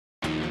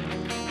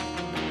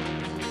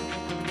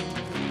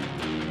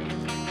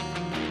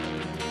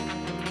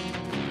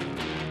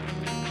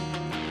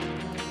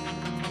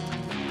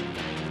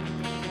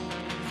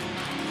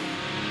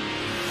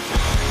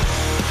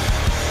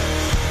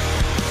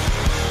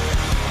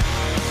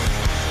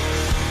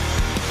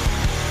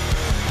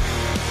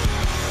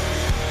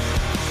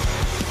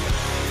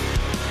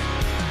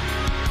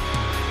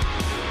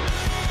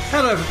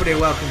Hello everybody and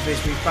welcome to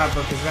this week's Bad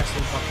Bookers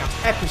Wrestling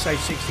Podcast, episode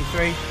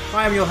 63.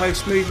 I am your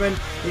host, Movement.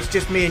 It's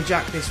just me and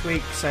Jack this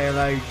week. Say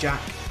hello,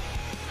 Jack.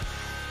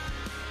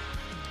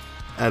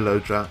 Hello,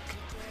 Jack.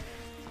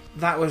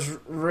 That was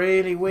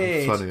really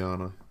weird. I'm funny,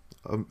 aren't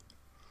I?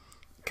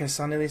 Because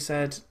I nearly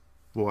said,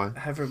 why?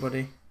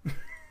 Everybody.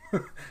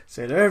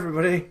 Say hello,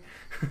 everybody.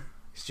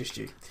 It's just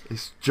you.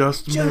 It's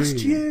just me.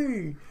 Just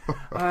you.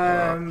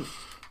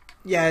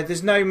 Yeah,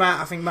 there's no Matt.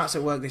 I think Matt's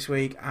at work this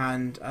week,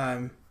 and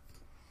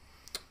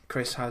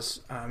Chris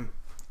has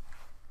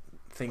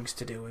things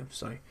to deal with.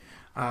 So,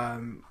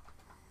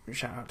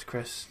 shout out to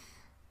Chris.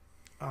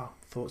 Oh,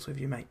 thoughts with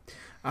you, mate.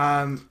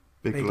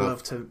 Big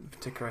love to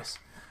Chris.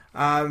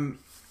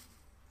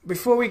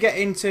 Before we get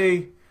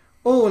into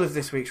all of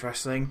this week's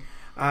wrestling,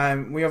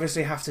 we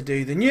obviously have to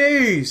do the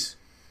news.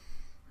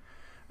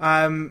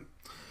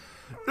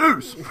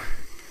 News.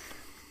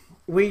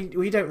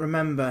 We don't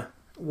remember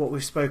what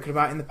we've spoken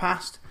about in the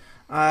past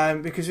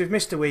because we've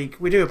missed a week.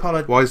 We do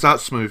apologise. Why is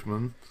that smooth,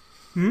 man?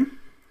 Hmm?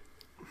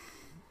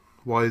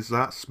 Why is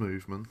that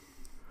smooth, man?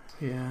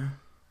 Yeah.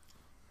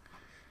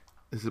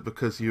 Is it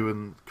because you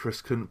and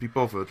Chris couldn't be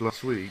bothered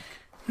last week?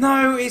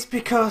 No, it's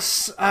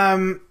because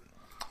I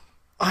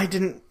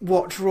didn't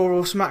watch Raw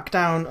or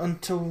SmackDown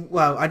until...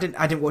 Well, I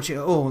didn't watch it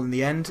at all in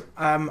the end.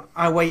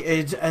 I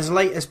waited as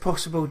late as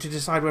possible to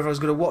decide whether I was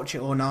going to watch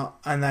it or not,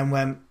 and then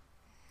went,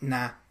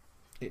 nah,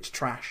 it's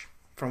trash,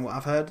 from what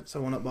I've heard, so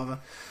I will not bother.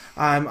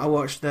 I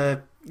watched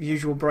the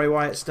usual Bray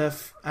Wyatt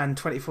stuff and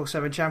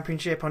 24/7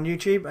 Championship on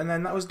YouTube, and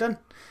then that was done.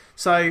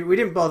 So we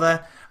didn't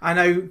bother. I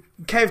know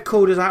Kev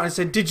called us out and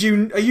said,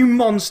 are you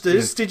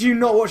monsters? Yeah. Did you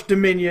not watch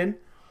Dominion?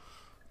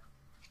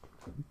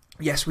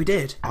 Yes, we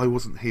did. I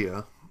wasn't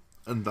here,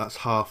 and that's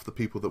half the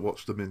people that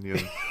watched Dominion.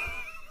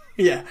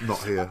 Yeah,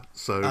 not here.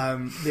 So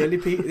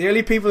the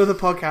only people of the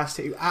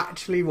podcast who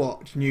actually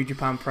watch New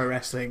Japan Pro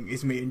Wrestling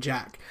is me and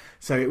Jack.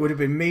 So it would have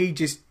been me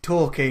just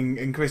talking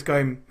and Chris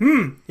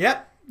going,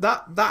 yep,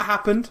 that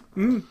happened.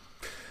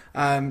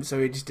 So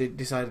we just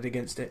decided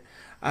against it.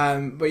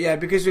 But yeah,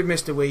 because we've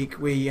missed a week,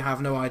 we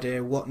have no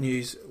idea what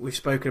news we've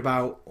spoken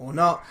about or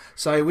not.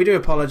 So we do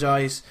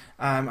apologise.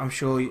 I'm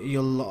sure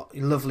your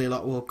lovely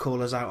lot will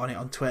call us out on it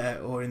on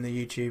Twitter or in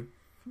the YouTube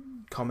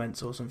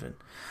comments or something.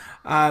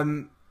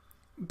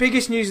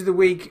 Biggest news of the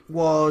week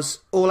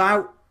was All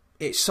Out.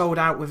 It sold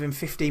out within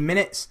 15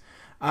 minutes.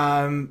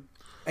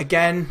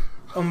 Again...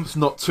 it's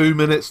not 2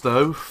 minutes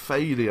though.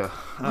 Failure.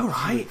 All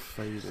right.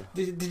 Failure.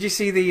 Did you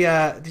see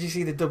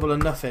the Double or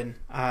Nothing?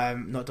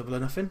 Not Double or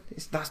Nothing.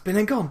 That's been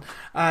and gone.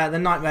 The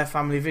Nightmare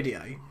Family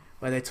video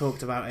where they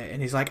talked about it,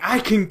 and he's like, "I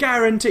can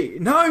guarantee."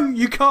 No,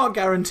 you can't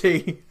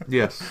guarantee.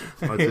 Yes,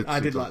 I did. I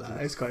did like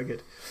that. It's quite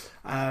good.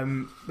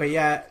 But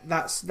yeah,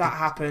 that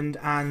happened,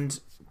 and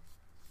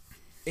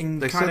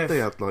they said they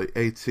had like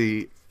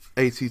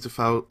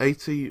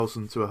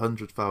 80,000 to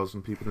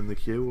 100,000 people in the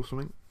queue or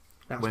something.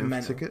 That's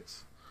mental.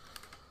 Tickets.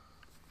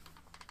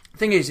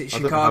 Thing is, it's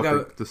Chicago. I don't know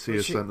how big the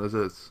Sears Centre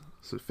is.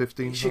 Is it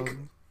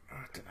 15,000? I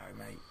don't know,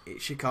 mate.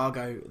 It's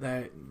Chicago.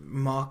 They're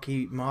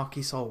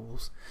marquee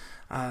souls.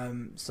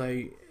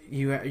 So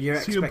you're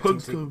expecting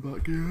Punk's to... coming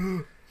back,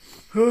 yeah.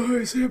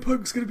 Oh, CM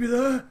Punk's going to be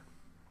there.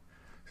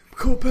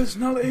 Cool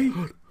personality.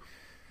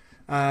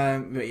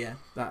 But yeah,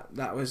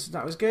 that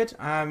was good.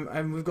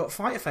 And we've got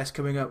Fyter Fest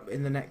coming up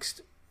in the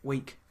next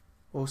week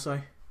or so.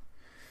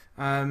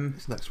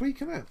 It's next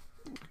week, isn't it?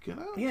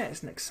 Yeah,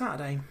 it's next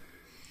Saturday.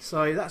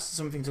 So that's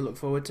something to look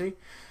forward to.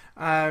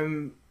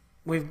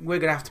 We're going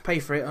to have to pay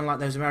for it, unlike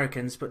those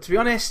Americans. But to be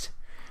honest,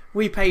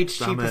 we paid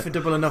cheaper for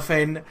Double or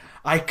Nothing.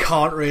 I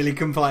can't really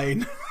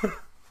complain.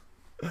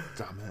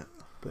 Damn it.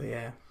 But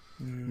yeah.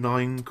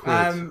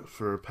 £9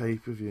 for a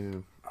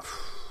pay-per-view.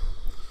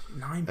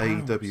 £9.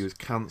 AEW is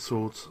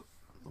cancelled.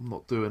 I'm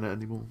not doing it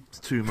anymore.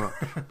 It's too much.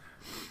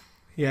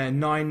 Yeah,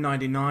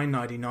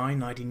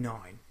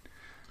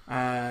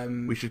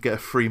 $9.99, we should get a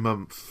free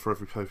month for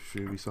every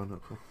pay-per-view we sign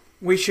up for.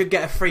 We should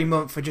get a free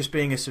month for just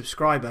being a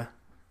subscriber.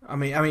 I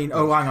mean.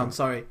 Oh, hang on.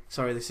 Sorry.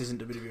 This isn't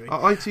WWE.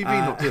 ITV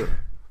not do it.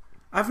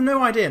 I've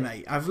no idea,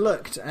 mate. I've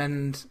looked,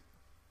 and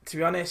to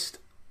be honest,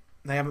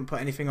 they haven't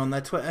put anything on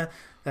their Twitter.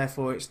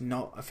 Therefore, it's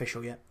not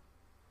official yet.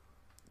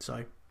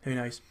 So who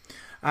knows?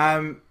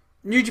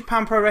 New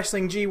Japan Pro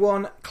Wrestling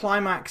G1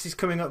 Climax is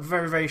coming up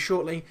very, very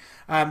shortly.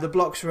 The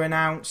blocks were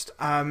announced.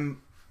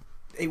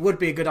 It would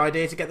be a good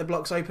idea to get the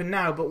blocks open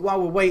now, but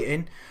while we're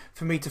waiting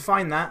for me to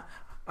find that.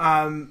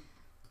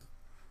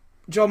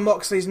 John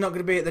Moxley's not going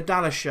to be at the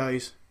Dallas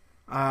shows.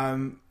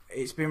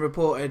 It's been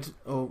reported,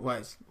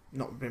 it's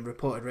not been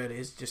reported really,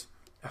 it's just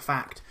a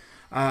fact.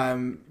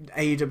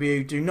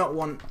 AEW do not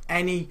want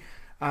any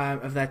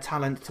of their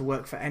talent to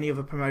work for any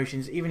other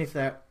promotions, even if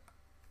they're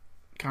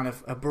kind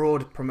of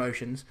abroad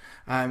promotions,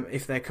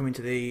 if they're coming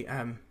to the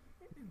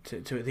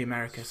to the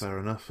Americas. Fair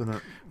enough, isn't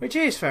it? Which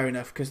is fair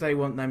enough, because they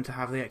want them to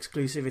have the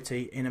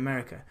exclusivity in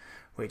America,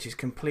 which is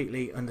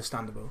completely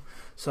understandable.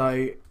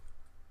 So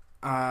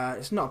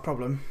it's not a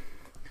problem.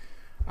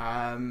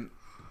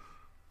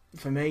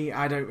 For me,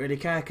 I don't really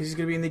care, because he's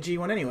going to be in the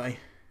G1 anyway.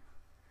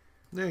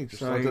 Yeah, just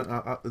So-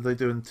 are they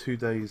doing 2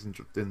 days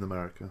in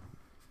America?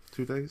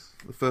 2 days,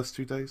 the first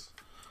 2 days.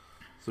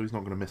 So he's not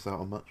going to miss out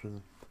on much, is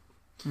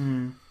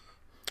he?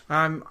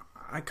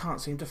 I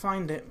can't seem to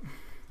find it.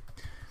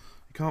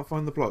 You can't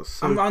find the blocks.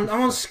 So I'm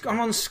on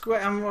Squared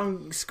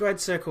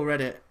Circle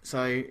Reddit,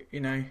 so you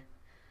know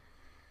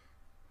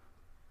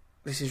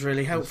this is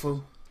really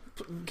helpful.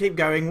 Keep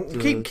going.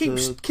 Keep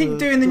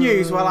doing the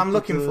news while I'm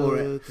looking for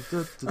it.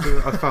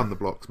 I found the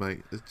blocks,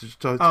 mate. Just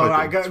type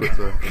right, it on go.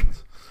 Twitter.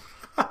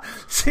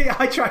 See,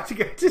 I tried to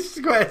go to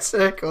Squared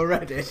Circle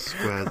Reddit.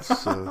 Squared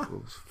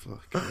circles.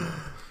 Fucking.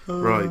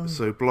 Right,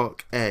 so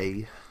block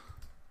A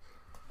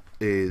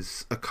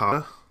is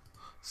Okada,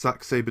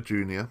 Zack Sabre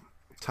Jr.,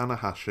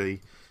 Tanahashi,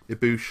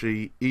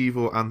 Ibushi,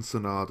 Evil and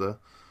Sonada,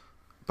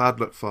 Bad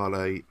Luck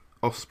Fale,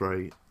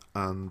 Ospreay,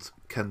 and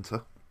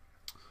Kenta.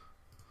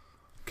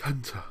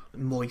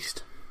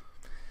 Moist.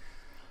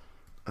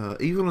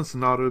 Evil and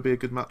Sonada would be a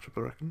good matchup,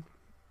 I reckon.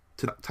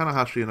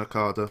 Tanahashi and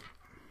Okada.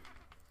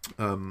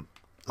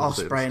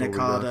 Ospreay and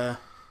Okada.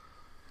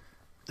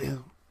 Yeah.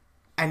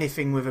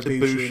 Anything with Ibushi.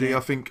 Ibushi, in I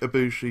it. think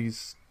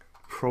Ibushi's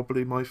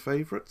probably my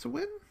favourite to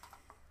win.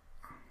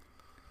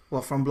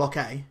 Well, from Block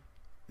A?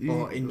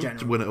 Or in To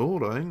general? win it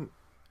all,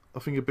 I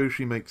think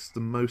Ibushi makes the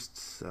most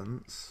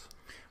sense.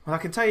 Well, I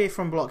can tell you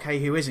from Block A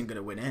who isn't going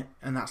to win it,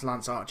 and that's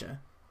Lance Archer.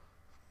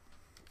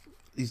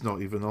 He's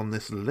not even on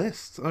this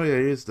list. Oh yeah,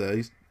 he is there.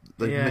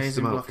 They've Yeah, missed he's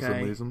him in out Block for some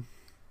A. reason.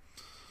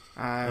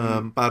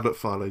 Bad Bad Luck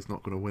Fale's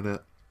not going to win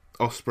it.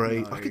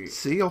 Ospreay, No. I could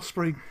see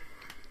Ospreay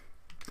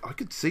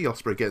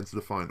getting to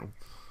the final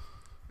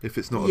if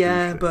it's not.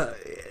 Yeah, Ibushi. but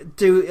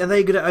are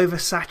they going to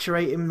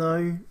oversaturate him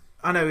though?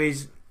 I know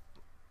he's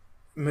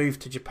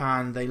moved to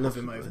Japan. They love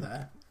him over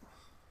there.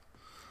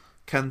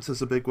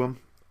 Kenta's a big one.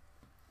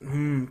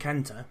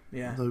 Kenta,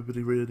 yeah.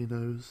 Nobody really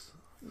knows.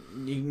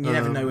 You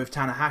never know with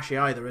Tanahashi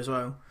either as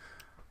well.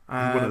 He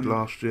won it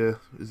last year.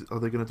 Are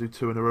they going to do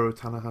 2 in a row with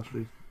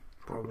Tanahashi?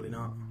 Probably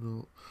not.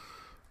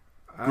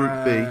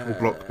 Group B, or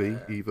Block B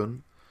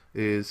even,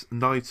 is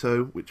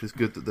Naito, which is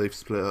good that they've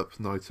split up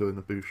Naito and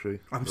Ibushi.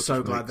 I'm That so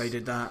just glad makes- they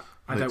did that.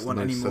 I makes don't want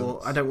the any most more.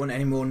 sense. I don't want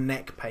any more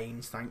neck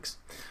pains. Thanks.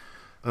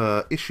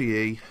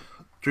 Ishii,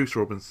 Juice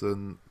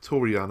Robinson,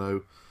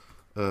 Toriano,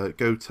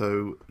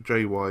 Goto,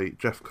 Jay White,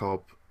 Jeff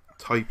Cobb,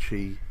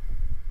 Taichi,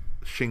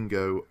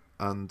 Shingo,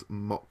 and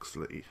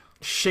Moxley.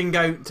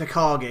 Shingo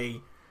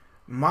Takagi,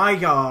 my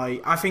guy.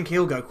 I think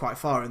he'll go quite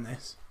far in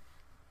this.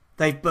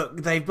 They've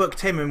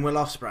booked him and Will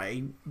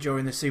Ospreay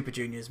during the Super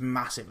Juniors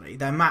massively.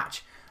 Their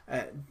match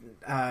at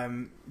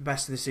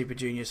Best of the Super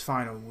Juniors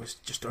final was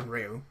just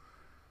unreal.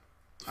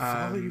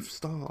 5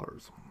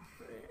 stars.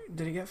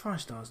 Did it get 5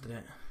 stars? Did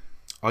it?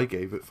 I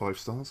gave it 5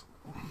 stars.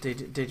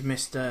 Did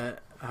Mr.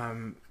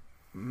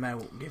 Mel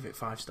give it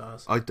 5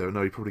 stars? I don't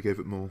know. He probably gave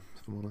it more.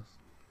 If I'm honest.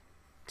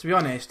 To be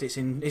honest, it's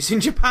in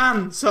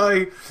Japan,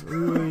 so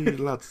Ooh,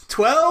 lads.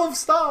 12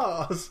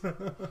 stars.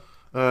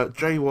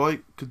 Jay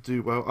White could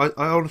do well.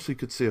 I honestly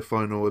could see a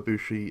final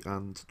Ibushi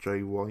and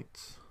Jay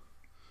White.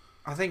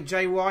 I think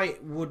Jay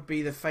White would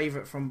be the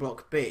favourite from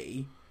Block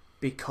B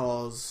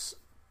because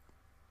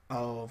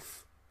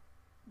of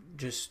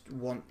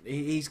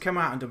he's come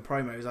out and done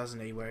promos,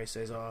 hasn't he, where he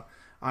says, "Oh,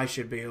 I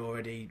should be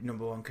already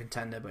 #1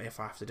 contender, but if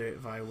I have to do it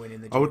via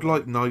winning the G1." I would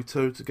like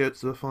Naito to get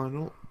to the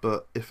final,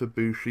 but if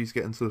Ibushi's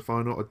getting to the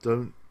final, I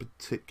don't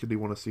particularly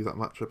want to see that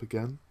matchup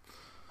again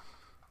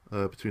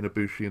between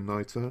Ibushi and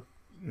Naito.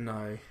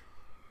 No.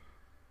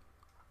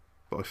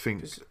 But I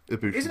think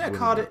Ibushi Isn't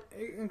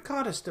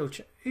Okada still...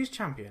 who's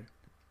champion?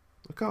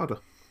 Okada.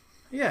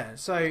 Yeah,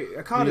 so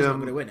Okada's not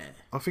going to win it.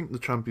 I think the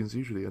champion's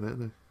usually in it,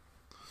 isn't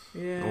he?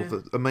 Yeah.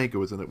 Or Omega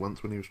was in it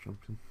once when he was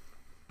champion.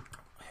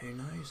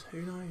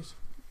 Who knows?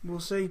 We'll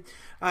see.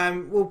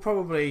 We'll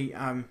probably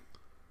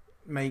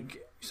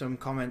make some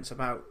comments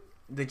about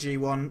the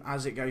G1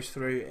 as it goes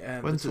through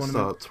When's the it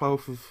tournament. start?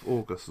 12th of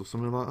August or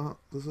something like that,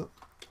 does it?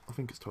 I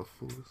think it's 12th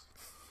of August.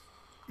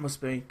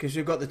 Must be, because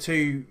you've got the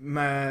two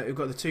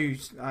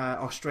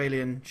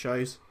Australian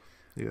shows.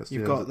 Yes,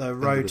 You've yeah, got the end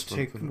of road this to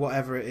month, isn't it?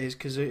 whatever it is.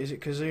 Is it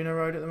Kazuna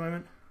Road at the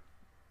moment?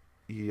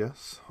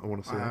 Yes, I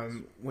want to say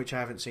that. Which I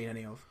haven't seen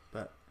any of.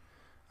 But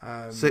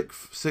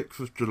 6th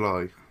of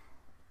July.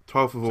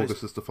 12th of So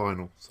August is the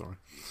final, sorry.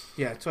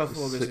 yeah, 12th of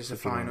the August is 6th the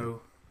of July.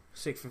 final.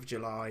 6th of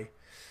July.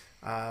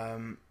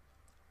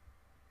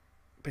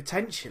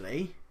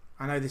 Potentially,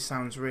 I know this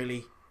sounds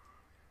really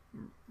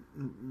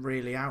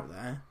out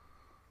there.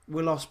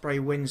 Will Ospreay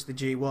wins the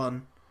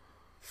G1,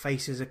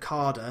 faces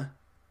Okada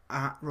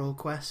at Royal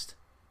Quest,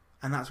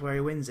 and that's where he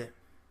wins it.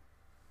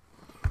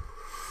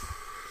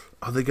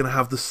 Are they going to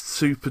have the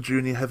Super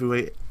Junior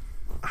Heavyweight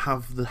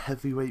have the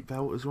heavyweight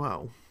belt as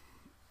well?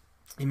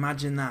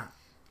 Imagine that.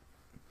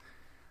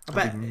 I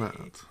That'd bet be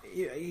mad.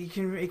 you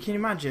can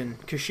imagine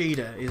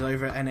Kushida is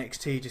over at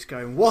NXT just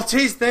going, "What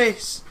is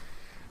this?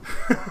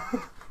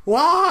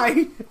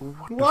 Why?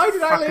 Why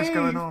did I leave? What is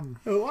going on?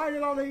 Why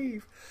did I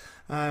leave?"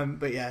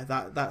 But yeah,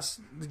 that's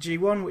the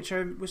G1, which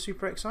I was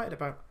super excited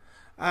about.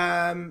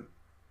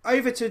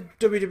 Over to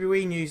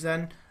WWE news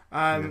then.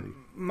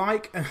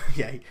 Mike and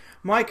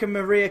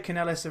Maria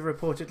Kanellis have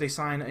reportedly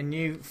signed a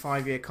new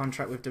 5-year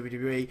contract with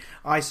WWE.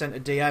 I sent a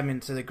DM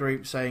into the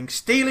group saying,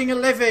 "Stealing a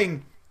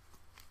living!"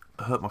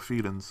 It hurt my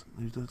feelings.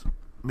 You did.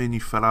 Me and you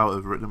fell out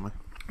over it, didn't we?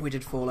 We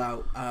did fall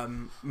out,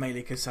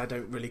 mainly because I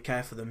don't really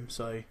care for them,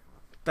 so...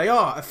 They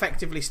are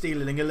effectively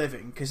stealing a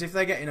living, because if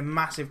they're getting a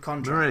massive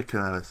contract... Maria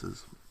Kanellis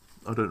is...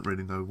 I don't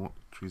really know what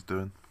she's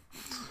doing.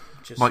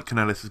 Mike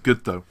Kanellis is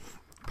good, though.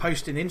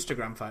 Posting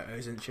Instagram photos,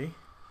 isn't she?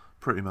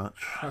 Pretty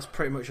much. That's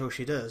pretty much all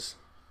she does.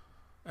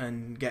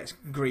 And gets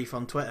grief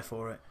on Twitter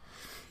for it.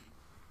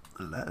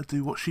 Let her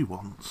do what she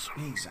wants.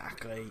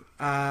 Exactly.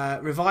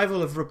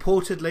 Revival have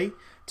reportedly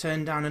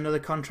turned down another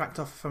contract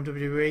offer from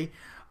WWE.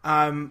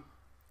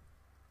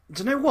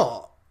 Do you know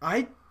what?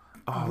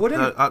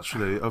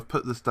 Actually, I've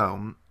put this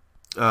down.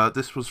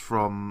 This was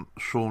from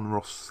Sean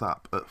Ross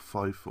Sapp at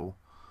Fightful.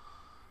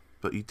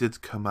 But he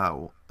did come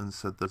out and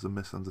said there's a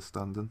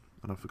misunderstanding.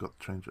 And I forgot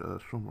to change it.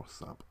 Sean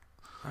Ross Sapp.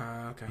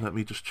 Okay. Let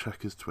me just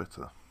check his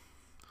Twitter.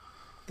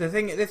 The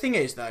thing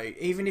is, though,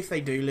 even if they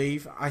do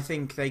leave, I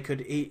think they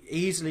could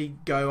easily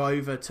go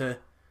over to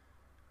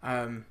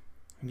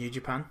New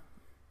Japan.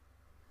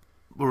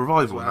 Well,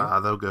 Revival,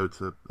 they'll go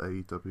to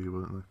AEW,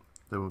 won't they?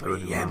 They won't go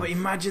anywhere else. But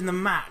imagine the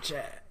match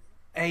at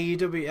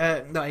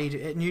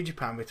at New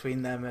Japan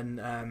between them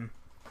and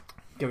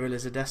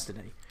Guerrillas of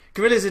Destiny.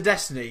 Guerrillas of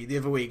Destiny the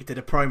other week did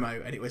a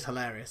promo and it was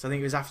hilarious. I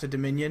think it was after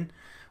Dominion,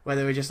 where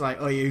they were just like,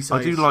 "Oh, you."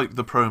 I do like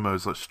the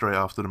promos like straight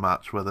after the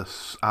match where they're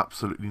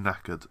absolutely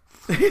knackered.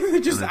 They're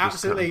just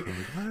absolutely.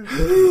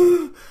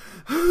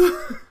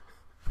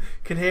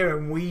 Can hear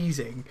him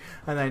wheezing,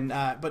 and then,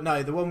 but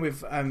no, the one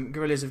with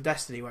Guerrillas of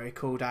Destiny where he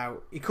called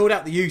out the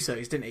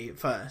Usos, didn't he? At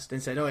first,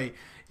 and said, "Oi,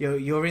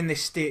 you're in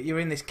this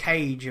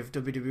cage of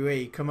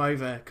WWE. Come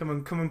over, come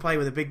and play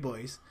with the big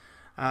boys.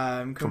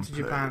 Come to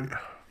Japan."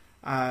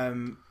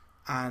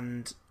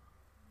 And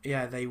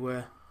yeah, they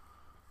were.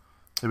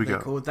 Here we go.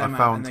 Called them I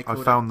found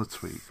the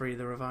tweet. Free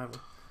the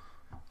Revival.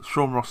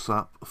 Sean Ross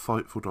Sapp,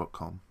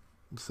 Fightful.com,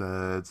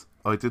 said,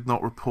 "I did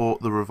not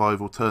report the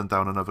Revival turned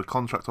down another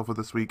contract offer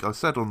this week. I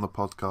said on the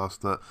podcast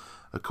that,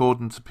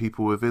 according to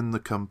people within the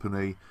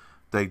company,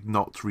 they'd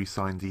not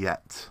re-signed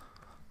yet.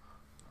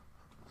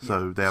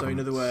 So they haven't. So in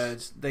other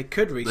words, they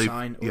could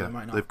re-sign, or they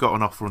might not. They've got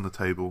an offer on the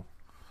table,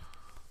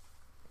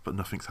 but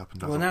nothing's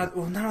happened.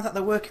 Now that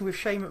they're working with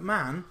Shane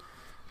McMahon,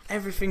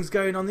 everything's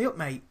going on the up,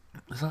 mate.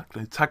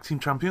 Exactly. Tag team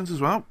champions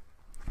as well.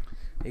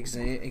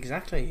 Exactly.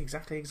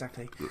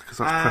 Because that's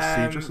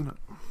prestigious, isn't it?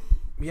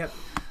 Yep.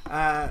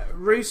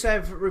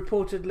 Rusev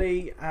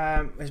reportedly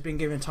has been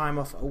given time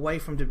off away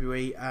from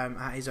WWE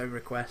at his own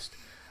request.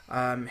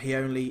 He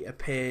only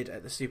appeared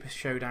at the Super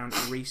Showdown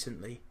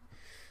recently.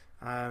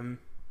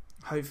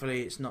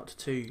 Hopefully it's not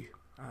too...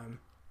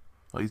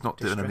 well, he's not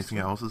doing anything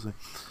else, is he?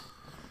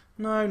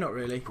 No, not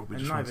really.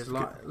 And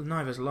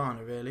neither's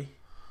Lana, really.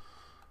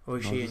 Or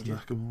is she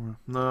injured? Nakamura.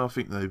 No, I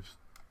think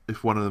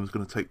if one of them's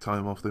going to take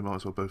time off, they might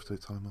as well both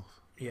take time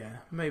off. Yeah,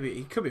 maybe.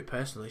 It could be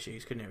personal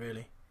issues, couldn't it,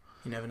 really?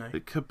 You never know.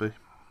 It could be.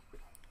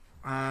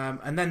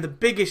 And then the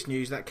biggest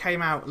news that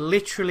came out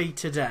literally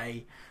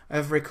today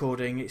of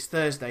recording, it's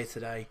Thursday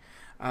today,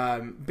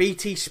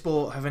 BT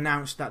Sport have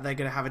announced that they're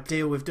going to have a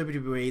deal with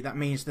WWE. That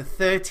means the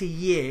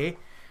 30-year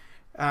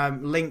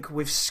link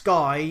with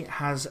Sky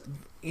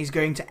is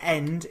going to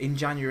end in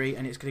January,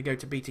 and it's going to go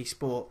to BT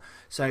Sport.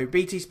 So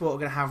BT Sport are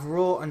going to have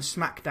Raw and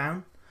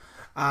SmackDown.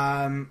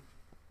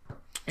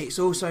 It's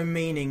also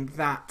meaning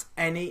that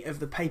any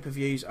of the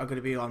pay-per-views are going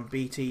to be on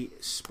BT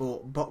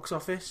Sport box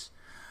office.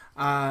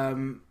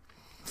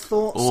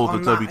 Thoughts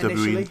on that WWE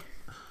initially?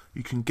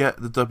 You can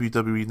get the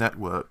WWE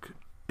Network.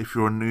 If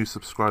you're a new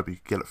subscriber, you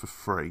can get it for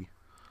free.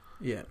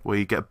 Yeah. Where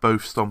you get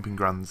both Stomping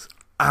Grounds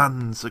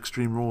and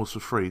Extreme Rules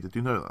for free. Did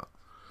you know that?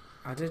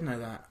 I did know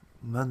that.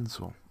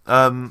 Mental.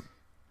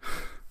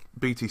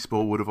 BT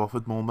Sport would have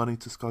offered more money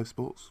to Sky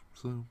Sports.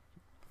 So.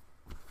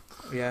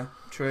 Yeah,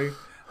 true.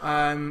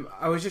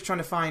 I was just trying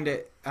to find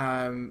it.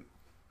 I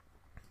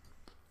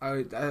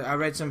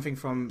read something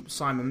from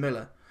Simon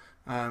Miller.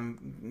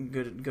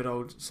 Good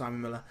old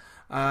Simon Miller.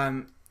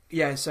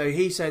 So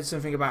he said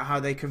something about how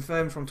they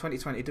confirmed from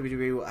 2020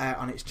 WWE will air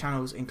on its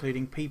channels,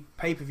 including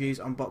pay-per-views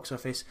on box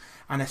office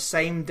and a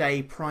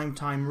same-day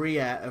primetime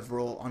re-air of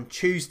Raw on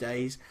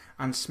Tuesdays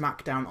and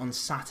SmackDown on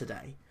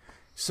Saturday.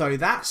 So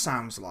that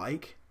sounds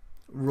like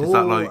Raw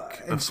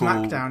and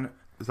SmackDown.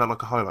 Is that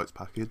like a highlights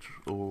package,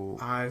 or?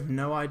 I have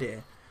no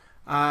idea.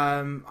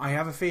 I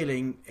have a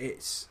feeling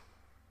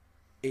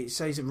it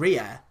says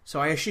re-air, so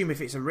I assume if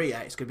it's a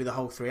re-air, it's going to be the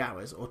whole 3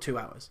 hours or 2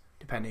 hours,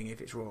 depending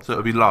if it's Raw. So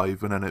it'll be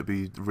live, and then it'll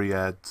be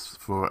re-aired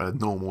for a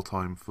normal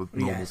time for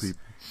normal people.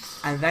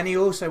 And then he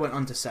also went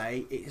on to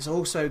say it's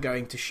also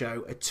going to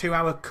show a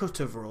 2-hour cut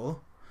of Raw,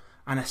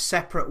 and a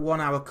separate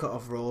 1-hour cut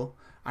of Raw,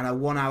 and a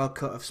 1-hour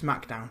cut of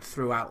SmackDown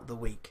throughout the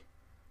week.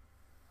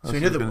 So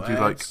in other words, do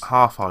like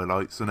half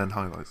highlights and then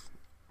highlights.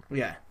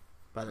 Yeah,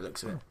 by the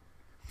looks of it.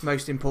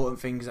 Most important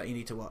things that you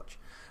need to watch.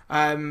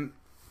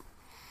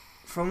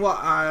 from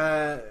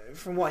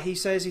what he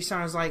says, he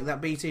sounds like that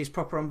BT is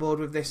proper on board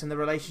with this and the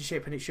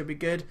relationship, and it should be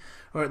good,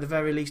 or at the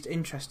very least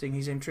interesting.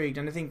 He's intrigued,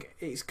 and I think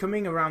it's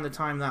coming around the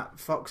time that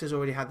Fox has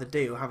already had the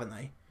deal, haven't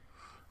they?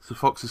 So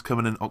Fox is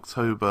coming in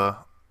October.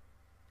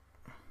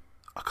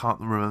 I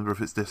can't remember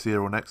if it's this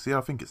year or next year.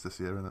 I think it's this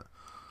year, isn't it?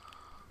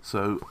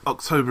 So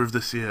October of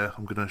this year,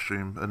 I'm going to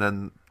assume, and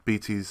then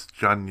BT's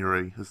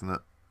January, isn't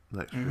it?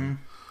 Next year.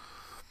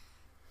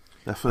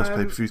 Their first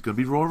pay-per-view is going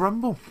to be Royal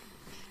Rumble.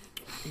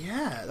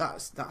 Yeah,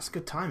 that's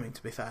good timing.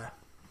 To be fair,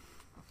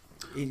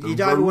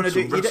 you'd either want to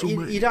do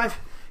you'd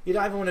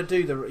either want to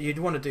do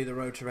the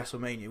road to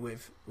WrestleMania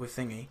with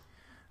Thingy.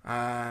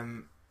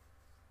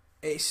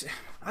 It's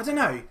I don't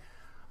know.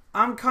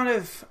 I'm kind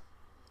of.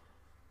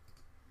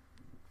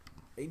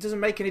 It doesn't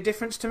make any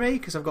difference to me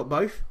because I've got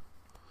both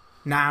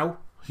now.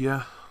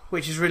 Yeah,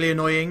 which is really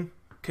annoying.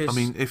 Because I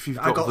mean, if you've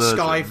got Virgin,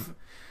 Sky,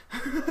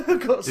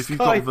 if you've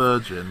got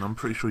Virgin, I'm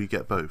pretty sure you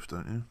get both,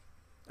 don't you?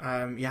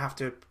 You have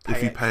to pay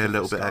if you pay a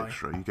little bit Sky,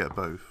 extra, you get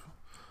both.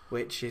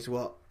 Which is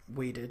what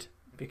we did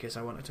because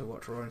I wanted to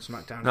watch Raw and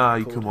SmackDown. Nah,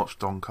 you can watch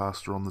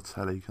Doncaster on the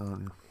telly,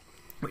 can't you?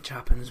 Which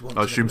happens once.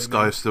 I assume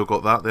Sky have still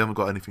got that. They haven't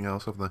got anything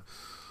else, have they?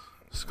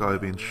 Sky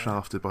being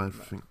shafted by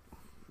everything.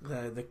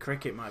 The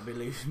cricket might be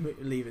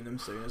leaving them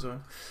soon as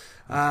well.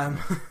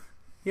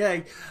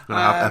 Yeah.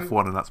 Gonna have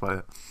F1 and that's about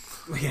it.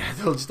 Yeah,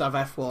 they'll just have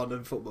F1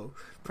 and football,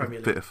 Premier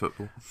League. A bit of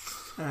football.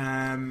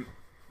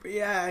 But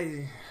yeah,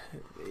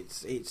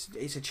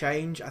 it's a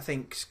change. I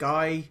think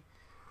Sky,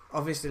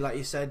 obviously, like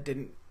you said,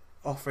 didn't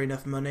offer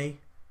enough money.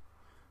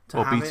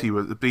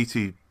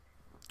 BT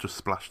just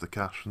splashed the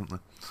cash, didn't they?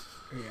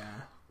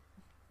 Yeah,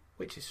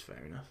 which is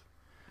fair enough.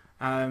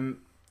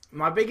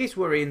 My biggest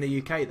worry in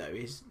the UK though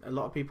is a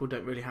lot of people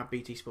don't really have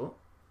BT Sport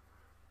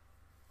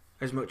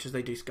as much as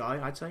they do Sky.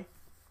 I'd say.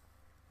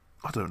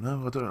 I don't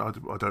know. I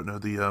don't know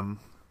the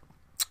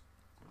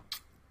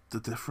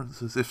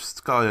differences. If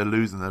Sky are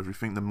losing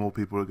everything, then more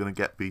people are going to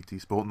get BT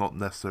Sport. Not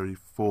necessarily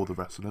for the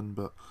wrestling,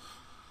 but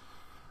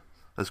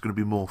there's going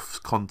to be more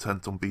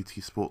content on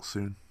BT Sport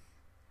soon.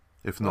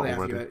 If not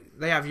already,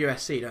 they have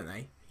USC, don't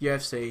they?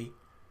 UFC,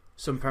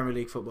 some Premier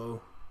League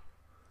football.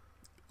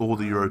 All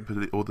the Europa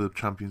League, all the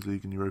Champions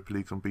League and Europa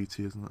League's on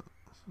BT, isn't it?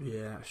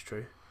 Yeah, that's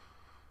true.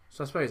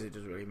 So I suppose it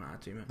doesn't really matter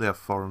too much. They have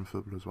foreign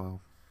football as well,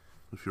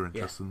 if you're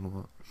interested in all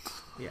that.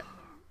 Yeah,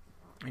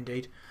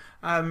 indeed.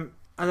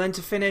 And then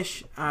to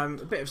finish, a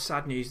bit of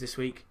sad news this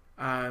week.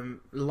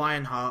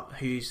 Lionheart,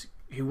 who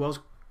was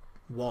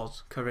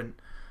current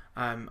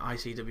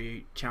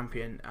ICW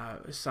champion,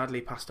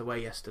 sadly passed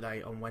away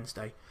yesterday on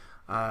Wednesday.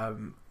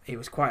 It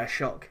was quite a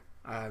shock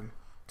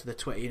to the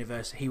Twitter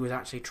universe. He was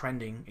actually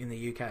trending in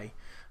the UK.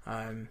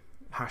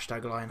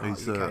 Hashtag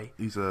Lionheart UK.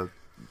 He's a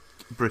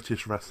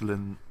British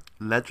wrestling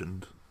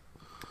legend.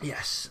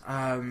 Yes.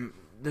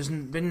 There's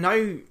been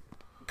no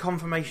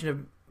confirmation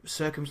of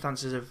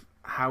circumstances of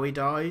how he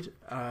died.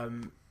 I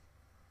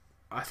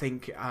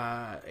think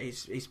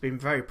it's been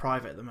very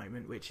private at the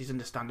moment, which is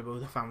understandable.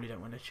 The family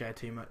don't want to share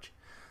too much.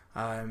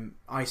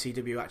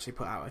 ICW actually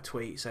put out a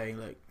tweet saying,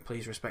 "Look,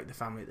 please respect the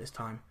family at this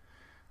time."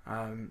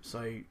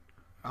 So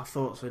our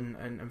thoughts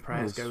and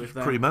prayers go with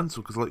them. Pretty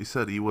mental because, like you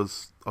said, he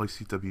was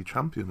ICW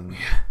champion and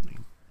he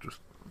just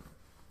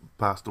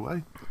passed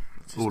away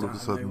all of a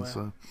sudden.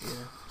 Nowhere.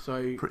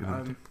 So pretty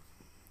mental.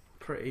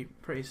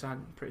 Pretty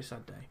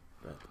sad day.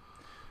 But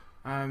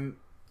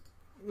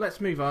let's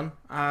move on.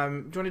 Do you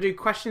want to do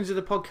questions of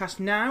the podcast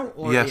now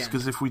or yes?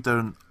 Because if we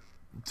don't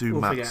do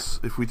Matt's,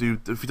 if we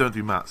don't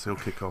do Matt's, he'll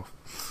kick off.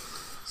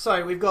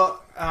 So we've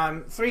got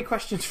 3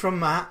 questions from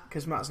Matt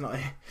because Matt's not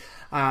here,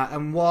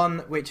 and one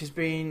which has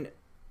been,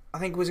 I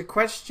think, was a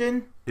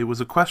question. It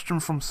was a question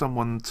from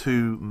someone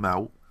to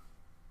Mel,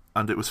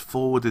 and it was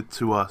forwarded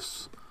to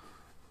us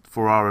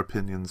for our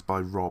opinions by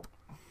Rob.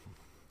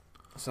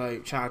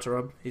 So shout out to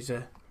Rob. He's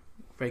a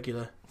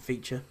regular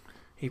feature.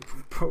 He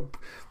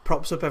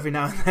props up every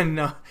now and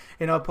then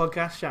in our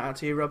podcast. Shout out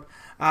to you, Rob.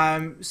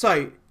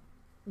 So,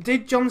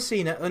 did John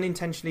Cena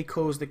unintentionally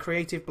cause the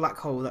creative black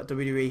hole that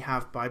WWE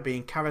have by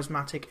being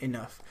charismatic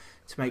enough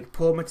to make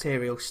poor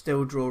material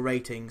still draw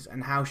ratings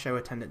and house show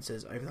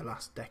attendances over the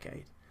last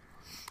decade?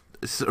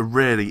 It's a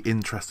really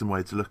interesting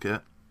way to look at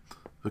it,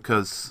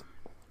 because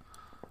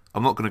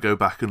I'm not going to go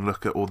back and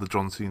look at all the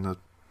John Cena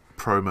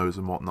promos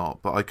and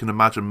whatnot, but I can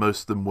imagine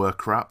most of them were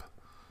crap.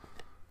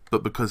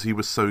 But because he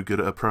was so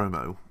good at a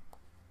promo,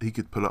 he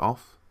could pull it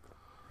off.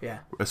 Yeah.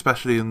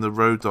 Especially in the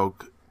Road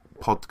Dogg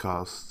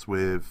podcasts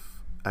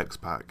with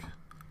X-Pac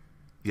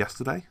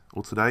yesterday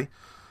or today.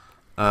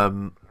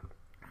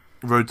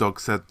 Road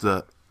Dogg said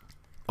that,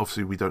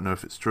 obviously we don't know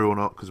if it's true or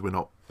not because we're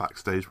not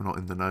backstage, we're not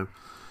in the know.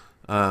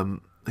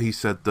 He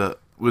said that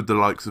with the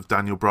likes of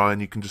Daniel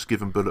Bryan, you can just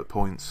give him bullet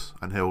points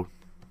and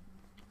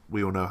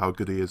we all know how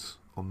good he is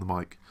on the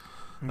mic.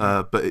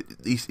 But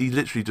he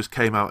literally just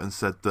came out and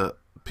said that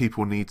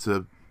people need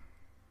to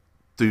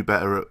do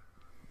better at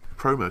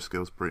promo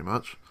skills, pretty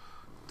much.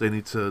 They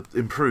need to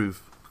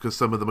improve because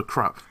some of them are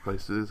crap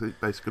places. It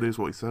basically is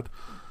what he said.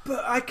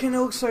 But I can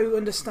also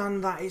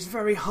understand that it's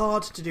very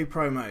hard to do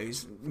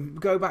promos.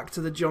 Go back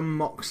to the John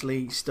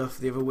Moxley stuff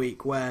the other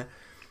week, where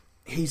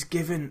he's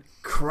given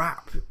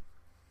crap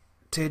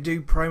to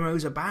do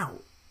promos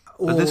about.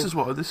 Or this is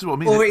what I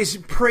mean. Or it's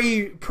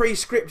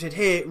pre-scripted.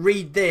 Here,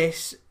 read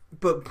this,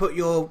 but put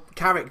your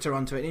character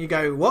onto it, and you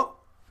go, what?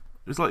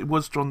 It's like,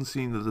 was John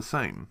Cena the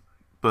same?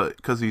 But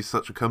because he's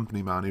such a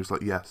company man, he was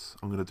like, yes,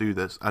 I'm going to do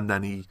this. And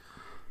then he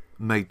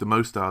made the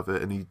most out of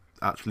it, and he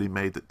actually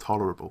made it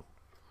tolerable.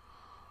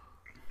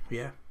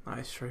 Yeah, that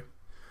is true.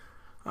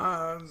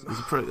 I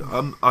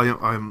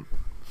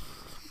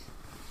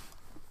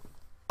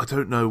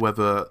don't know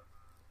whether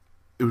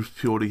it was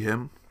purely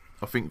him.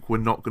 I think we're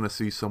not going to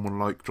see someone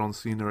like John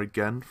Cena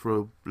again for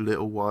a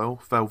little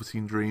while.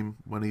 Velveteen Dream,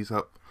 when he's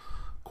up,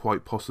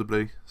 quite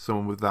possibly.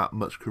 Someone with that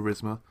much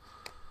charisma.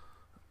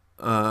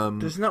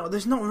 There's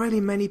not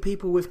really many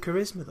people with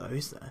charisma, though,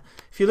 is there?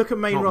 If you look at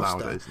main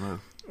roster, nowadays, no.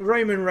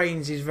 Roman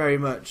Reigns is very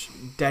much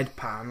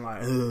deadpan,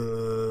 like,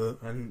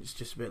 and it's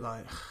just a bit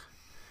like.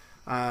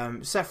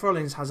 Seth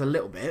Rollins has a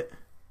little bit,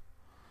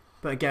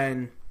 but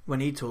again, when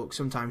he talks,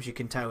 sometimes you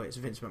can tell it's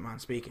Vince McMahon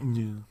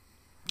speaking.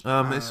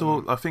 Yeah. It's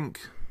all. I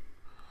think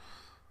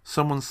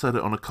someone said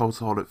it on a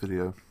Cultaholic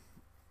video.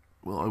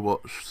 Well, I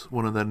watched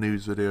one of their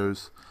news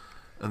videos,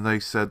 and they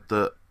said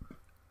that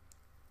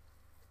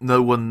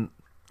no one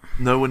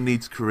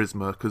needs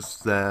charisma because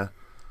their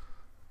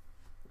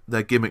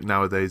gimmick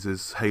nowadays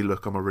is, hey,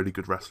 look, I'm a really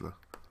good wrestler.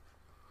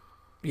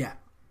 Yeah.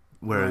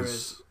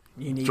 Whereas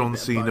you need John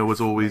Cena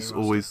was always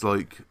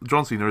like,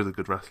 John Cena is a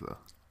good wrestler,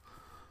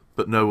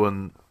 but no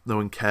one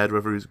cared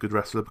whether he was a good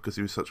wrestler because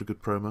he was such a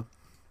good promo.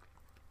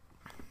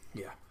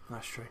 Yeah,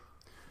 that's true.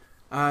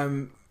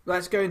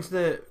 Let's go into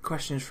the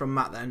questions from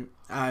Matt then.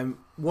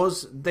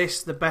 Was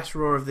this the best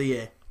Raw of the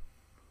year?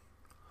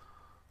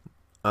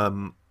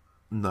 No.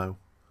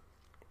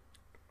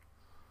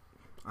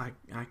 I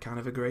kind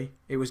of agree.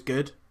 It was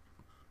good.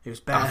 It was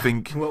better. I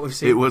think than what we've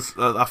seen. It was.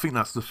 I think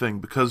that's the thing,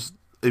 because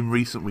in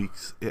recent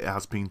weeks it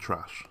has been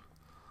trash.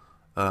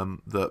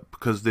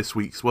 Because this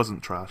week's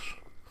wasn't trash.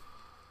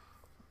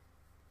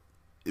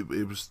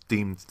 It was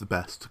deemed the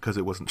best because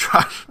it wasn't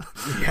trash.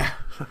 Yeah.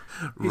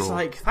 It's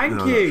like,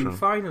 thank you,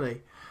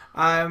 finally.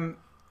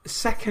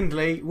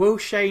 Secondly, will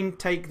Shane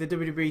take the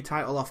WWE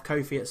title off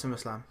Kofi at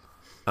SummerSlam?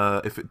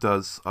 If it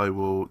does, I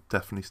will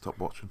definitely stop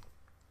watching.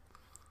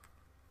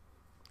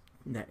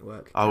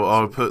 Network.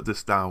 I'll put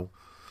this down.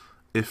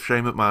 If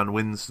Shane McMahon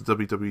wins the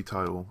WWE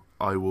title,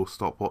 I will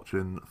stop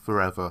watching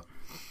forever.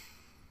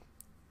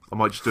 I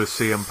might just do a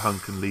CM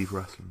Punk and leave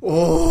wrestling.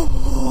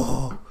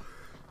 Oh,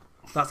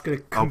 that's going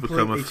to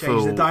completely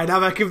change the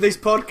dynamic of this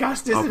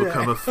podcast, isn't it? I'll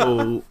become a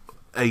full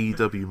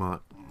AEW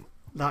mark.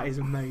 That is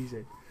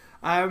amazing.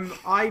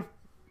 I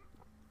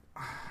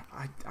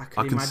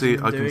can see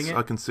imagine doing it.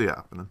 I can see it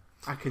happening.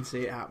 I can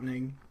see it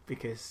happening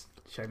because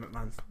Shane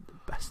McMahon's the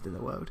best in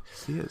the world.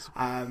 He is.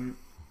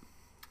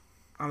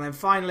 And then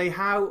finally,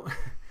 how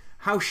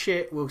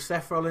shit will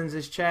Seth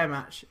Rollins'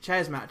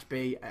 chairs match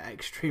be at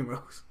Extreme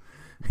Rules?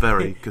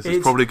 Very, because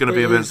it's probably going to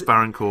be against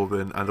Baron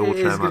Corbin, and all chair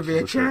matches. It's going to be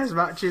a chairs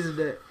match, isn't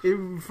it?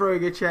 Him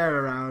throwing a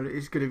chair around,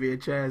 it's going to be a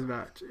chairs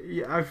match.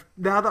 Yeah,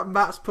 now that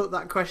Matt's put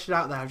that question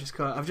out there, I've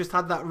just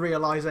had that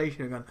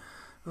realisation and gone,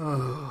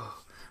 oh.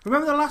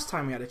 Remember the last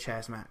time we had a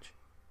chairs match?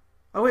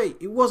 Oh wait,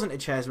 it wasn't a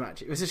chairs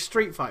match. It was a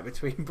street fight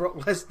between Brock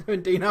Lesnar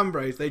and Dean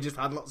Ambrose. They just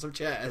had lots of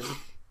chairs.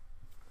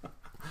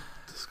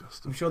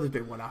 Disgusting. I'm sure there's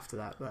been one after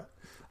that, but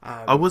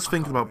I was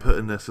thinking about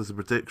putting this as a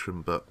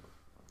prediction, but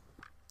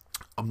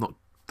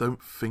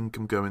don't think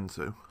I'm going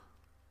to.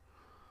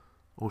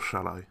 Or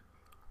shall I?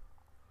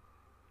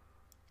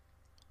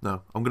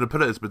 No, I'm going to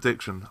put it as a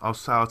prediction. I'll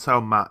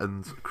tell Matt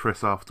and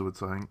Chris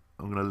afterwards, I think.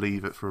 I'm going to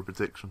leave it for a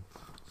prediction.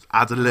 Just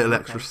add a little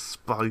extra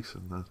spice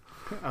in there.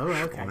 Oh,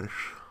 okay.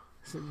 Spanish.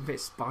 It's a bit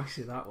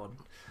spicy, that one.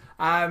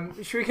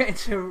 Should we get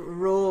into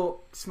Raw,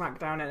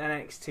 SmackDown, and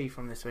NXT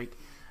from this week?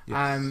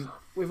 Yes.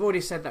 We've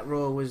already said that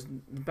Raw was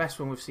the best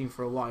one we've seen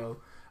for a while.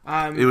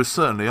 It was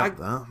certainly up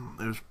there.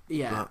 It was.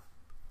 Yeah.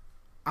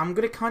 I'm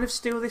going to kind of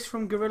steal this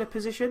from Gorilla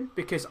Position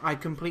because I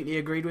completely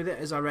agreed with it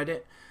as I read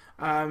it.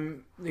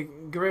 The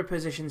Gorilla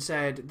Position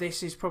said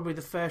this is probably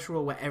the first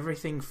Raw where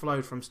everything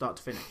flowed from start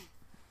to finish.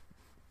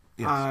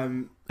 Yes.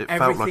 It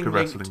felt like a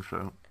wrestling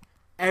show.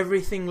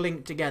 Everything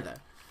linked together.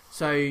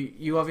 So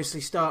you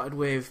obviously started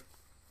with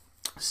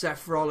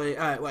Seth Rollins.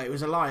 It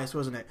was Elias,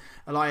 wasn't it?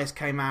 Elias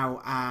came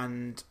out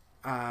and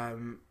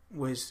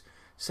was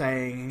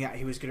saying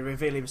he was going to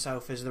reveal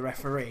himself as the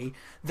referee.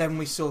 Then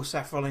we saw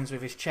Seth Rollins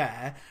with his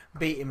chair,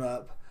 beat him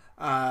up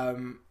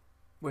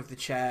with the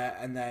chair,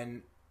 and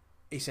then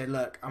he said,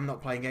 look, I'm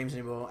not playing games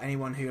anymore.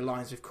 Anyone who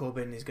aligns with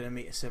Corbin is going to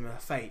meet a similar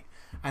fate.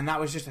 And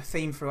that was just a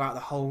theme throughout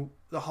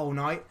the whole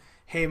night.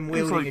 Him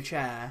wielding a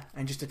chair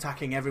and just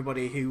attacking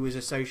everybody who was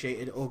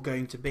associated or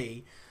going to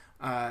be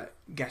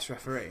guest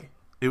referee.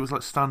 It was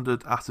like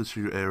standard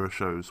Attitude Era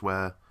shows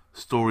where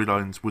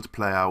storylines would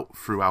play out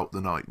throughout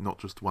the night, not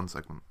just one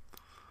segment.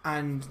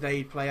 And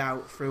they'd play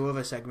out through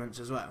other segments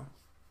as well.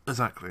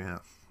 Exactly, yeah.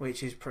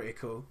 which is pretty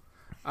cool.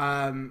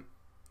 Then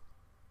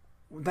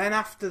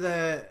after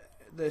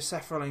the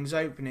Seth Rollins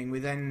opening, we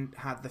then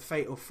had the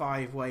Fatal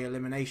 5-Way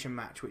elimination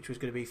match, which was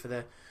going to be for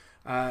the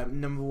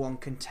number one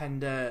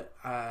contender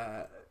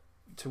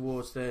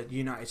towards the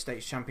United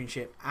States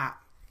Championship at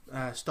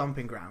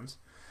Stomping Grounds.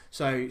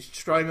 So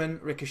Strowman,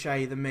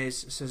 Ricochet, The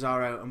Miz,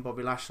 Cesaro and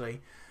Bobby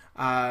Lashley.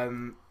 I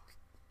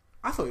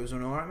thought it was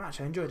an alright match.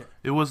 I enjoyed it.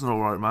 It was an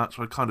alright match.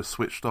 I kind of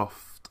switched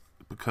off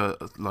because,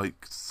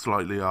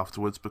 slightly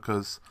afterwards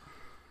because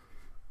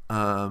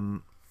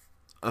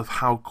of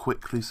how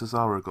quickly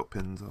Cesaro got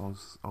pinned.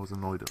 I was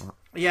annoyed at that.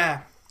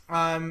 Yeah.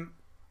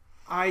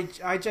 I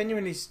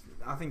genuinely,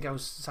 I think I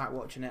was sat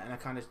watching it and I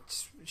kind of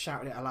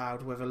shouted it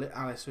aloud whether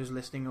Alice was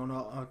listening or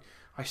not.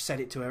 I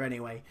said it to her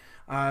anyway.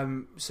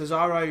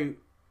 Cesaro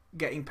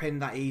getting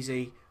pinned that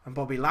easy and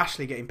Bobby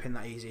Lashley getting pinned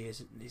that easy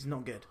is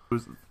not good.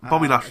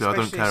 Bobby Lashley I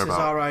don't care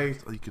Cesaro,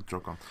 about. You could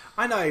jog on.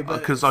 I know, but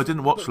because I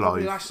didn't watch live.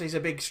 Bobby Lashley's a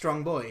big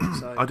strong boy.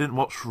 So. I didn't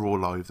watch Raw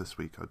live this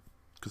week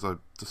because I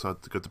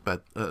decided to go to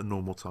bed at a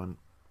normal time.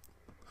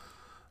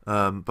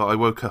 But I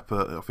woke up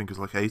at, I think it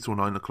was 8 or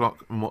 9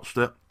 o'clock and watched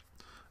it.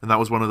 And that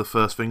was one of the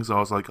first things I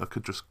was like, I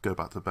could just go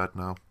back to bed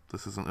now.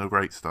 This isn't a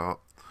great start.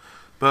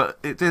 But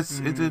it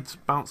did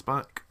bounce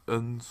back,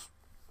 and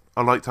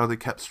I liked how they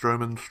kept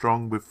Strowman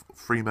strong with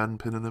 3 men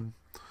pinning him.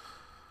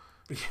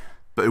 Yeah.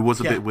 But it was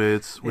a bit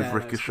weird with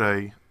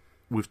Ricochet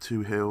with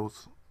 2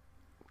 heels.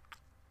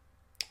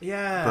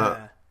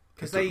 Yeah,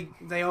 because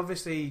they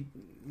obviously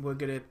were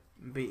going to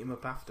beat him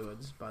up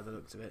afterwards by the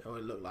looks of it, or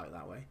it looked like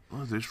that way.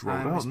 Well, they just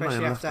rolled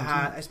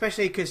out,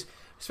 especially because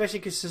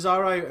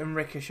Cesaro and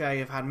Ricochet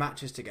have had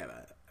matches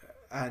together,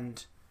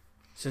 and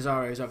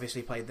Cesaro has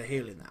obviously played the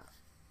heel in that.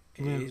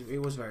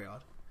 It was very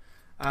odd.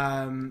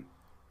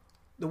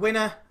 The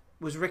winner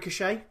was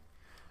Ricochet,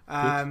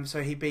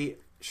 so he beat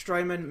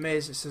Strowman,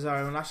 Miz,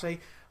 Cesaro, and Lashley.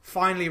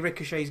 Finally,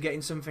 Ricochet's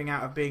getting something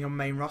out of being on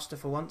main roster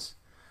for once,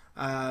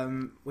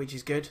 which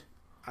is good.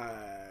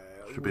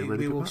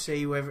 We will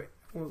see whether.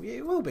 Well,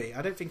 it will be.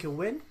 I don't think he'll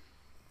win,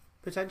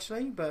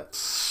 potentially, but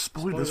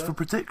spoiler for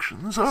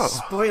predictions.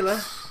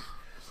 Spoiler.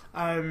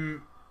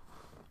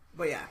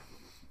 But yeah,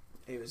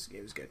 it was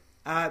good.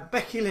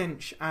 Becky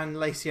Lynch and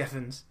Lacey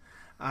Evans.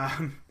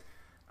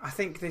 I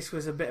think this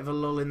was a bit of a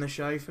lull in the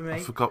show for me. I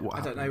forgot what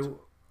happened. I don't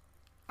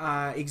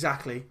know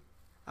exactly.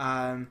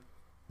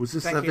 Was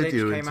this Becky a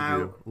video Lynch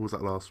interview, or was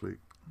that last week?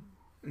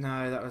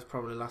 No, that was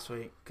probably last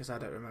week because I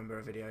don't remember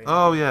a video.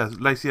 Oh yeah,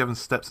 Lacey Evans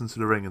steps into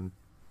the ring and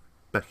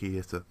Becky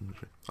hit her.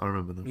 I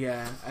remember now.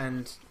 Yeah,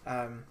 and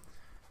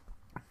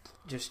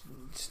just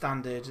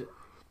standard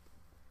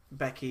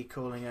Becky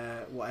calling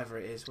her whatever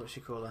it is. What's she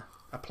call her?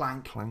 A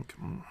plank. Plank.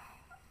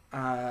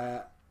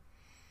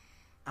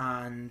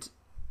 And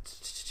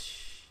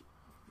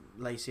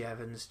Lacey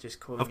Evans just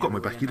calling. I've got my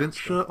Becky Lynch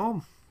shirt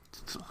on.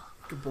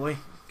 Good boy,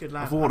 good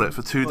lad. I've worn it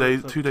for 2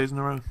 days. 2 days in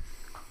a row.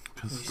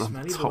 Because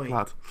I'm top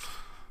lad.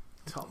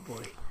 Top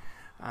boy.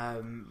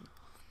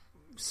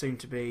 Soon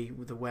to be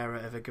the wearer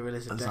of a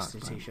Gorillas of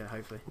Destiny t-shirt,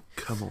 hopefully.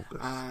 Come on,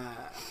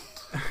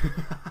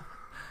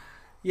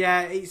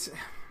 yeah,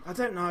 I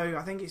don't know.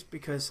 I think it's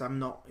because I'm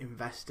not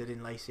invested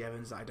in Lacey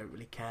Evans that I don't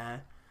really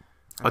care.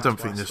 I don't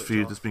think this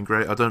feud has been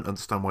great. I don't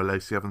understand why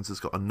Lacey Evans has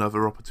got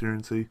another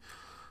opportunity.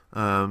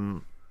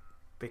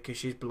 Because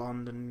she's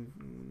blonde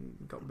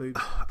and got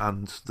boobs.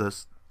 And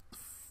there's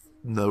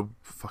no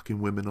fucking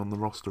women on the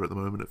roster at the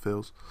moment, it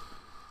feels.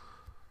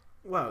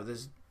 Well,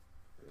 is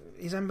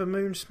Ember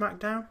Moon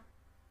SmackDown?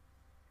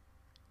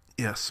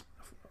 Yes.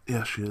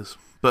 Yeah, she is.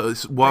 But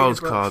it's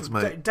wild cards,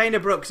 mate.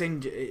 Dana Brooks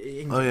injured.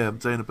 Oh, yeah,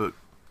 Dana Brooks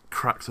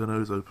cracked her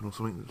nose open or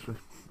something, didn't she?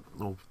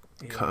 Or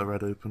cut her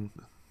head open.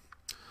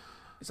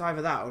 It's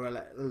either that or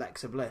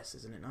Alexa Bliss,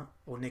 isn't it not?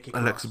 Or Nikki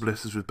Cross. Alexa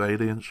Bliss is with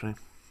Bayley, isn't she?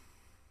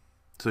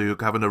 So you're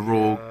having a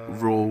raw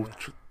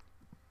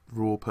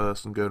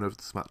person going over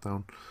to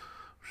SmackDown,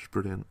 which is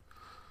brilliant.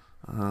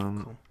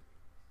 Cool.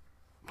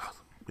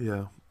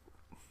 Yeah.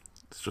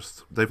 It's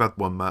just, they've had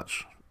one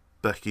match.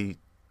 Becky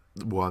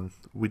won.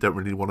 We don't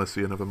really want to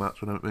see another match,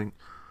 I don't think.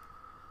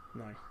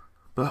 No.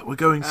 But we're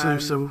going to,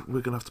 so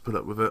we're going to have to put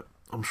up with it.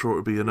 I'm sure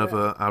it'll be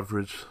another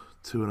average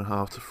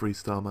 2.5 to 3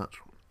 star match.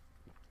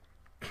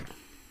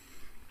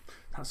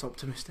 That's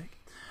optimistic.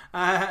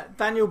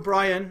 Daniel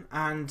Bryan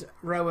and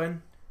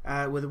Rowan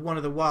were one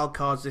of the wild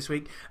cards this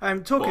week.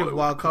 Talking of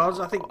wild cards,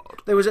 I think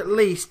there was at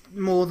least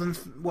more than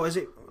what is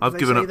it? I've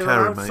given up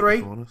caring, mate.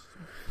 3.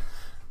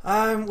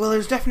 Well,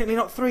 there's definitely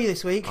not 3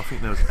 this week. I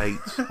think there was 8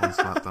 on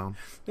SmackDown.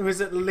 There was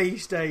at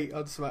least 8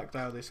 on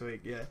SmackDown this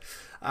week. Yeah.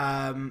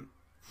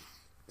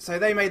 So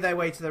they made their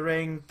way to the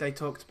ring. They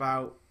talked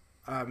about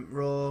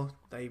Raw.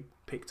 They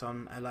picked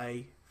on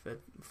LA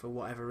for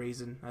whatever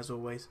reason, as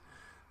always.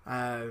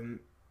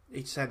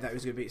 He said that he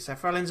was going to beat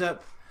Seth Rollins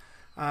up.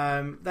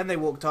 Then they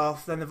walked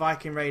off. Then the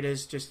Viking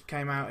Raiders just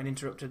came out and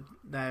interrupted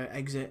their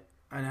exit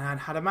and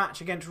had a match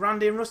against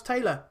Randy and Russ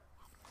Taylor.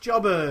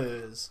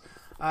 Jobbers.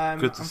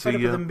 Good to I'm see fed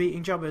up you. with them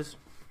beating jobbers.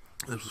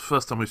 It was the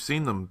first time we've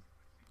seen them,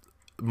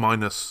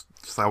 minus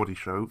Saudi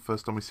show.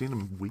 First time we've seen them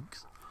in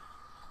weeks.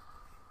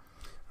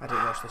 I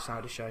didn't watch the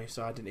Saudi show,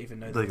 so I didn't even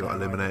know they got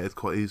eliminated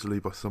quite easily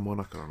by someone.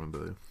 I can't remember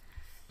who.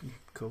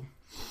 Cool.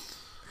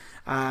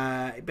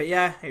 But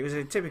yeah, it was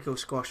a typical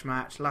squash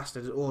match.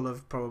 Lasted all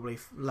of probably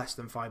less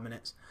than 5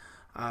 minutes.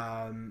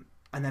 And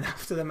then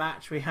after the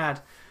match, we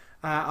had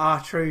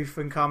R-Truth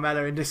and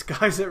Carmella in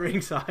disguise at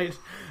ringside.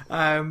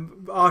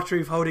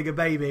 R-Truth holding a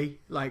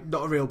baby, like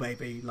not a real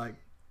baby, like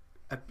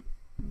a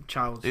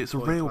child's. It's a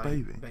real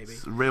baby.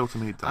 It's real to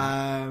me,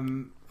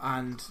 Dan.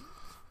 And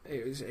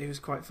it was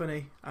quite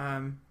funny.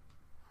 I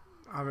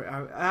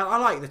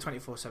like the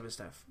 24/7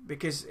 stuff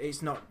because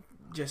it's not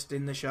just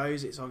in the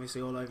shows, it's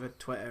obviously all over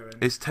Twitter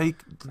and it's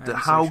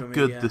how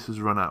good this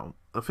has run out.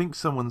 I think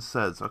someone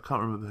says, I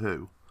can't remember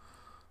who,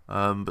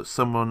 but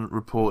someone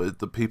reported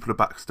that people are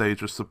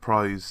backstage are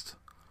surprised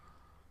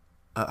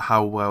at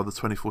how well the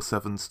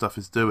 24/7 stuff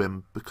is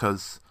doing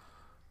because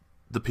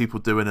the people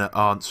doing it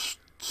aren't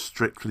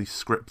strictly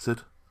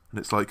scripted, and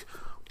it's like,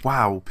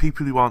 wow,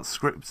 people who aren't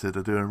scripted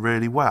are doing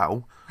really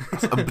well.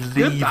 That's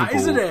unbelievable. That,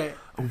 isn't it?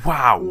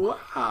 Wow.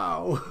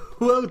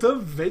 Well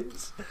done,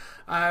 Vince.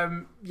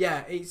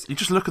 Yeah, it's. You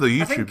just look at the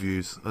YouTube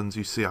views and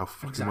you see how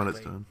fucking well it's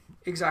doing.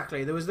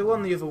 Exactly. There was the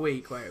one the other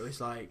week where it was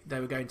like they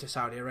were going to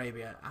Saudi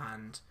Arabia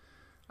and.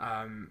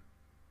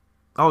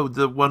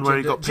 The one where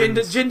he got pinned.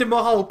 Jinder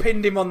Mahal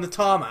pinned him on the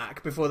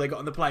tarmac before they got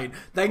on the plane.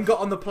 Then got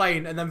on the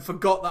plane and then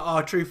forgot that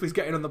R-Truth was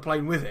getting on the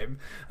plane with him.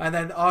 And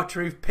then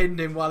R-Truth pinned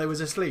him while he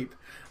was asleep.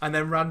 And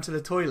then ran to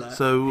the toilet.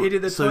 So he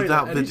did the toilet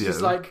that and video, he's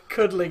just like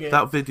cuddling it.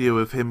 That video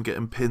of him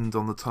getting pinned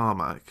on the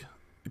tarmac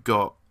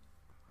got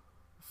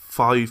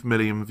 5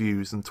 million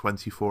views in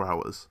 24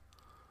 hours.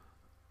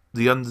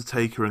 The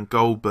Undertaker and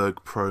Goldberg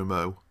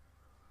promo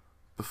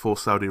before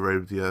Saudi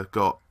Arabia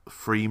got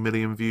 3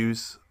 million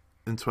views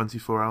in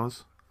 24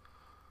 hours.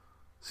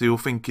 So you're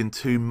thinking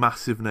two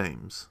massive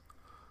names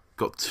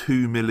got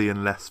 2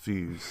 million less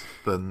views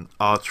than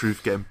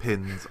R-Truth getting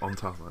pinned on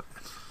tarmac.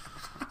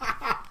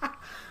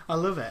 I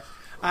love it.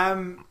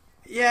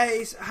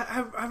 Yeah,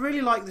 I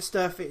really like the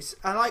stuff.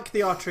 I like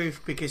the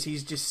R-Truth because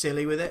he's just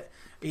silly with it.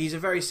 He's a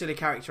very silly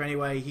character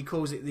anyway. He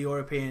calls it the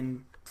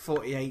European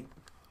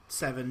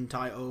 48/7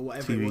 title,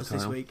 whatever TV it was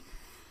title. this week.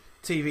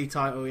 TV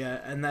title,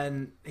 yeah. And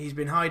then he's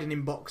been hiding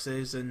in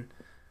boxes, and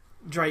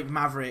Drake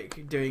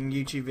Maverick doing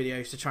YouTube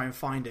videos to try and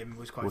find him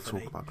was quite funny.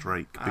 We'll talk about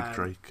Drake, Big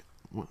Drake,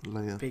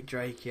 later. Big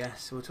Drake,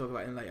 yes. We'll talk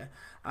about him later.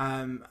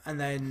 And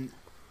then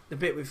the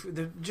bit with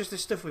the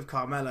stuff with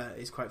Carmella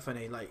is quite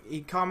funny. Like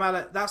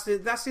Carmella, that's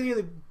the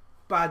other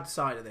bad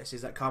side of this,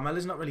 is that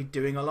Carmella's not really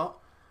doing a lot,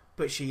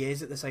 but she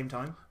is at the same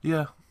time.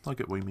 Yeah, I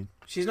get what you mean.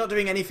 She's not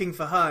doing anything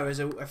for her as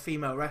a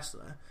female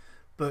wrestler,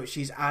 but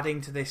she's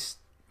adding to this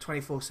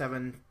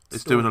 24/7.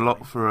 It's doing a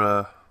lot for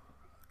a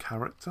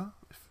character,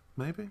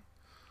 maybe.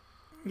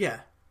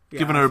 Yeah,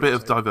 giving her a bit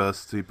of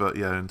diversity, but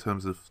yeah, in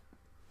terms of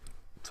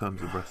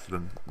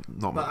wrestling,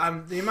 not much.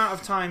 But the amount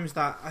of times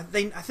that I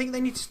think they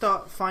need to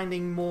start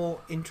finding more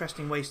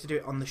interesting ways to do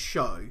it on the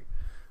show.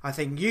 I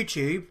think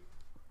YouTube,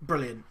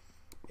 brilliant.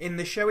 In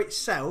the show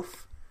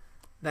itself,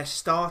 they're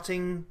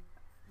starting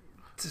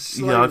to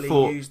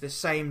slowly use the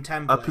same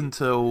template. Up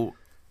until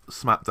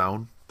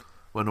SmackDown,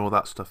 when all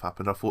that stuff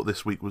happened, I thought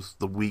this week was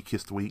the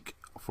weakest week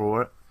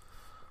for it.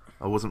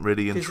 I wasn't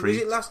really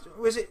intrigued.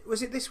 Was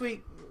it this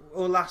week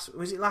or last?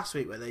 Was it last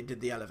week where they did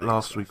the elevator?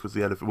 Last week was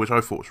the elevator, which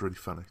I thought was really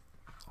funny.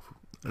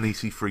 And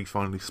EC3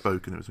 finally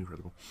spoke, and it was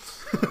incredible.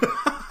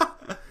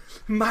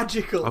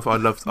 Magical. I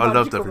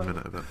loved every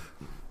minute of it.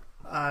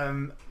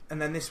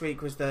 And then this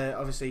week was the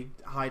obviously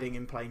hiding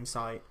in plain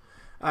sight.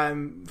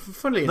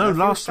 Funnily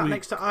enough,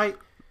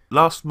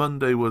 last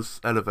Monday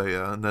was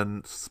elevator, and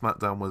then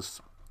SmackDown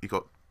was he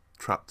got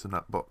trapped in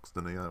that box,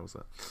 didn't he? How was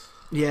that?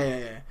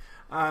 Yeah.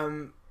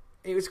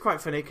 It was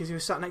quite funny because he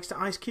was sat next to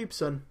Ice Cube's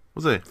son.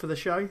 Was he? For the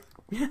show?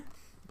 Yeah.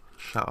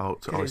 Shout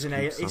out to Ice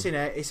Cube's son.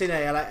 It's in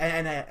LA,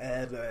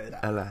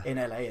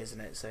 isn't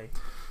it? So,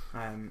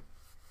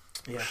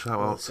 yeah. Shout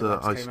out to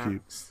Ice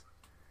Cube.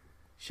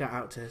 Shout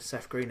out to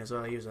Seth Green as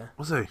well. He was there.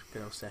 Was he?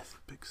 Good old Seth.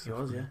 Big Seth. He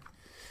was, yeah.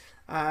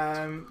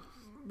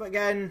 But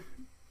again,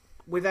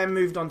 we then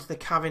moved on to the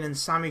Kevin and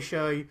Sammy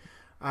show,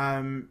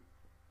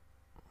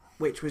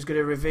 which was going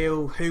to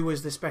reveal who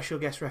was the special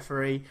guest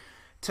referee.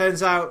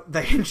 Turns out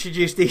they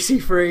introduced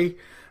EC3.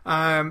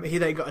 He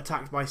then got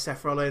attacked by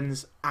Seth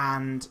Rollins,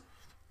 and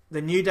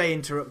the New Day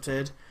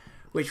interrupted,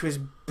 which was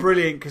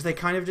brilliant because they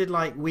kind of did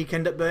like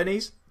Weekend at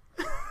Bernie's.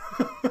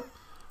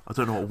 I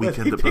don't know what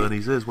Weekend at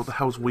Bernie's is. What the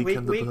hell's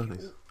Weekend at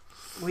Bernie's?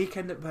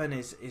 Weekend at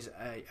Bernie's is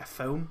a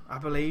film, I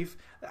believe.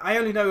 I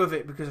only know of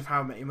it because of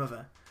How I Met Your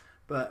Mother.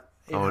 But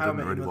in How I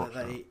Met Your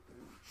Mother,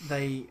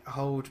 they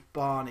hold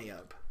Barney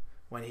up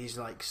when he's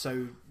like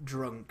so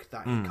drunk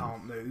that he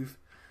can't move.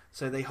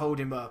 So they hold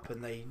him up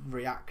and they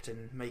react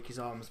and make his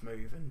arms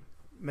move and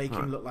make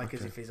him look like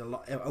as if he's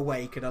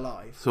awake and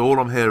alive. So all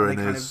I'm hearing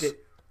is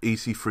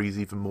EC3's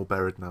even more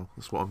buried now.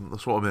 That's what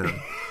I'm hearing.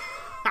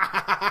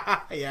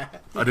 Yeah.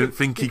 I don't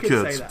think he say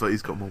could, that. but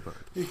he's got more back.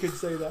 You could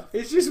say that.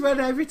 It's just when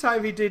every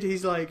time he did,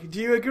 he's like, "Do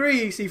you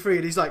agree, EC3?"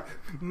 And he's like,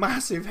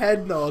 massive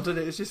head nod, and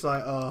it's just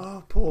like,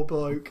 oh, poor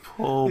bloke.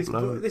 Poor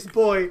bloke. This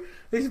boy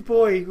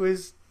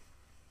was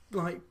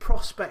like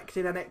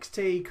prospecting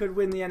NXT, could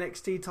win the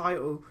NXT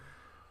title.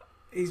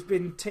 He's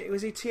been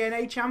was he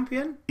TNA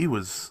champion? He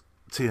was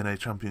TNA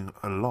champion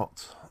a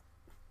lot.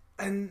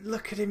 And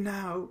look at him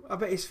now. I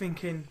bet he's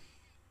thinking,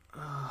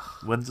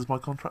 when does my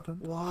contract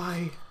end?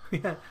 why?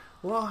 Yeah,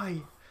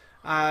 why?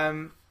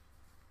 And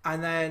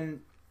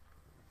then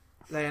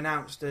they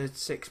announced a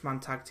 6-man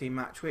tag team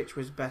match, which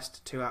was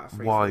best 2 out of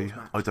 3 Why? falls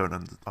match. I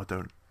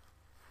don't.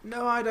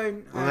 No, I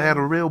don't. They had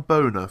a real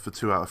boner for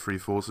 2 out of 3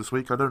 falls this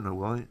week. I don't know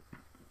why.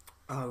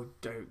 Oh,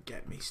 don't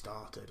get me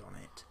started on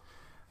it.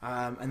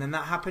 And then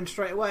that happened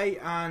straight away,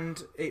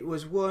 and it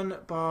was won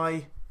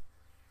by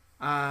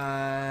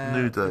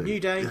New Day. New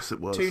Day. Yes, it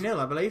was 2-0,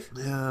 I believe.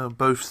 Yeah,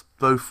 both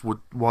were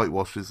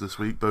whitewashes this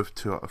week. Both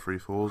 2 out of 3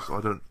 falls.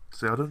 I don't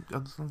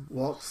understand.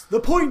 What's the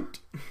point?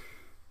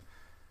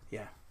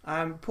 Yeah.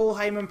 Paul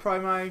Heyman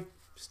promo,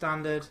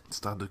 standard.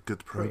 Standard good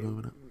promo,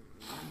 isn't it?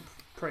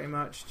 Pretty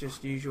much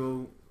just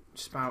usual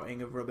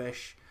spouting of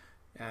rubbish.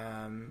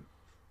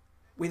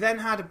 We then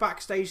had a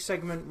backstage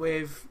segment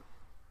with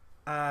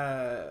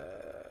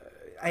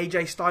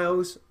AJ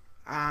Styles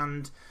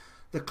and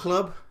the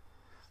club.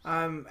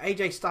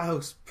 AJ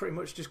Styles pretty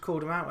much just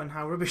called them out on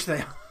how rubbish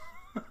they are.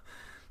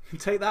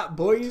 Take that,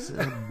 boys.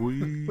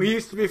 We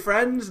used to be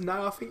friends,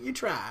 now I think you're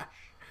trash.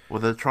 Well,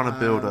 they're trying to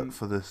build up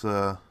for this.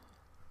 They're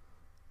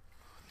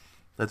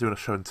doing a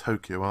show in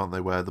Tokyo, aren't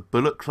they? Where the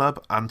Bullet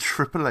Club and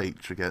Triple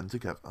H are getting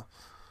together.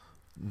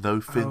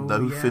 No Finn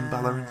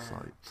Balor in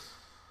sight.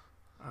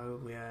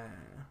 Oh yeah.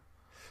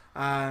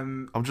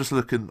 I'm just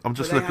looking on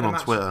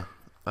Twitter.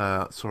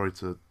 Sorry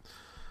to.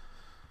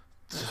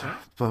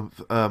 But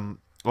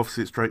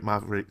obviously, it's Drake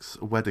Maverick's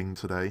wedding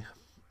today,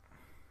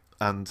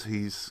 and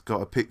he's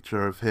got a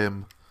picture of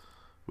him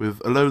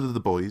with a load of the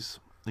boys,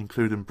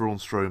 including Braun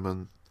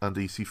Strowman and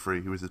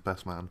EC3, who is his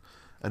best man,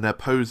 and they're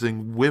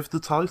posing with the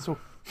title.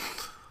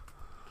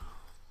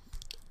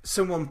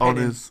 Someone pin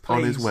him,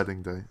 on his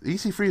wedding day.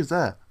 EC3 is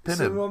there. Pin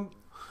him.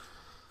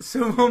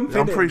 Someone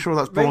pin I'm pretty sure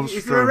that's Braun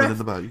Strowman in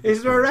the back.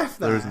 Is there a ref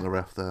there? There isn't a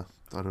ref there.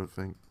 I don't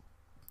think.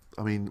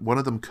 I mean, one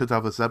of them could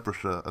have a zebra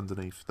shirt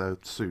underneath their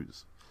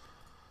suits.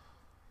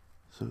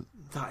 So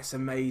that's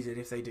amazing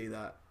if they do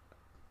that.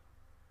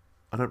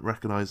 I don't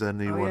recognise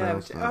anyone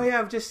else.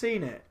 I've just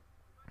seen it.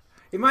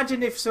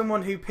 Imagine if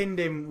someone who pinned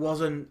him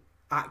wasn't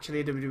actually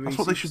a WWE That's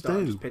what they should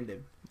do. Just pinned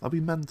him. I'd be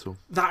mental.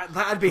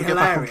 That'd be Get hilarious.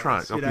 back on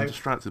track. I've been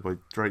distracted by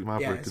Drake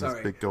Maverick and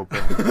his big gold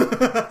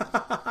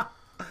belt.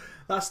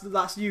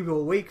 That's you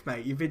all week,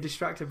 mate. You've been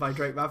distracted by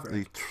Drake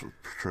Maverick.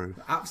 True.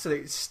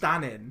 Absolute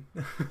stanning.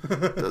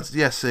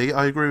 See,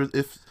 I agree with.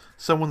 If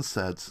someone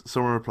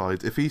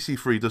replied, if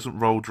EC3 doesn't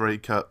roll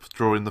Drake up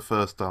during the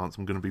first dance,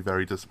 I'm going to be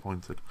very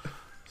disappointed.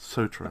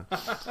 So true.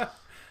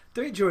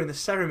 Do it during the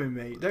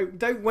ceremony, mate.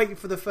 Don't wait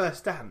for the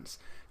first dance.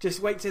 Just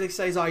wait till he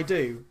says "I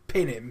do."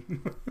 Pin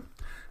him.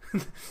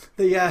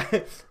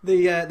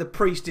 The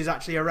priest is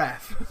actually a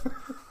ref.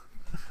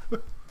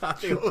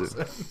 That'd be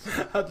awesome.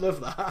 I'd love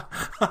that.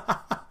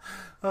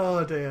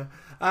 Oh dear.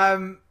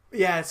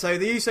 Yeah. So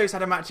the Usos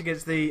had a match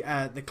against the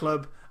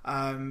club.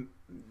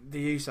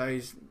 The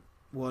Usos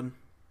won.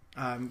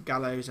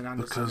 Gallows and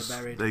Anderson because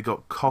are buried. They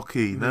got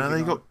cocky.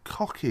 They got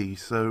cocky.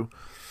 So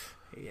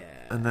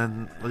yeah. And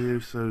then the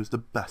Usos, the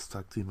best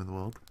tag team in the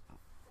world.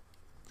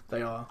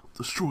 They are.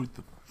 Destroyed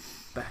them.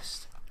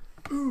 Best.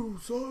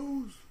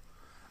 Usos.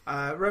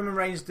 Roman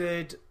Reigns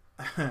did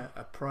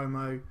a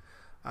promo.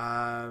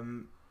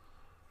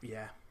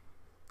 Yeah,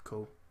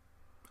 cool.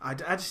 I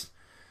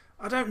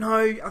don't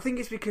know. I think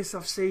it's because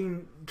I've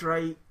seen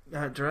Drew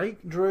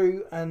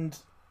and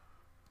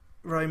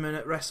Roman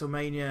at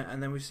WrestleMania,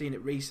 and then we've seen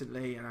it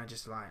recently, and I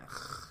just like.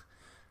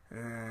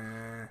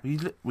 We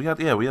had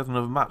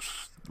another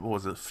match. What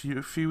was it?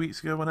 A few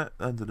weeks ago when it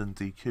ended in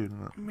DQ,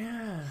 didn't it?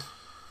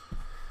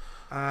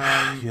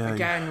 Yeah.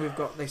 Again, we've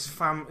got this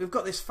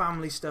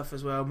family stuff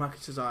as well.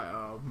 McIntyre's like,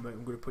 "Oh, mate,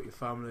 I'm going to put your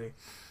family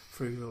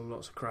through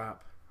lots of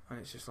crap," and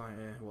it's just like,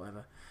 yeah,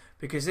 whatever.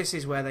 Because this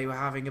is where they were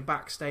having a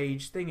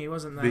backstage thingy,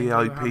 wasn't they?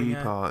 VIP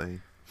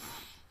party.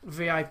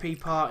 VIP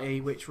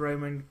party, which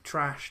Roman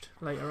trashed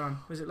later on.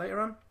 Was it later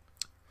on?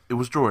 It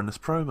was during this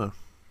promo.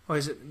 Or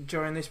is it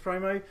during this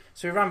promo?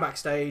 So we ran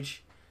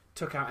backstage,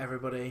 took out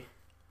everybody.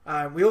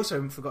 We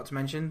also forgot to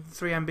mention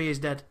 3MB is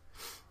dead.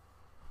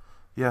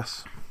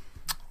 Yes.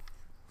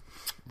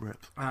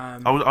 Rip.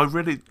 I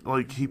really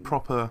he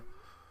proper.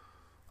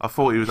 I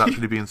thought he was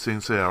actually being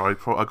sincere. I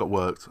got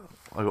worked.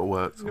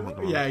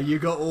 Yeah, you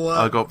got worked.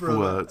 I got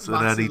worked,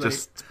 and then he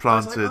just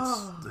planted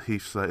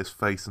Heath Slater's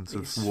face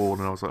into the wall,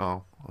 and I was like,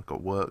 "Oh, I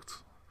got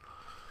worked."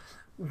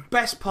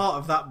 Best part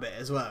of that bit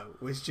as well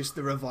was just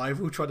the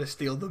Revival trying to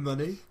steal the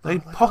money. They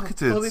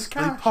pocketed all of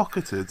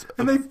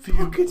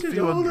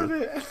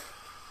it.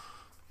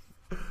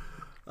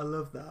 I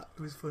love that.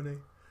 It was funny.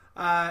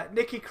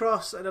 Nikki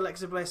Cross and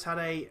Alexa Bliss had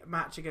a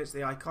match against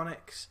the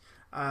Iconics.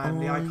 The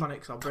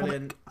Iconics are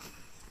brilliant.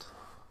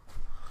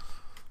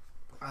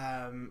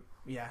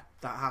 Yeah,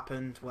 that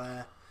happened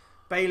where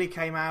Bayley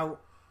came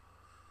out,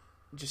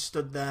 just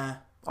stood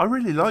there. I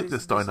really like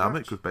this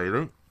dynamic match? with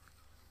Bayley.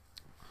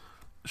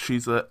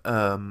 She's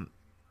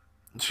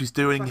she's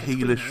doing It's like a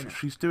tweener, heelish. isn't it?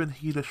 She's doing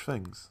heelish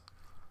things,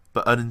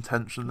 but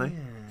unintentionally.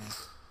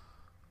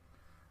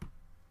 Yeah.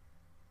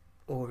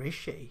 Or is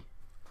she?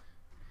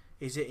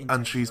 Is it?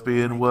 And she's intentional,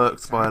 being making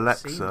worked it by seem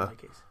Alexa.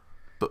 like it's-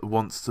 But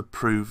wants to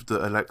prove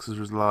that Alexa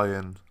is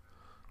lying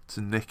to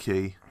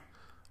Nikki,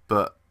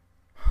 but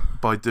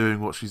by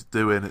doing what she's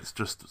doing, it's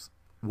just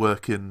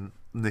working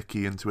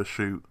Nikki into a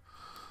shoot.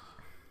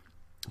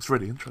 It's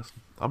really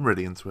interesting. I'm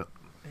really into it.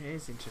 It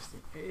is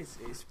interesting. It's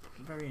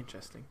very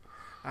interesting.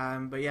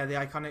 But yeah, the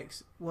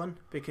Iconics won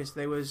because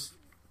there was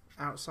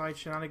outside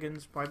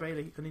shenanigans by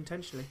Bayley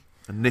unintentionally.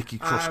 And Nikki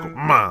Cross got Um,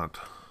 mad.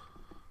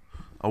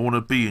 I want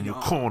to be in your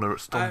yeah. corner at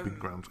Stomping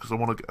Grounds because I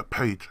want to get a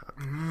paycheck.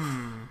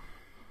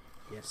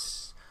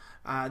 Yes.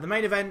 The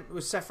main event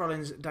was Seth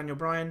Rollins, Daniel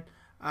Bryan.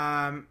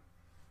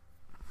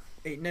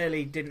 It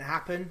nearly didn't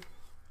happen.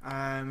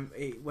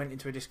 It went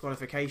into a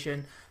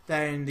disqualification.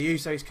 Then the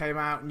Usos came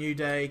out, New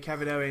Day,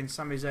 Kevin Owens,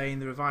 Sami Zayn,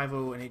 The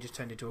Revival, and it just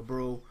turned into a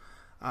brawl.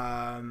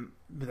 But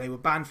they were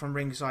banned from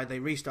ringside. They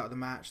restarted the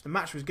match. The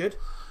match was good.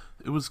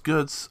 It was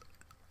good.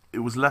 It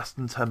was less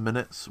than 10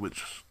 minutes,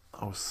 which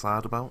I was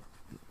sad about.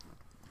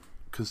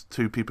 Because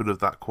two people of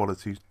that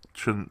quality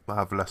shouldn't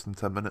have less than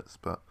 10 minutes,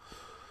 but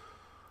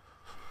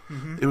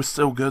it was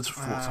still good.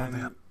 Thoughts on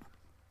that?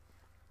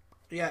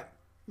 Yeah,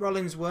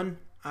 Rollins won.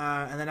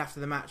 And then after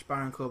the match,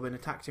 Baron Corbin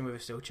attacked him with a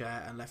steel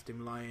chair and left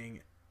him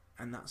lying.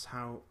 And that's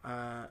how,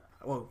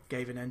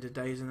 gave an end of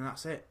days, and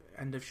that's it.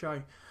 End of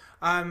show.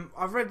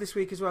 I've read this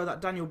week as well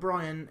that Daniel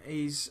Bryan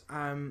is,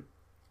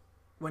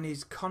 when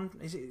his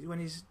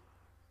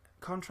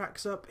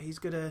contract's up, he's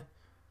gonna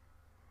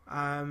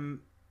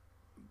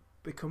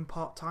become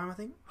part-time, I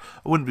think.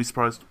 I wouldn't be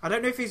surprised. I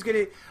don't know if he's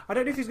gonna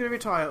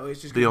retire or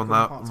he's just Be gonna on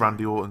become that part-time.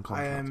 Randy Orton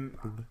contract.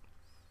 probably.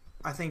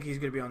 I think he's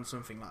gonna be on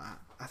something like that.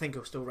 I think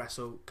he'll still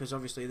wrestle because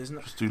obviously there's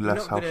not. Just do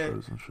less house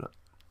shows and shit.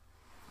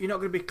 You're not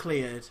going to be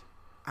cleared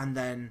and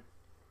then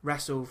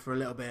wrestle for a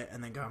little bit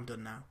and then go, I'm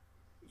done now.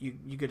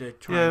 You're going to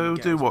try. Yeah, and we'll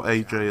get do as what much out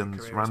of AJ your and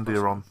career as Randy are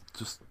possible. on.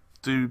 Just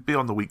be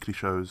on the weekly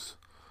shows.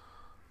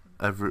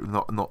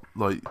 Not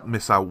like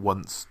miss out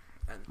once,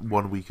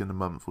 1 week in a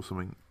month or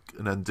something,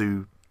 and then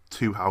do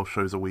 2 house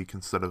shows a week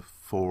instead of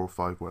 4 or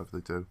 5, whatever they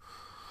do.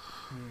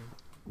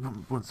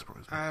 Wouldn't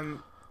surprise me.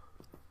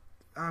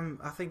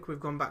 I think we've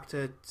gone back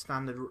to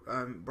standard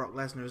Brock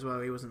Lesnar as well.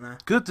 He wasn't there.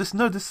 Good. This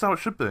is how it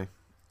should be.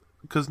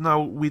 Because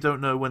now we don't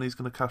know when he's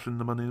going to cash in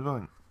the Money in the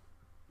Bank.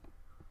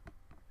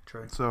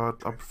 True. So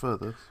I prefer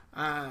this.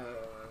 Yeah.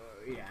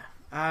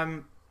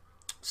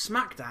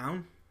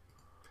 SmackDown.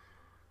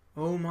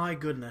 Oh my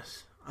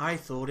goodness! I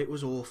thought it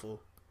was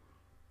awful.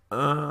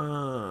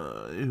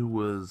 It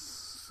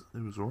was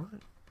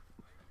alright.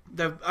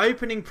 The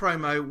opening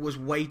promo was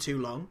way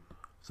too long.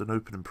 It's an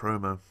opening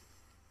promo.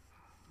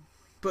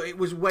 But it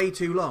was way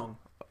too long.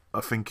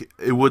 I think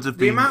it would have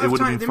been. It would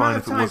have been fine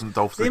if it wasn't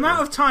Dolph Ziggler. The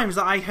amount of times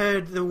that I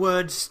heard the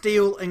word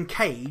steel and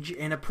cage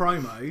in a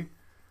promo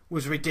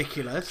was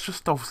ridiculous. It's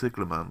just Dolph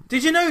Ziggler, man.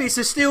 Did you know it's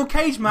a steel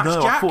cage match,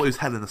 No, Jack? I thought it was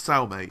Hell in a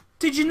Cell, mate.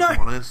 Did you know? To be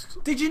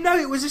honest. Did you know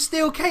it was a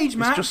steel cage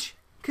match? just-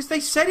 Because they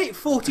said it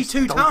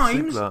 42 Dolph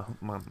times. Ziggler,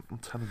 man, I'm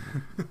telling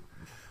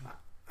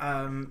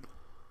you.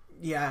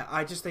 Yeah,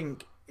 I just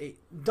think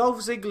Dolph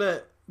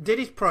Ziggler did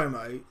his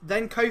promo,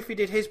 then Kofi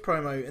did his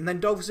promo, and then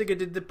Dolph Ziggler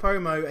did the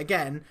promo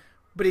again,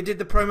 but he did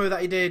the promo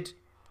that he did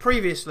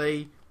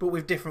previously, but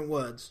with different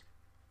words.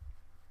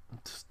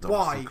 Just Dolph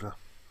Why? Ziggler.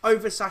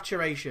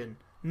 Oversaturation.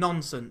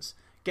 Nonsense.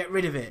 Get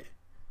rid of it.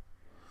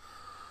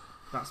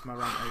 That's my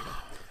rant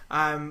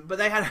over. But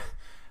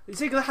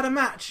Ziggler had a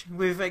match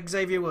with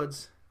Xavier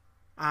Woods,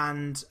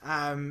 and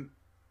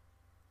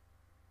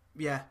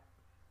yeah,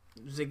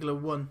 Ziggler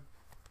won.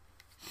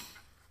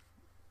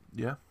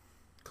 Yeah.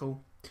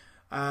 Cool.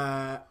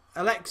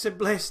 Alexa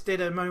Bliss did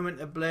a moment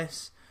of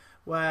bliss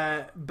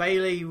where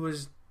Bayley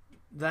was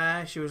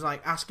there. She was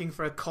like asking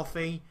for a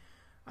coffee.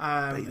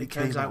 Bayley It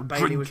turns came out out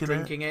Bayley was drinking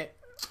drinking it.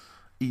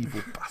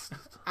 Evil bastard.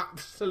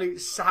 Absolute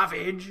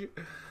savage.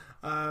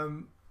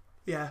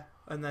 Yeah,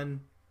 and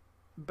then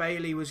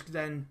Bayley was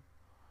then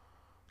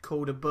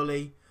called a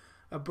bully.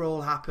 A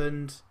brawl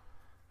happened.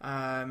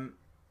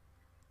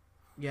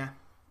 Yeah,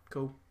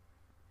 cool.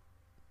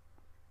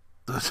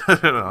 I've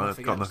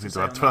got nothing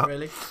to add to that.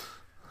 Really.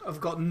 I've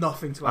got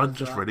nothing to add. I'm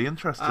just really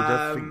interested.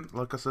 I think,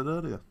 like I said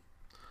earlier,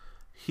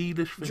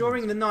 heelish things.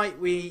 During the night,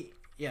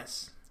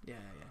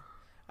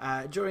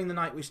 during the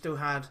night, we still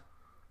had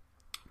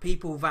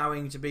people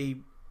vowing to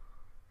be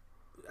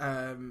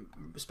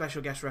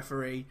special guest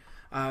referee.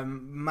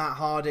 Matt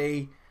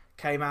Hardy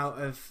came out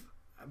of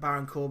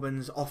Baron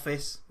Corbin's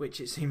office, which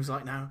it seems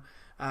like now.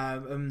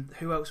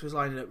 Who else was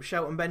lining up?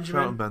 Shelton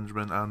Benjamin. Shelton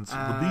Benjamin and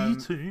the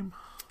B team.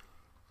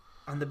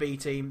 And the B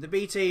team. The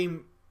B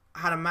team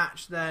had a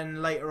match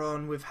then later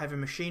on with Heavy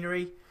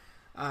Machinery.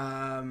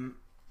 Daniel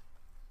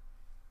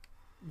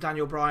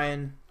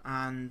Bryan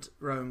and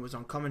Rowan was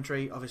on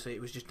commentary. Obviously,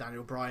 it was just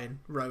Daniel Bryan.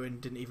 Rowan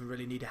didn't even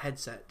really need a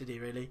headset, did he?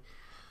 Really?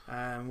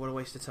 What a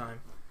waste of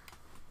time.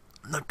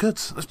 No, good.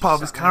 That's part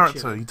of his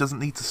character. He doesn't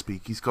need to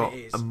speak. He's got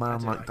a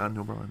man like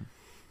Daniel Bryan.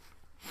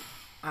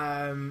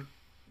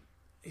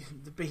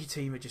 The B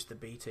team are just the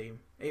B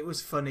team. It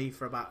was funny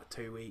for about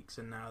 2 weeks,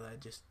 and now they're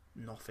just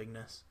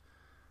nothingness.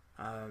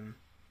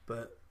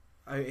 But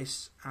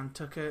Otis and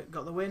Tucker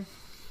got the win,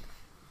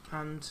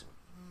 and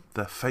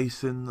they're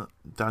facing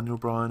Daniel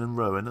Bryan and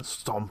Rowan at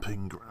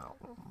Stomping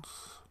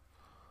Grounds.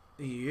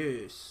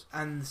 Yes,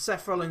 and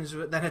Seth Rollins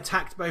then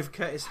attacked both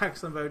Curtis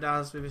Axel and Bo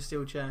Dallas with a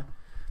steel chair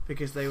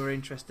because they were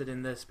interested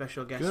in the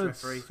special guest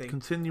referee thing.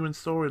 Continuing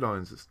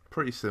storylines. It's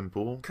pretty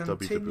simple.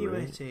 Continuity.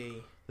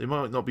 WWE. They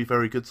might not be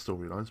very good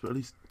storylines, but at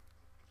least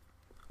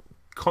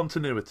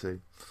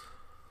continuity.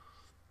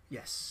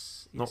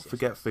 Yes. Not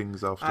forget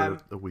things after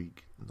a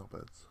week. Not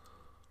bad.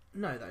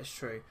 No, that is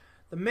true.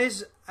 The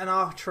Miz and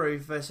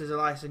R-Truth versus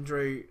Elias and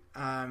Drew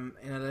in an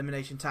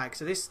elimination tag.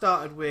 So this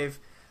started with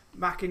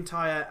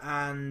McIntyre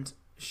and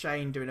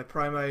Shane doing a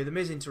promo. The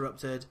Miz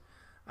interrupted.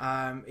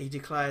 He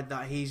declared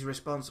that he's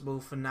responsible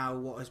for now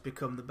what has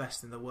become the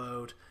best in the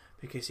world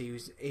because he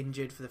was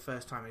injured for the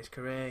first time in his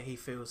career. He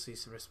feels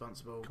he's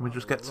responsible. Can we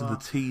just get to the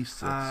tea,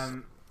 sis?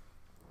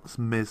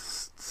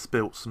 Miz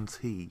spilt some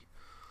tea.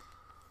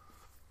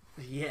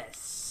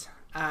 Yes.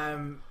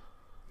 Shane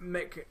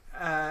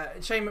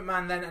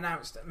McMahon then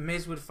announced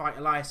Miz would fight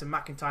Elias and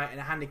McIntyre in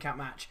a handicap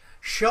match.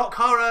 Shock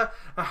horror!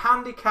 A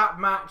handicap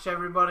match,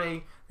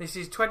 everybody. This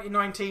is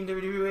 2019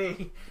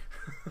 WWE.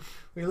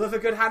 We love a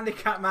good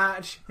handicap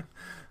match.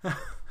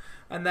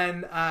 And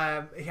then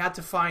he had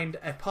to find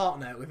a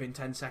partner within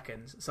 10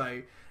 seconds.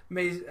 So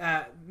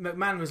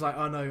McMahon was like,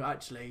 oh no,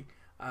 actually,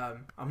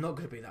 I'm not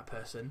going to be that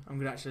person. I'm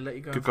going to actually let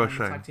you go and find a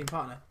tag team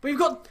partner. But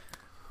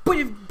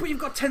you've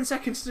got 10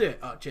 seconds to do it.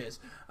 Oh, cheers.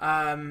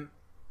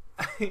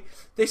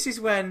 This is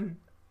when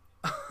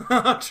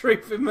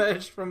R-Truth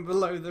emerged from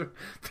below the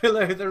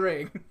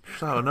ring.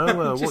 Out of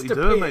nowhere, what are you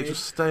doing, mate?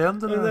 Just stay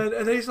under there.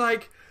 And he's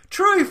like,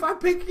 Truth, I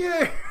pick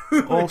you.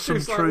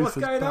 Awesome Truth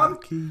is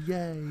back.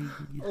 Yay.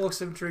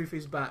 Awesome Truth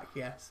is back,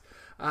 yes.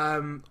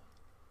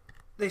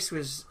 This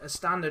was a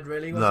standard,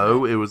 really, wasn't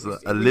No, it? it was an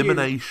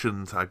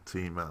elimination tag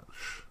team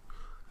match.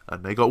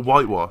 And they got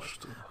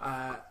whitewashed.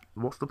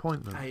 What's the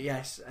point then?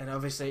 Yes, and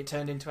obviously it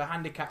turned into a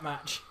handicap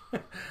match.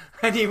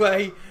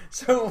 Anyway,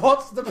 so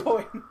what's the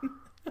point?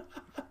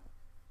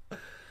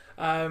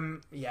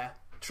 Yeah.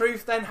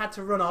 Truth then had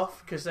to run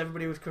off because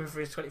everybody was coming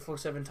for his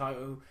 24/7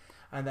 title.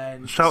 And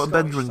then Shelton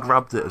Benjamin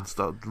grabbed it and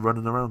started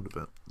running around a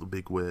bit. The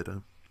big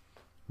weirdo.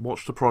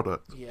 Watch the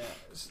product.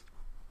 Yes.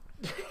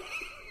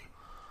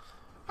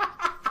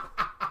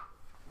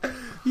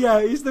 Yeah,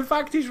 it's the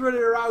fact he's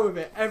running around with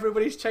it.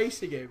 Everybody's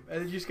chasing him,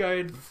 and they're just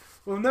going,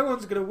 "Well, no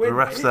one's going to win." The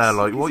refs there,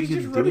 like, "What are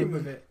you doing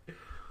with it?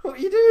 What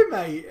are you doing,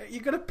 mate?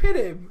 You're going to pin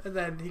him." And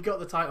then he got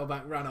the title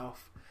back, ran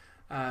off.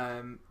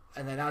 And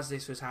then as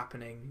this was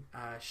happening,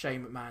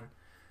 Shane McMahon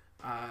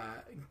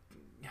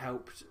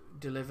helped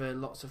deliver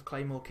lots of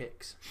Claymore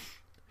kicks.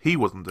 He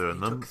wasn't doing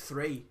them. He took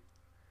 3.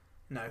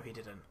 No, he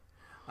didn't.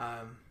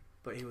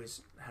 But he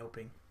was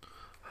helping.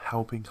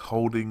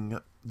 Holding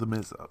the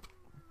Miz up.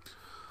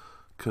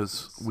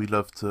 Because we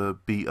love to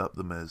beat up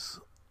the Miz.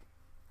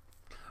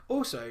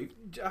 Also,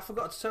 I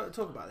forgot to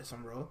talk about this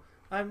on Raw.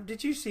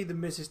 Did you see the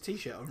Miz's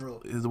t-shirt on Raw?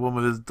 Is the one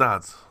with his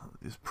dad?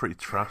 It's pretty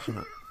trash,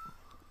 isn't it?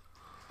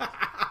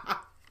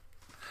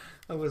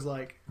 I was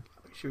like,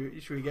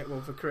 should we get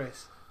one for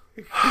Chris?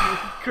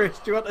 Chris,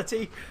 do you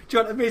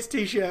want a Miz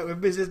t-shirt with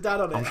Miz's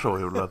dad on it? I'm sure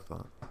he'll love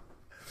that.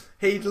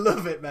 He'd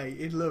love it, mate.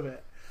 He'd love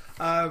it.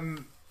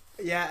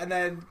 Yeah, and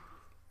then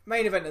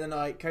main event of the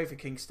night: Kofi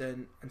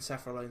Kingston and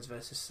Seth Rollins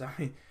versus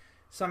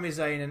Sami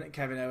Zayn and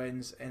Kevin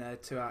Owens in a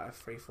 2 out of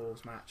 3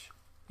 falls match.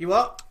 You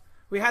what?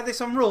 We had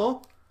this on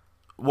Raw.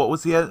 What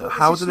was the end?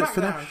 How did it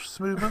finish,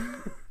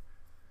 Smoothman?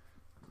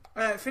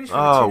 It finished with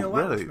a 2-0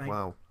 really? match, mate.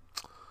 Wow.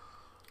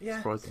 Yeah.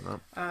 Surprising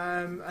that.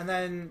 And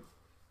then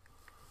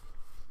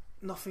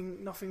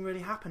nothing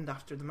really happened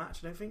after the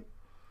match, I don't think.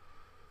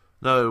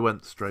 No, it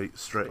went straight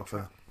off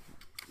there.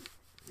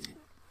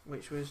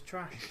 Which was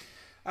trash.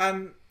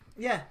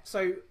 Yeah,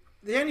 so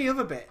the only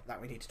other bit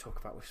that we need to talk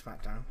about with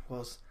SmackDown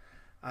was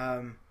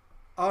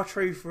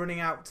R-Truth running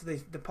out to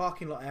the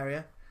parking lot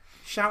area,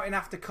 shouting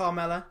after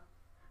Carmella.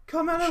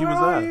 Carmella, she where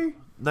was are there, you?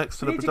 next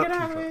to the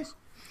production trucks.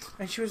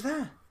 And she was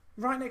there,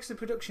 right next to the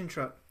production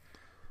truck.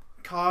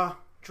 Car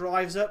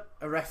drives up,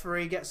 a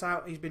referee gets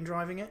out, he's been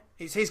driving it.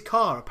 It's his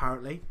car,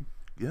 apparently.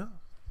 Yeah.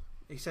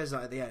 He says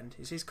that at the end.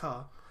 It's his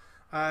car.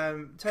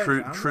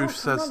 Truth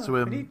says to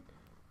him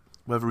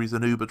whether he's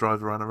an Uber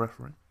driver and a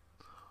referee.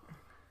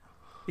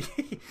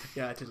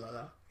 Yeah, I did like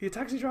that. You're a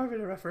taxi driver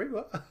and a referee?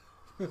 What?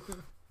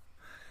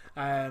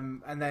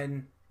 And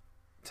then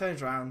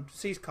turns around,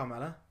 sees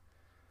Carmella,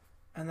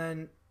 and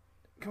then,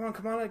 come on,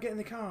 Carmella, get in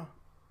the car.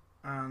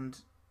 And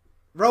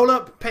roll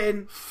up,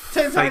 pin,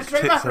 turns out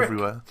straight tits Maverick.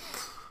 Everywhere.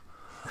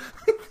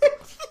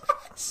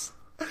 Yes.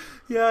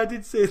 Yeah, I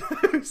did see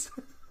those.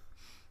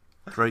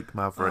 Drake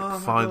Maverick Oh my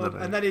finally.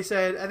 God. And then he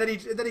said, and then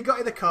he got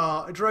in the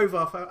car, drove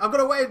off. I've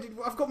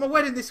got my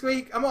wedding this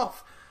week. I'm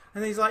off.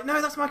 And he's like,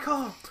 no, that's my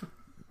car.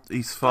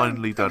 He's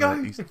finally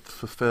done it. He's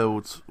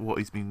fulfilled what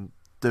he's been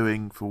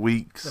doing for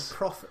weeks.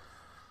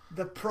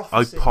 The I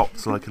prophecy.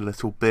 popped like a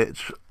little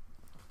bitch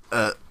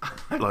at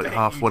like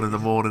 1:30 in the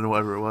morning or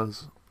whatever it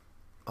was.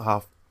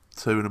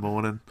 2:30 in the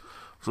morning. I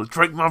was like,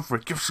 Drake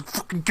Maverick, give us a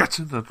fucking get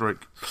in there,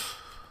 Drake.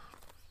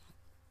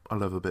 I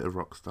love a bit of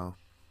Rockstar.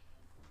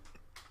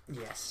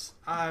 Yes.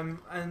 And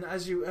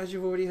as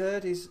you've already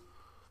heard, he's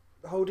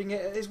holding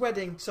it at his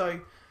wedding. So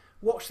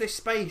watch this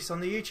space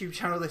on the YouTube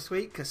channel this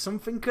week because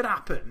something could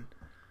happen.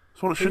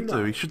 That's what it should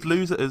do. He should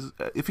lose it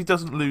if he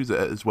doesn't lose it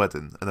at his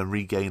wedding and then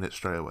regain it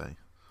straight away.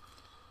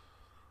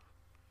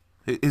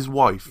 His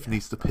wife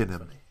needs to pin him.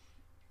 Funny.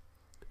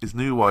 His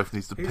new wife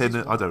needs to pin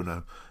him. wife? I don't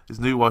know. His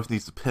new wife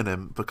needs to pin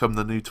him, become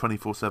the new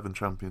 24/7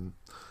 champion,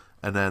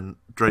 and then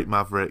Drake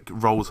Maverick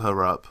rolls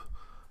her up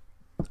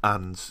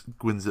and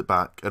wins it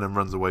back, and then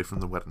runs away from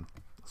the wedding.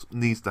 It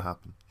needs to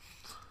happen.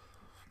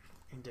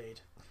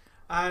 Indeed.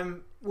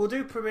 We'll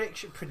do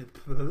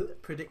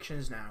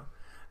predictions now,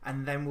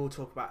 and then we'll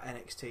talk about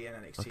NXT and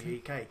NXT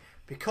UK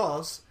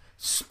because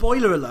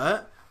spoiler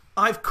alert.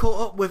 I've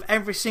caught up with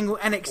every single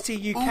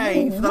NXT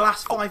UK for the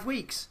last 5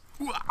 weeks.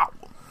 Wow.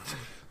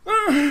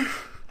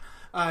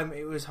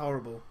 It was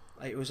horrible.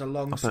 It was a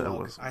long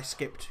slog. I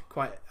skipped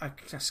quite a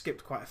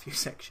few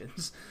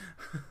sections.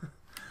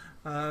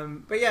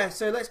 But yeah,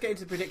 so let's get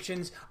into the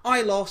predictions.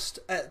 I lost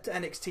at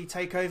NXT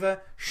TakeOver,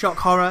 shock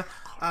horror,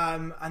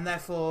 and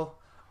therefore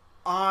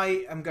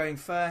I am going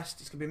first.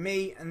 It's going to be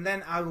me, and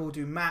then I will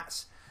do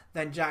Matt's.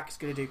 Then Jack's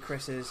going to do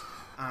Chris's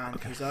and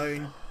his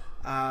own.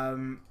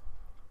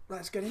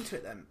 Let's get into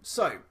it then.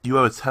 So you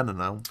owe a tenner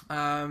now.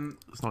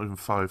 It's not even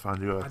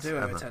 £5. You owe a tenner. I do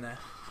owe a tenner.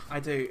 I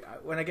do.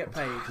 When I get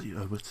paid, you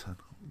owe a tenner.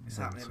 It's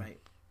happening, mate.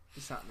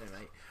 It's happening,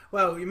 mate.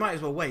 Well, you might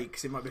as well wait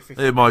because it might be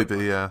 50. It might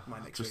be, yeah. My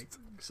next week.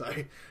 So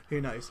who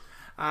knows?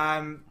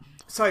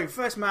 So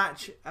first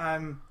match.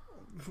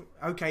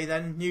 Okay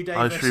then, New Day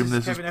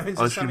versus Kevin Owens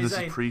and Sami Zayn. This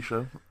is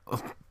pre-show.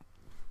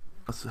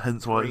 That's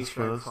hence why it's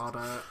first.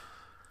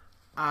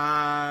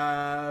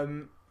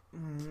 I'm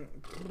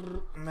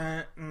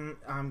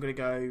gonna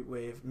go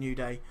with New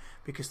Day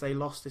because they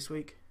lost this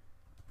week.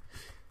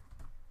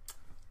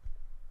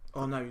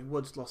 Oh no,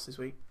 Woods lost this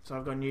week, so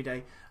I've got New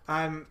Day.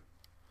 I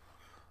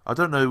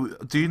don't know.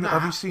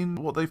 Have you seen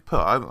what they've put?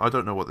 I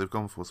don't know what they've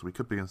gone for, so we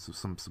could be in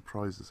some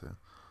surprises here.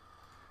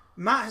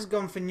 Matt has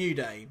gone for New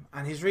Day,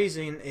 and his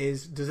reason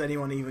is: does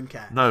anyone even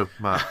care? No,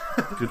 Matt.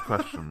 Good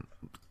question.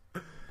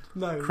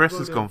 No, Chris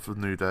has gone for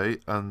New Day,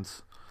 and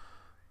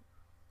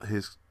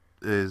his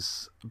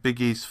is Big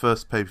E's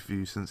first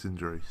pay-per-view since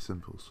injury.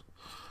 Simples.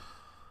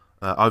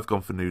 I've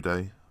gone for New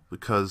Day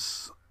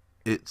because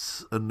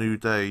it's a new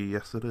day.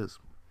 Yes, it is.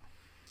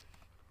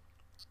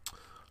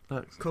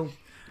 Next. Cool.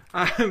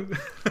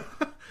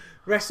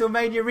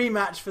 WrestleMania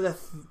rematch for the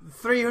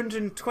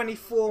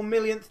 324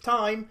 millionth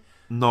time.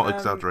 Not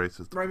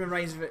exaggerated. Roman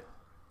Reigns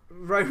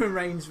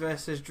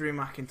versus Drew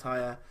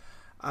McIntyre.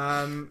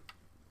 Do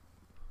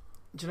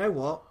you know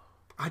what?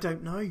 I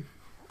don't know.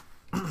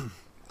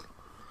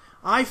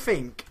 I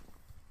think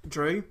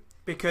Drew,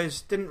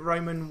 because didn't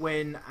Roman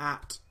win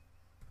at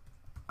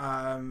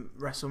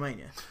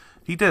WrestleMania?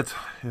 He did,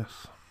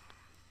 yes.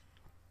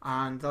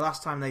 And the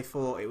last time they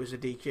fought, it was a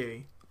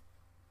DQ.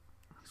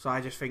 So I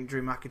just think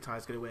Drew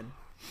McIntyre's going to win.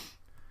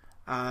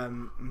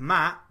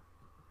 Matt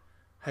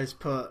has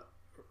put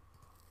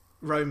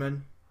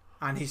Roman,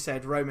 and he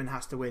said Roman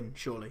has to win,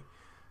 surely.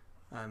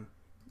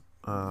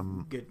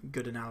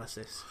 Good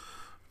analysis.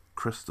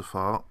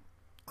 Christopher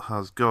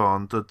has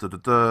gone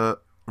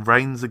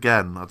Reigns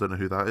again. I don't know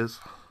who that is.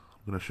 I'm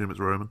going to assume it's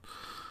Roman.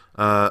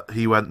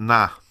 He went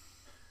nah.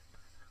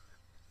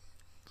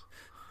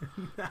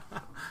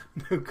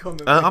 No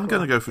comment. I'm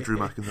going to go for Drew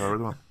McIntyre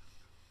as well.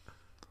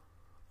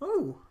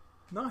 Oh,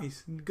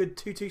 nice. Good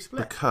 2-2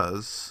 split.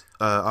 Because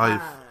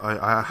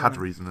I had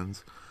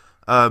reasonings.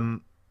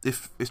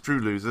 If Drew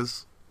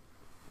loses,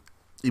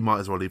 he might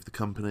as well leave the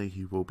company.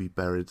 He will be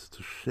buried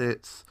to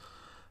shit.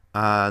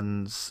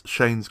 And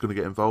Shane's going to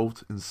get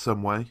involved in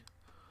some way.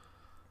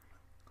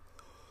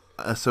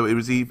 So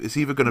it's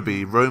either going to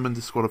be Roman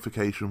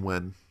disqualification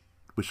win,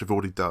 which they've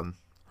already done,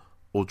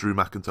 or Drew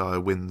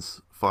McIntyre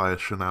wins via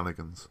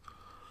shenanigans.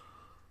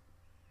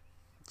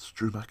 It's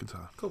Drew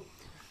McIntyre. Cool.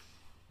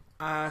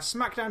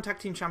 SmackDown Tag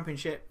Team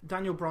Championship,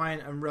 Daniel Bryan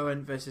and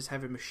Rowan versus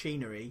Heavy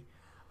Machinery.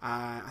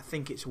 I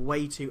think it's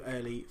way too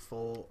early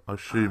for I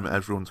assume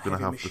everyone's going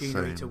to have the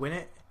same to win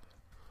it.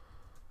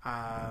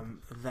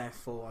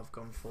 Therefore, I've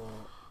gone for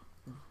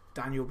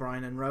Daniel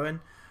Bryan and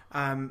Rowan.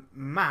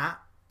 Matt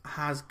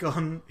has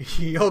gone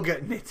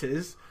Yogurt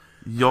Knitters.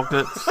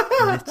 Yogurt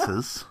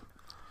Knitters?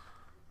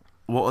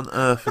 What on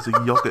earth is a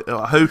yogurt?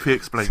 I hope he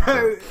explains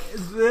it.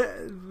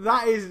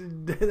 That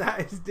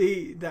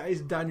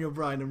is Daniel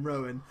Bryan and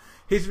Rowan.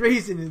 His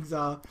reasonings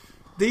are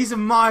these are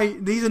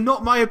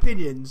not my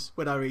opinions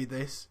when I read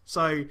this.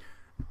 So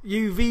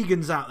you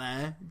vegans out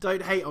there,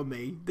 don't hate on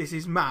me. This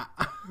is Matt.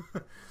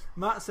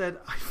 Matt said,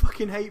 I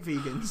fucking hate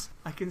vegans.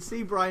 I can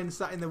see Brian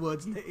sat in the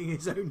woods knitting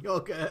his own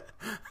yogurt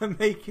and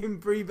making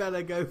Brie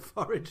Bella go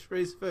forage for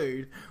his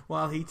food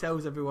while he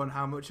tells everyone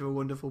how much of a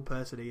wonderful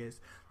person he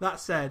is. That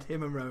said,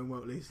 him and Rowan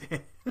won't lose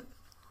here.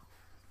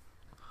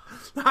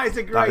 That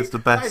is the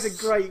best. That is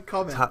a great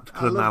comment.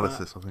 Tactical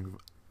analysis I think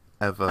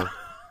I've ever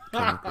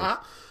come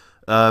across.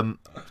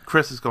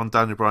 Chris has gone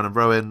Daniel Bryan and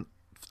Rowan.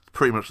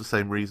 Pretty much the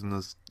same reason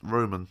as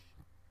Roman.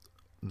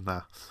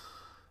 Nah.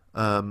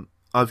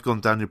 I've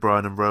gone Daniel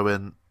Bryan and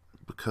Rowan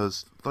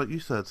because, like you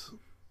said,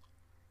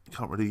 you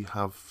can't really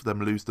have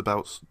them lose the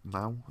belts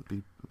now. It'd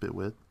be a bit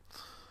weird.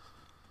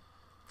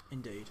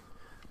 Indeed.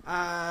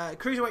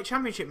 Cruiserweight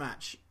Championship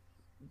match.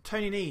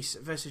 Tony Nese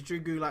versus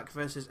Drew Gulak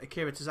versus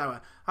Akira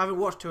Tozawa. I haven't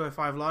watched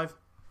 205 Live,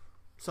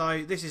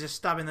 so this is a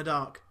stab in the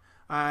dark.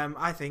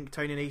 I think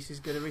Tony Nese is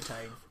going to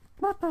retain.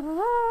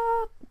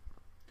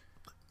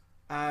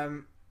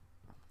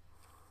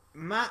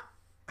 Matt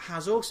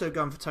has also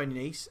gone for Tony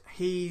Nese.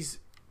 He's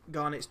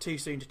gone, it's too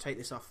soon to take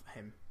this off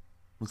him.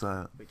 Was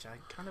that? Which I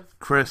kind of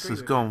Chris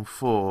has gone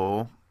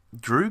for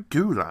Drew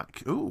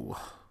Gulak. Ooh.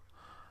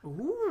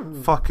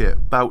 Fuck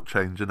it. Belt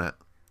change, innit?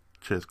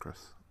 Cheers,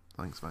 Chris.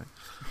 Thanks, mate.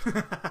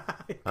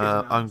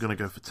 I'm going to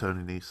go for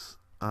Tony Nese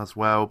as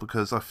well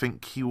because I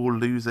think he will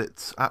lose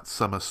it at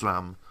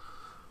SummerSlam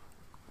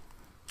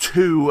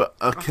to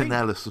a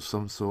Kanellis of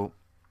some sort.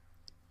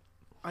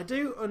 I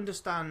do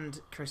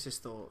understand Chris's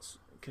thoughts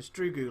because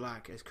Drew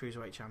Gulak is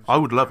Cruiserweight Champion. I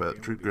would love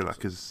it. Drew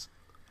Gulak is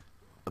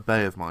a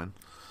bay of mine.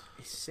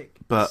 He's sick.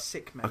 But he's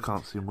sick, mate. I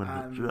can't see him winning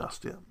it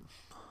just yet.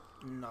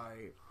 No.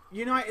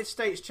 United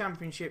States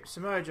Championship,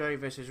 Samoa Joe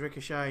versus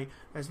Ricochet.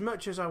 As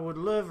much as I would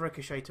love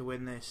Ricochet to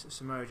win this,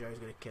 Samoa Joe is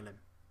going to kill him.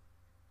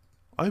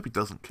 I hope he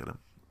doesn't kill him.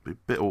 It'd be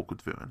a bit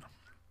awkward viewing.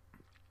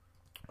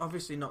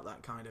 Obviously not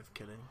that kind of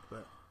killing,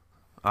 but...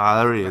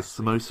 there he is.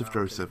 Samosif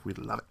Joseph. We'd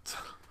love it.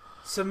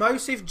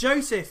 Samosif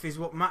Joseph is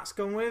what Matt's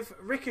gone with.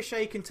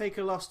 Ricochet can take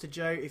a loss to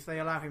Joe if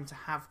they allow him to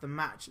have the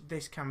match.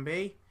 This can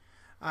be.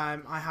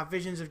 I have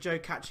visions of Joe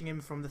catching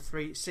him from the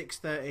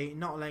 6:30,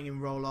 not letting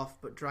him roll off,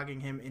 but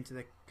dragging him into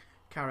the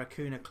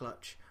Karakuna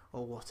clutch,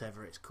 or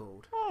whatever it's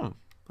called.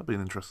 That'd be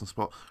an interesting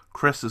spot.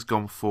 Chris has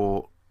gone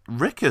for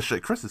Ricochet.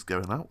 Chris is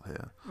going out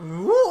here.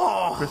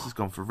 Whoa! Chris has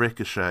gone for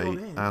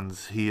Ricochet, and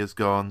he has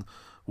gone,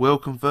 we'll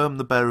confirm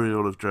the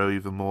burial of Joe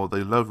even more.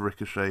 They love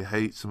Ricochet,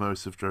 hate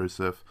Samosif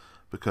Joseph,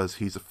 because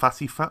he's a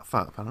fatty fat,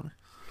 apparently.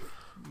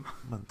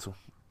 Mental.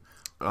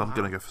 I'm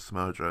going to go for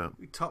Samoa Joe.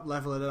 Top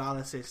level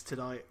analysis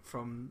tonight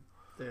from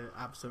the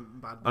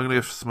absent bad. I'm going to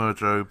go for Samoa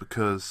Joe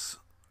because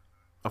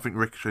I think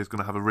Ricochet is going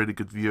to have a really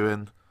good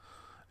viewing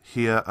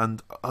here,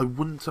 and I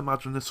wouldn't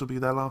imagine this will be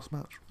their last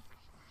match.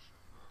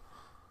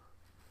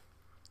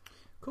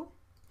 Cool.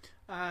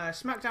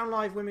 SmackDown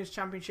Live Women's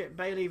Championship,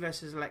 Bayley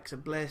versus Alexa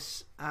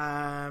Bliss.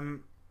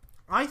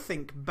 I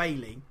think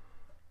Bayley,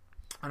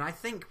 and I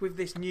think with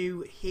this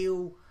new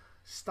heel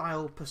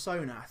style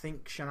persona, I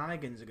think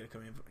shenanigans are going to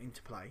come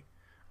into play.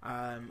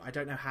 I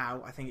don't know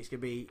how. I think it's going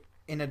to be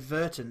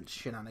inadvertent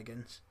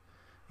shenanigans,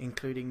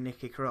 including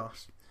Nikki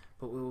Cross,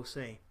 but we will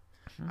see.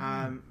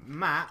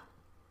 Matt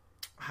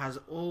has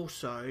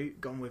also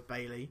gone with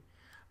Bayley.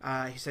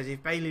 He says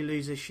if Bayley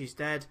loses, she's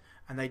dead,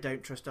 and they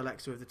don't trust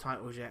Alexa with the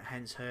titles yet.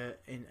 Hence her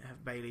in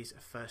Bayley's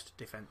first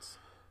defense.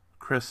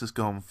 Chris has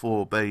gone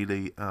for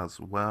Bayley as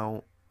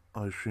well.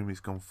 I assume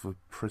he's gone for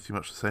pretty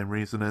much the same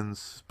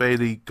reasonings.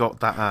 Bayley got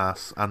that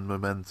ass and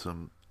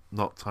momentum.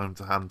 Not time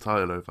to hand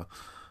title over.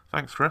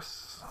 Thanks,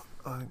 Chris.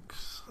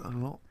 Thanks a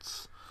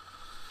lot.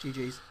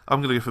 GG's.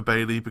 I'm going to go for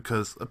Bayley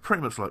because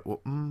pretty much like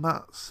what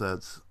Matt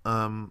said.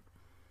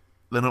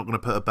 They're not going to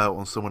put a belt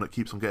on someone that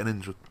keeps on getting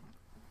injured.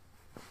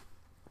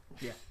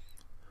 Yeah,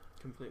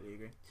 completely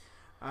agree.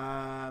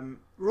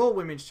 Raw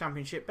Women's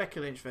Championship,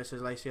 Becky Lynch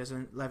versus Lacey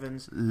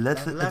Evans.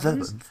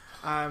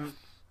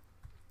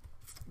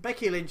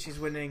 Becky Lynch is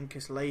winning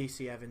because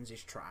Lacey Evans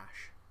is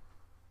trash.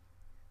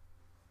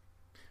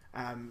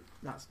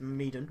 That's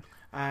Meaden.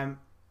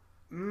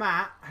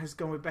 Matt has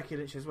gone with Becky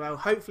Lynch as well.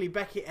 Hopefully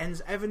Becky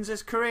ends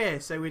Evans'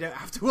 career so we don't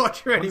have to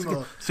watch her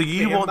anymore. So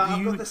you want Matt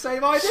have got the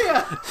same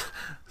idea.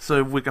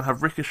 So we're going to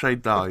have Ricochet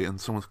die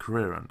and someone's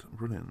career end.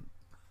 Brilliant.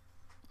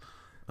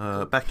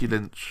 Becky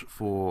Lynch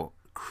for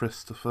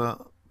Christopher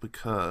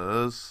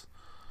because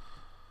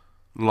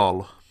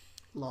lol.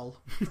 You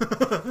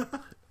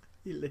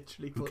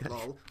literally put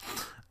lol.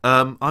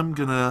 I'm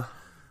gonna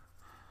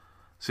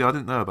see. I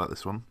didn't know about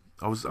this one.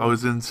 I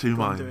was in two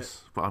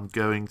minds, but I'm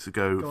going to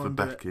go for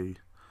Becky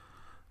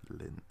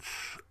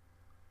Lynch.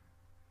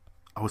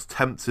 I was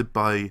tempted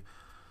by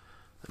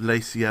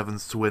Lacey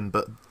Evans to win,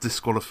 but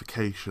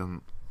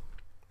disqualification.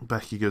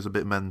 Becky goes a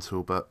bit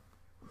mental, but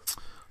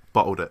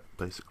bottled it,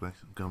 basically.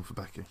 I'm going for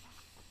Becky.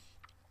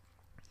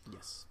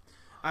 Yes.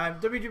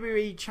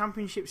 WWE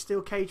Championship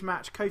Steel Cage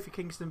match, Kofi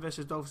Kingston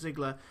versus Dolph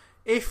Ziggler.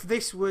 If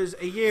this was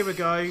a year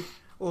ago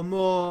or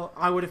more,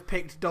 I would have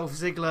picked Dolph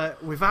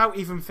Ziggler without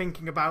even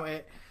thinking about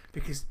it,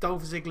 because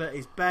Dolph Ziggler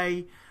is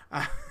bae.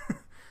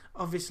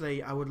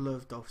 Obviously, I would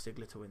love Dolph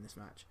Ziggler to win this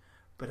match,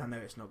 but I know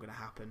it's not going to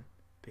happen.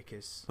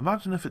 because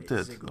Imagine if it did.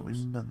 it's That'd be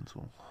Ziggles.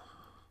 mental.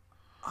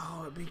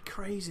 Oh, it'd be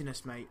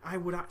craziness, mate. I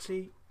would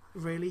actually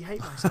really hate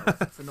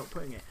myself for not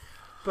putting it.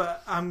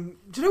 But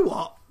do you know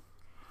what?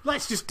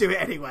 Let's just do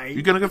it anyway.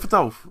 You're going to go for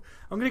Dolph?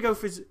 I'm going to go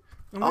for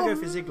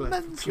Ziggler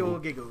mental. for pure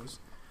giggles.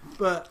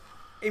 But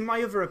in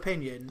my other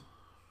opinion,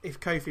 if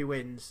Kofi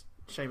wins,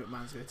 Shane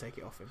McMahon's going to take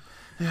it off him.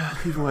 Yeah,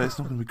 either way, it's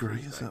not going to be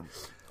great, is it?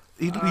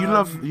 You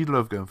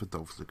love going for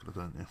Dolph Ziggler,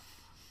 don't you?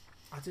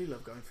 I do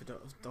love going for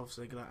Dolph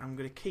Ziggler. I'm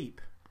going to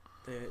keep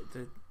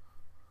the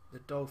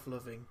Dolph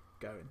loving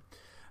going.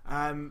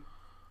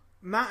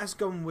 Matt has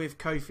gone with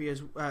Kofi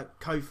not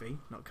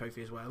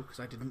Kofi as well, because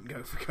I didn't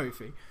go for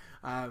Kofi.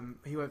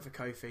 He went for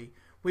Kofi.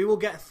 We will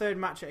get a third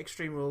match at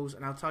Extreme Rules,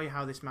 and I'll tell you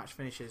how this match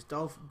finishes.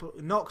 Dolph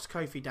knocks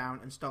Kofi down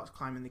and starts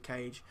climbing the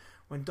cage.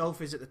 When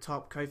Dolph is at the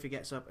top, Kofi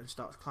gets up and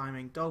starts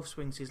climbing. Dolph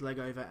swings his leg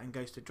over and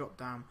goes to drop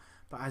down,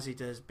 but as he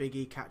does, Big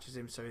E catches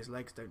him so his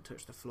legs don't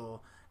touch the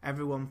floor.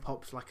 Everyone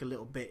pops like a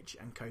little bitch,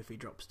 and Kofi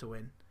drops to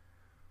win.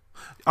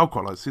 I'll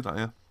quite like to see that,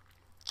 yeah.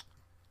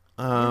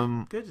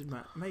 Good,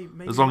 Matt. Maybe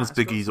as long as Matt's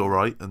Big got E's some-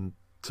 alright and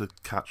to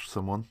catch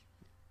someone.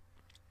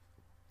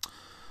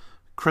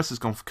 Chris has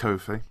gone for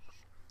Kofi.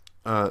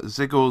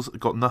 Ziggles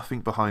got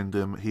nothing behind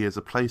him. He is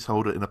a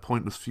placeholder in a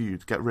pointless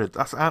feud. Get rid.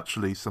 That's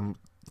actually some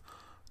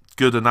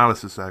good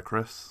analysis there,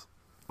 Chris.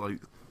 Like,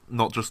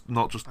 not just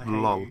I hate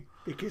lol. you,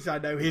 because I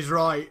know he's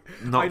right.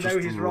 Not I know just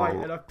he's right,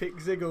 lol. and I've picked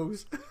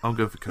Ziggles. I'm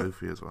going for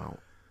Kofi as well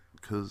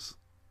because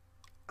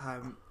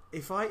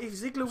If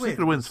Ziggler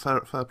Ziggler wins. Fair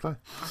play.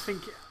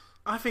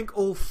 I think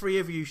all three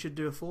of you should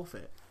do a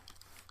forfeit.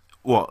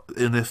 What?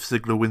 And if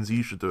Ziggler wins,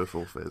 you should do a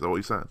forfeit. Is that what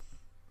you're saying?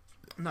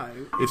 No.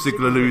 If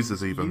Ziggler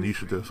loses, wins, even you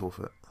should do a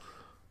forfeit.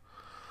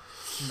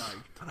 No,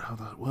 Don't know how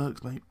that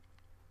works, mate.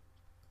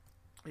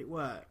 it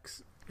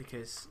works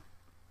because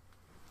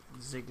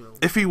Ziggler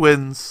If he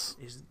wins,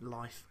 is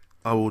life.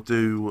 I will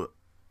do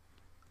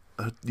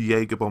a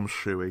Jaeger bomb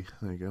shoey.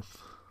 There you go.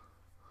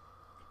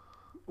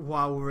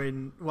 While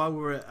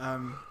we're at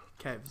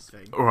Kev's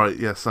thing. All right,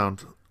 yeah,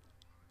 sound.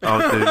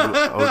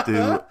 I'll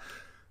do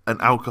an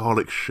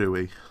alcoholic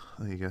shoey.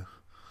 There you go.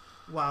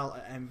 While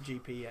at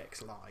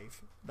MGPX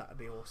Live, that'd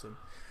be awesome.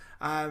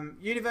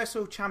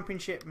 Universal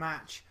Championship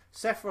match: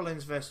 Seth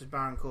Rollins versus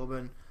Baron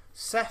Corbin.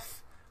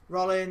 Seth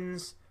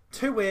Rollins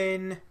to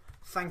win.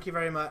 Thank you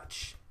very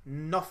much.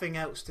 Nothing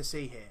else to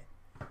see here.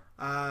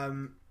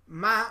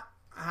 Matt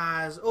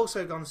has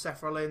also gone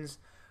Seth Rollins.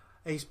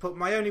 He's put,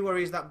 my only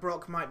worry is that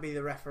Brock might be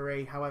the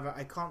referee. However,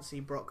 I can't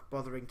see Brock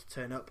bothering to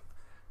turn up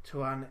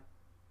to an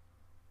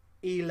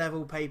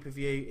E-level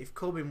pay-per-view. If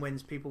Corbin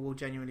wins, people will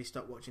genuinely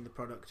stop watching the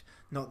product.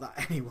 Not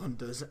that anyone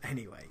does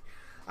anyway.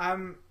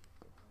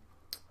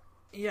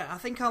 Yeah, I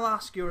think I'll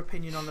ask your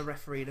opinion on the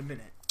referee in a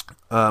minute.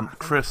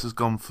 Chris has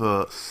gone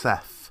for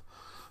Seth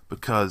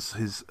because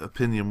his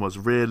opinion was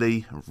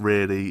really,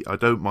 I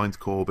don't mind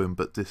Corbin,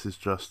 but this is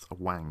just a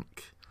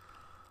wank.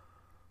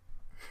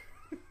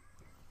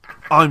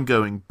 I'm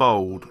going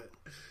bold.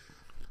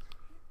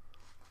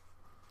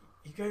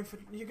 You're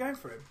going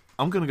for him?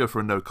 I'm going to go for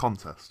a no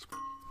contest.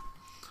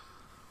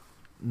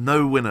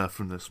 No winner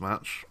from this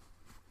match.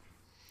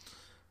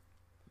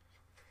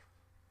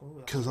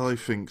 Because I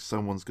think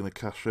someone's going to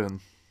cash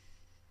in.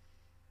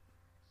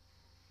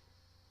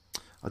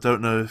 I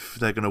don't know if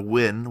they're going to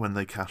win when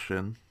they cash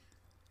in.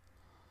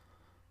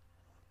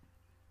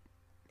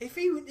 If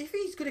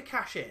he's going to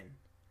cash in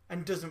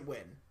and doesn't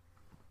win,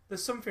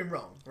 there's something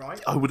wrong,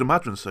 right? I would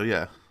imagine so,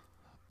 yeah.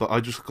 But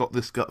I just got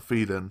this gut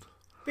feeling.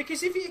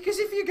 Because if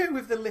you go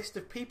with the list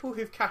of people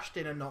who've cashed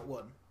in and not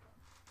won,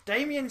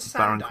 Damien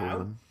Baron Sandow,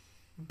 Corbin.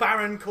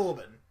 Baron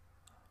Corbin.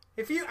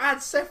 If you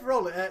add Seth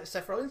Rollins,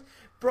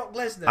 Brock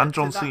Lesnar, And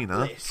John to that Cena.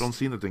 list, John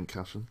Cena didn't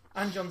cash in.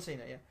 and John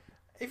Cena, yeah.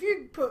 If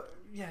you put,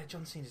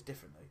 John Cena's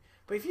different though.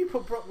 But if you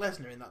put Brock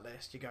Lesnar in that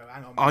list, you go,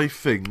 hang on, I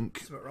think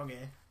there's something wrong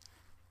here.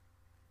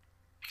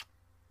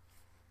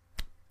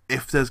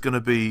 if there's going to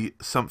be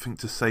something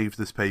to save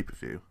this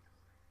pay-per-view,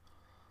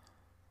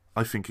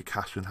 I think a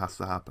cash-in has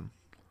to happen.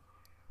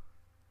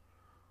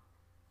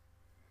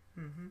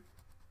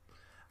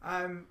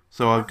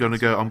 So I'm going to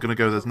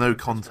go. There's no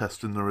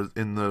contest in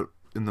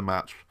the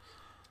match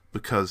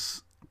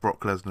because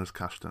Brock Lesnar's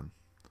cashed in.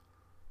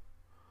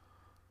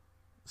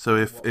 So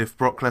if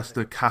Brock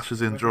Lesnar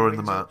cashes in during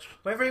the match,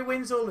 Whether he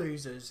wins or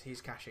loses, he's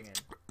cashing in.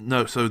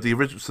 no. So the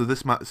original. So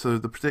this match. So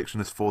the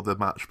prediction is for the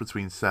match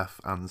between Seth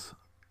and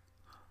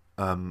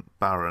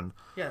Baron.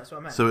 Yeah, that's what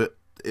I meant. So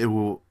it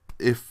will,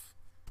 if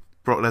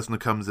Brock Lesnar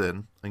comes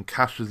in and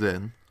cashes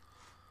in,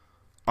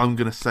 I'm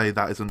going to say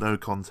that is a no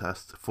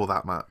contest for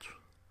that match.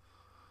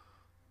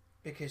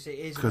 Because it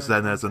is. Because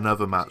then there's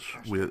another match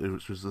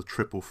which is a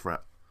triple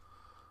threat,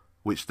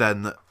 which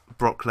then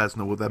Brock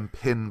Lesnar will then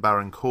pin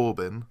Baron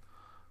Corbin,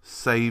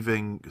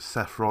 saving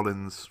Seth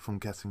Rollins from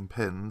getting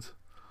pinned.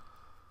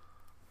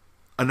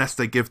 Unless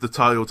they give the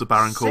title to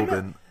Baron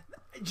Corbin.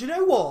 Do you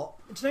know what?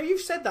 Do you know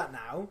you've said that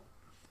now?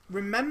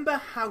 Remember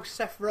how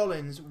Seth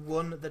Rollins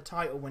won the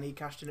title when he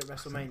cashed in at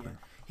WrestleMania?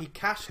 He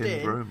cashed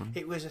Pinned in. Roman.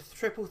 It was a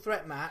triple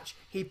threat match.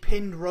 He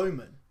pinned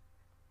Roman.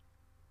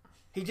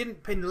 He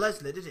didn't pin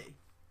Lesnar, did he?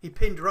 He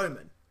pinned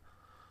Roman.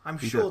 I'm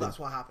sure that's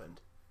what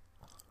happened.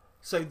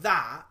 So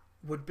that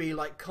would be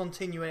like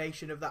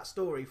continuation of that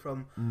story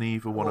from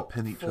neither want to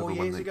pin each other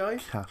when they ago?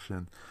 cash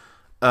in.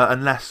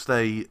 Unless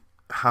they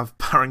have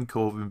Baron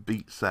Corbin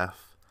beat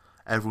Seth.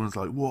 Everyone's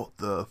like, what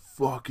the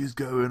fuck is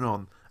going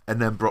on?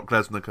 And then Brock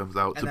Lesnar comes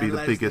out to be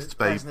the biggest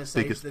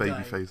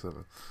babyface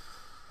ever.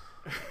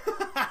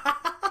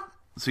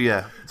 So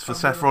yeah, it's for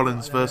Seth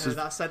Rollins versus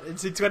that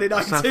sentence in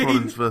 2019. Seth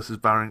Rollins versus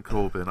Baron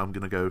Corbin. I'm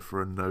going to go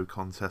for a no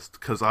contest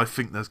because I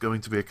think there's going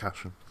to be a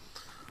cash-in.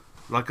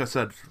 Like I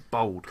said,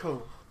 bold.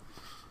 Cool.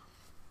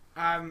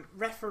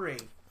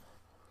 Referee.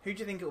 Who do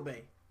you think it'll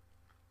be?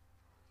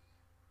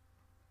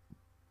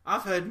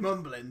 I've heard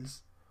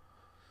mumblings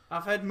on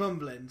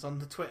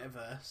the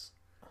Twitterverse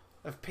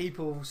of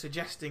people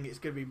suggesting it's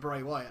going to be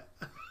Bray Wyatt.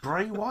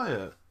 Bray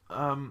Wyatt?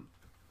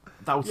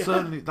 That would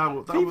certainly...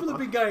 People have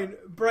been going,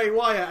 Bray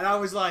Wyatt, and I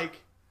was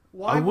like,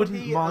 why would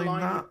he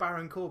align with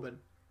Baron Corbin?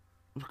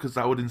 Because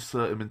that would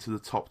insert him into the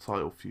top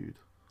title feud.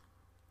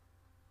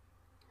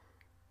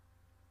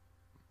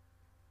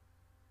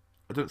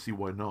 I don't see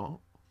why not.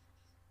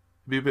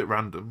 It'd be a bit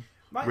random.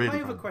 My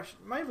other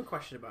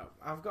question about...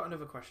 I've got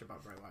another question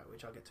about Bray Wyatt,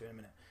 which I'll get to in a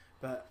minute.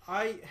 But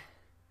I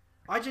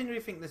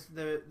genuinely think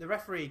the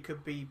referee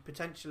could be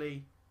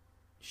potentially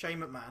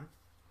Shane McMahon.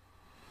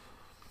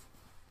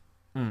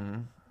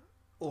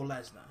 Or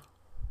Lesnar.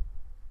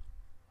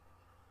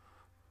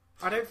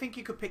 I don't think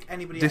you could pick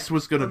anybody else. This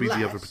was going to be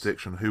the other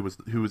prediction.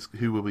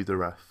 Who will be the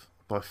ref?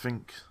 But I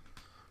think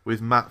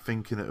with Matt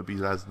thinking it would be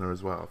Lesnar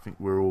as well, I think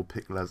we're all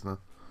pick Lesnar.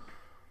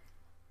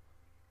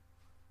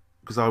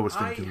 Because I was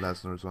thinking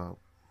Lesnar as well.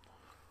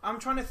 I'm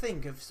trying to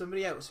think of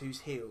somebody else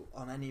who's heel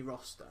on any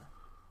roster,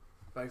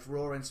 both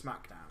Raw and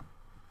SmackDown,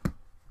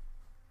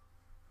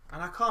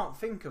 and I can't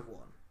think of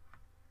one.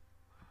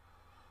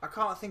 I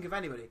can't think of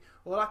anybody.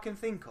 All I can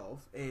think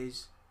of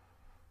is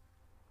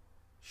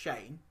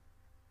Shane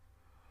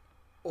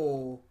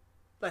or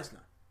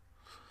Lesnar.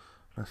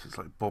 Unless it's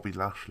like Bobby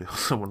Lashley or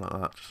someone like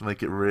that, just to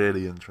make it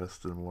really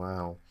interesting.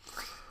 Wow.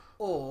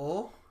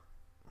 Or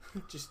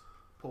just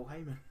Paul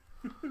Heyman.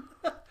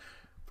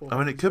 I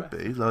mean, it could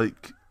be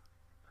like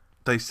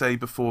they say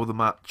before the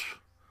match,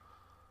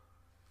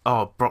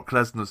 "Oh, Brock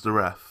Lesnar's the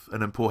ref,"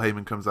 and then Paul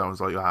Heyman comes out and is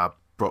like, "Ah,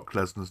 Brock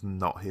Lesnar's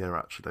not here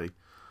actually,"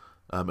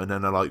 and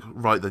then they're like,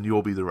 "Right, then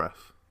you'll be the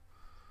ref,"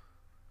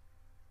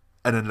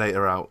 and then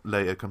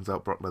later comes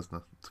out Brock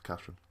Lesnar to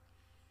cash in.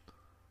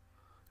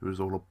 It was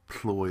all a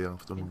ploy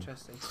after all.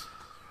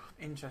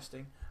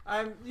 Interesting.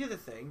 The other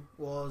thing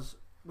was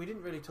we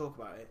didn't really talk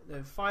about it.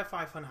 The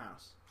Firefly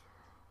Funhouse.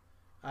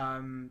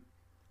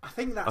 I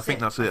think that's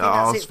it.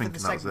 I was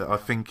thinking that's it. I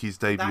think he's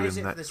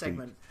debuting next week.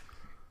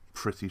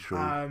 Pretty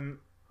sure.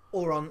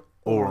 Or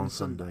on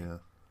Sunday.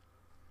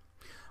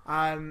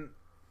 Yeah.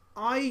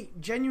 I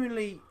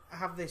genuinely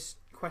have this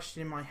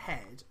question in my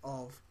head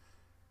of,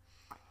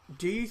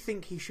 do you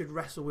think he should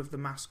wrestle with the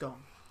mask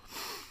on?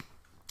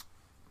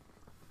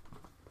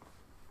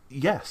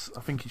 Yes,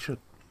 I think he should.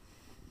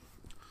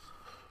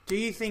 Do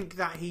you think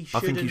that he should?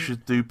 I think he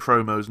should do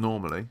promos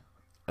normally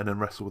and then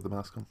wrestle with the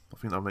mask on. I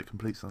think that would make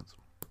complete sense.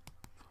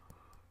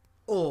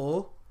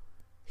 Or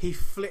he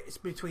flips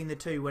between the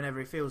two whenever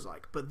he feels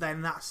like, but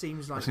then that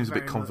seems like a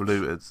bit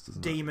convoluted,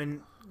 doesn't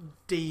it?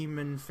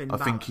 Demon Finn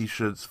Balor. I think he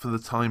should, for the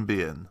time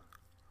being,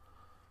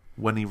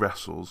 when he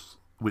wrestles,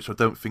 which I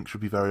don't think should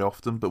be very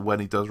often, but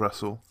when he does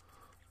wrestle,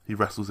 he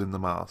wrestles in the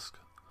mask.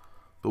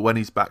 But when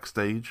he's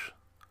backstage,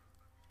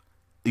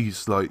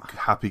 he's like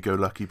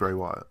happy-go-lucky Bray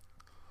Wyatt.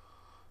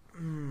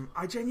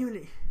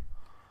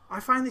 I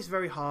find this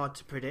very hard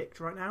to predict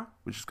right now.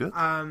 Which is good.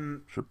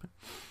 Should be.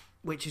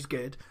 Which is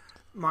good.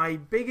 My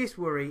biggest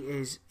worry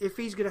is if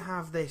he's going to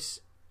have this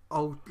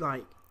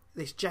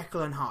this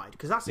Jekyll and Hyde,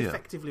 because that's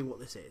effectively what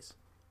this is.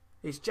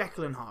 It's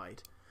Jekyll and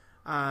Hyde.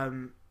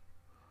 I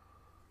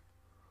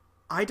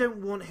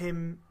don't want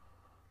him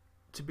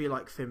to be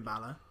like Finn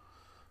Balor.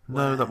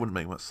 No, that wouldn't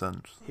make much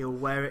sense. He'll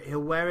wear it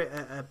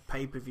at a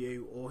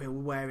pay-per-view, or he'll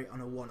wear it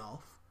on a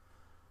one-off.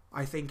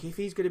 I think if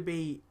he's going to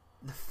be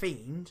the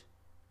Fiend,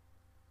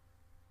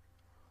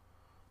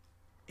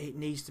 it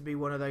needs to be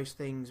one of those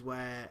things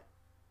where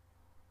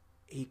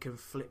he can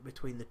flip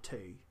between the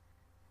two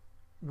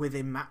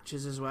within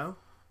matches as well.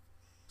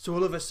 So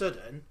all of a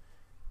sudden,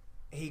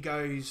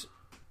 he's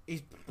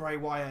Bray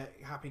Wyatt,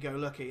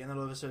 happy-go-lucky, and then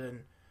all of a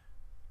sudden,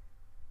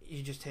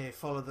 you just hear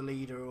follow the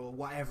leader or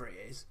whatever it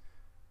is,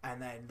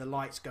 and then the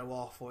lights go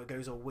off or it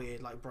goes all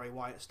weird like Bray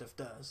Wyatt stuff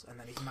does, and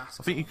then his mask.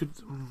 I think you could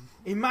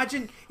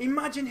imagine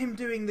him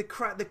doing the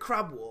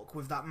crab walk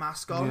with that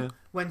mask on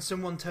when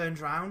someone turns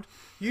round.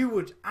 You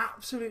would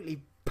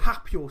absolutely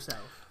pap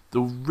yourself. The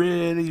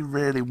really,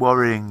 really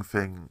worrying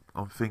thing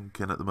I'm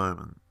thinking at the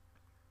moment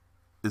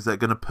is they're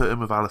going to put him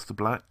with Aleister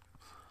Black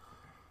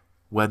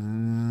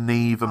when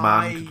neither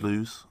man could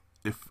lose.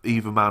 If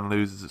either man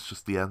loses, it's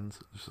just the end.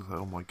 It's just like,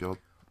 oh my god.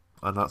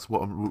 And that's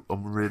what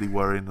I'm really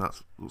worrying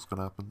that's what's going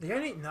to happen.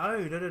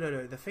 No.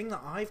 The thing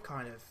that I've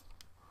kind of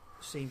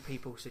seen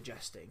people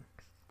suggesting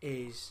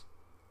is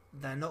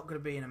they're not going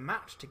to be in a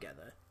match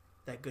together.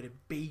 they're going to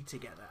be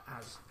together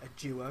as a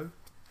duo.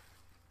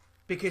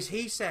 Because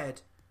he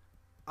said,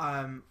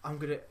 I'm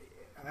going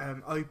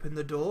to open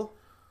the door.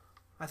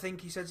 I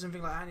think he said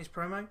something like that in his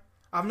promo.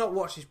 I've not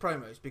watched his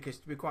promos because,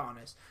 to be quite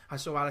honest, I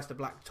saw Aleister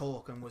Black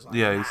talk and was like,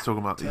 yeah, he's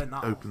talking about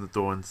open the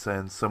door and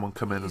saying someone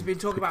come in. He's been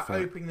talking about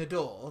opening the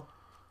door.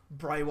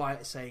 Bray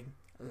Wyatt saying,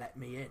 "Let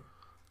me in."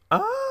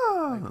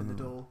 Open the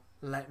door,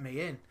 let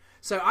me in.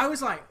 So I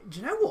was like, do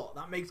you know what?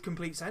 That makes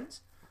complete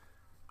sense.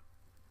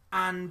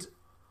 And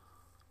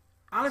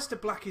Aleister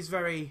Black is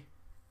very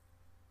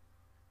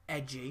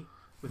edgy.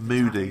 With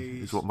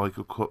moody is what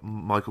Michael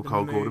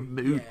Cole called him.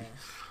 Moody. Yeah.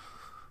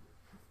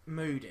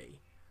 Moody.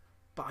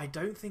 But I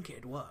don't think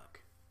it'd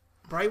work.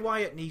 Bray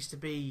Wyatt needs to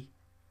be...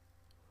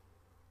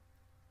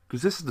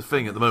 Because this is the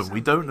thing at the moment.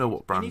 We don't know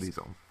what brand he's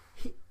on.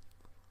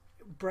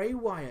 Bray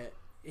Wyatt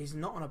is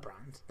not on a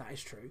brand, that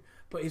is true.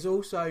 But he's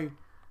also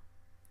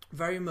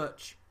very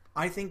much...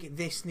 I think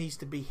this needs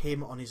to be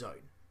him on his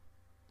own.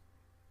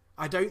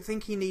 I don't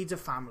think he needs a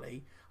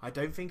family. I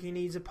don't think he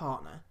needs a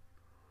partner.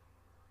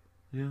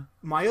 Yeah.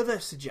 My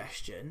other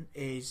suggestion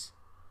is...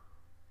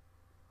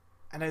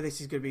 I know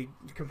this is going to be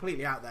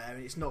completely out there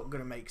and it's not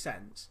going to make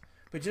sense.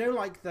 But do you know,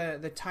 like,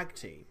 the tag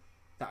team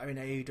that are in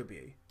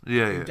AEW?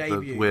 Yeah,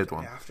 the weird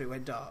one. After it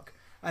went dark.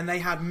 And they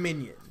had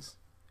minions.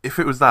 If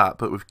it was that,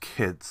 but with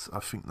kids, I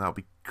think that would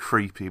be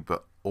creepy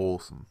but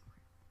awesome.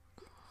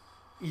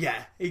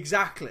 Yeah,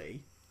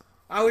 exactly.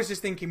 I was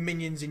just thinking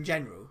minions in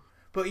general.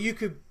 But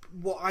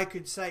what I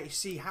could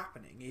see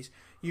happening is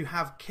you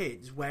have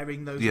kids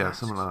wearing those masks. Yeah,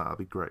 something like that. That'd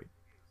be great.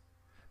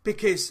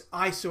 Because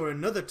I saw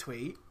another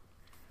tweet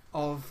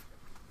of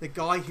the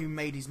guy who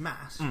made his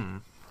mask,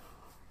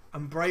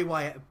 and Bray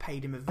Wyatt had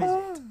paid him a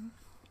visit.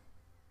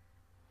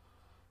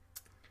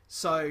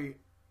 So,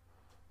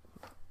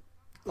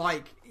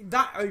 like,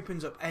 that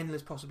opens up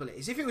endless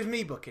possibilities. If it was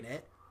me booking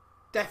it,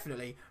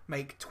 definitely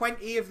make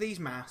 20 of these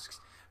masks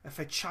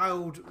for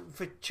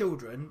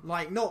children,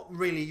 like, not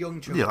really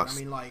young children. Yeah, I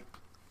mean, like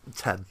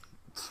 10,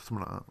 something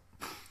like that.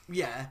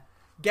 Yeah,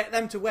 get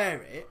them to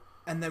wear it,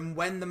 and then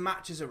when the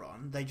matches are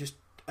on, they just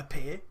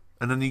appear.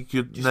 And then you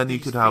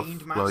could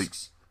have like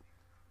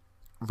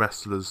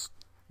wrestlers,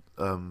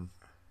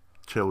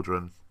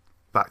 children,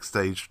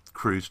 backstage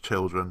crew's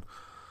children.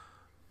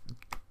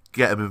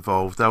 Get them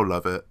involved; they'll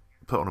love it.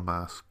 Put on a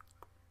mask,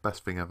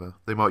 best thing ever.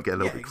 They might get a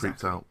little bit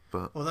creeped out,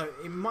 but although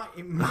it might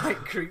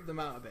creep them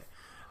out a bit.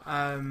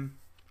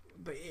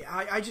 But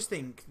I just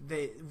think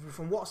that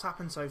from what's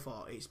happened so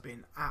far, it's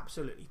been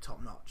absolutely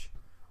top notch,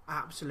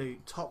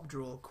 absolute top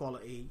draw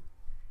quality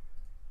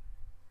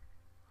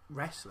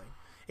wrestling.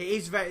 It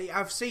is very.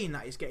 I've seen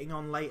that it's getting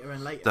on later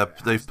and later.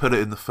 They've put it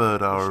in the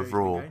third hour of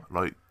Raw,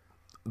 like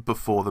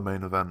before the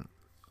main event,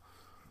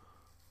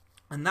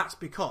 and that's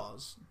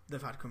because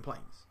they've had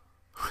complaints,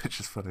 which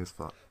is funny as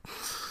fuck.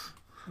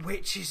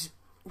 Which is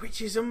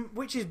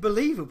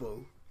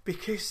believable,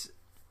 because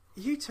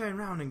you turn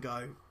around and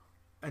go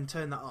and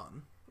turn that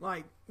on.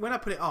 Like, when I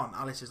put it on,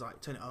 Alice is like,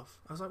 turn it off.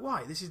 I was like,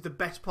 why? This is the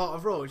best part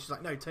of Raw. And she's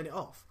like, no, turn it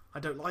off. I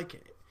don't like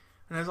it.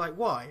 And I was like,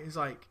 why? It's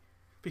like,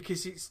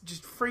 because it's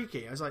just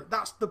freaky. I was like,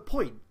 that's the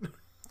point.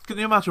 Can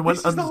you imagine when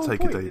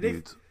Undertaker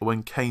debuted, or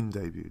when Kane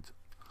debuted?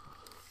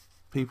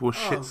 People were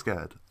shit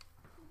scared.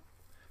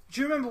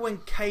 Do you remember when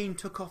Kane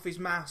took off his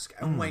mask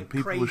and went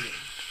people crazy? Were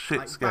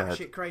shit scared.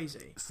 Batshit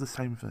crazy. It's the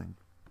same thing.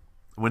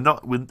 We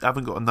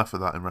haven't got enough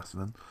of that in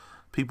wrestling.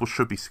 People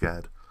should be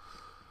scared.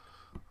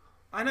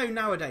 I know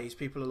nowadays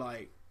people are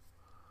like,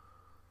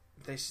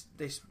 this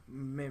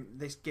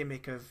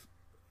gimmick of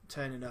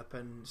turning up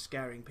and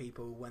scaring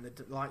people when the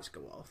lights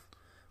go off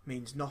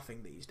means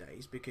nothing these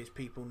days because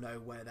people know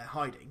where they're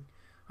hiding.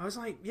 I was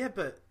like, yeah,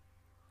 but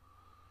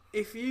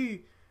if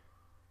you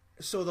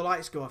saw the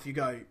lights go off, you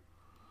go,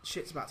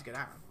 shit's about to go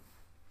down.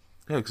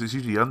 Yeah, because it's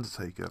usually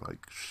Undertaker,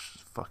 like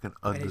fucking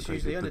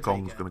Undertaker. The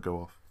gong's going to go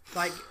off.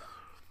 Like,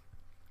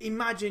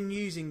 imagine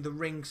using the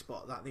ring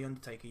spot that the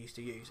Undertaker used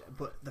to use,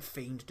 but the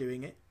Fiend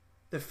doing it.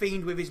 The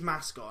Fiend with his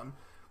mask on,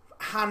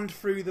 hand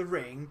through the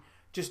ring,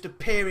 just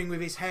appearing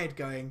with his head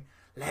going,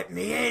 let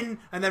me in,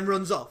 and then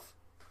runs off.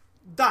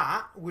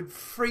 That would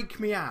freak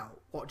me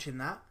out, watching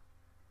that.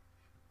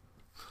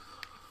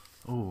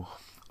 Oh,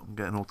 I'm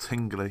getting all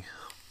tingly.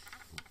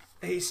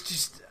 It's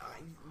just,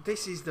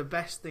 this is the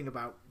best thing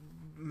about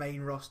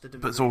main roster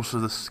WWE. But it's also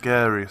the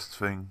scariest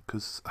thing,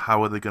 because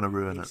how are they going to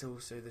ruin it? It's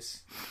also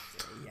this,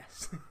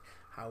 yes.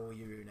 How will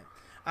you ruin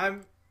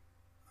it?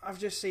 I've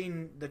just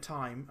seen the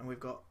time, and we've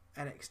got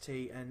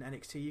NXT and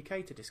NXT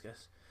UK to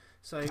discuss.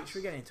 So should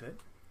we get into it?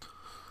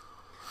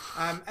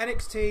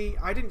 NXT,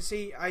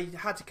 I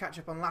had to catch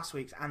up on last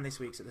week's and this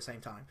week's at the same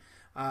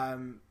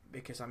time,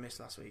 because I missed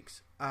last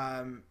week's.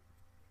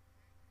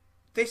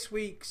 This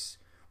week's,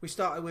 we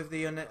started with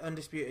the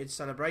Undisputed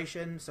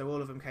Celebration, so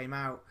all of them came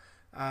out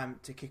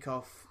to kick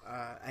off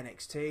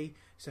NXT.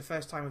 It's the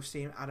first time we've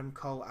seen Adam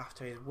Cole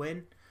after his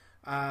win.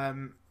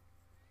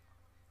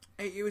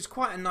 It was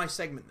quite a nice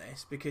segment,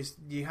 this, because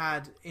you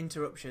had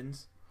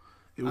interruptions.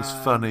 It was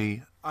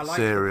funny,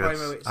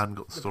 serious, and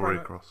got the story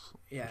across,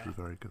 yeah. which was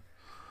very good.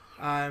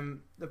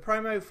 The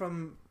promo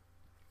from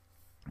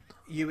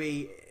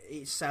UE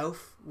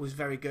itself was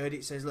very good.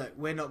 It says, look,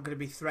 we're not going to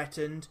be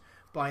threatened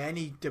by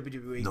any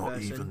WWE Not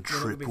person. even We're not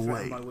Triple going to be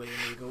threatened H. by William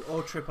Regal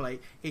or Triple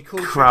H. He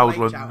called Crowd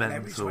Triple were H out and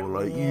everybody mental,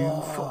 went, like, you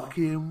 "Whoa."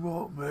 fucking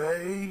what,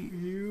 mate?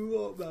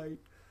 You what, mate?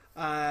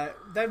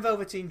 Then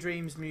Velveteen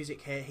Dream's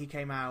music hit. He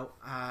came out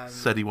and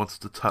Said he wants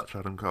to touch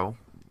Adam Cole.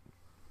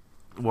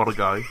 What a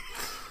guy.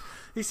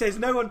 he says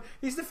no one.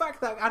 It's the fact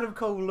that Adam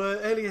Cole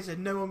earlier said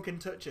no one can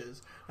touch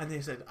us, and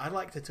he said I'd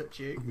like to touch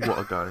you. What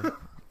a guy.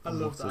 I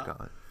love what that.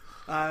 a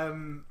guy.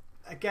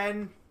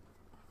 Again,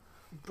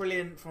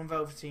 brilliant from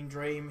Velveteen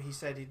Dream. He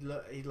said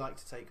he'd like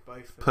to take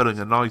both. Pulling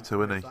a Naito,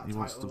 with isn't that he?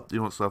 title. He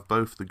wants to have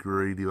both, the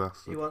greedy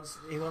bastard.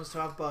 He wants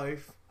to have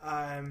both.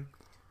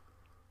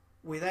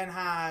 We then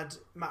had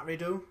Matt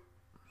Riddle.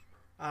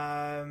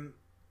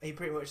 He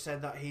pretty much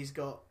said that he's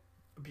got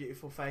a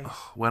beautiful face.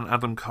 When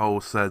Adam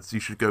Cole says you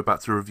should go back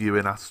to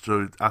reviewing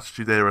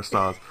Attitude Era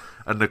stars,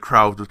 and the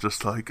crowd was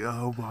just like,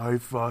 oh my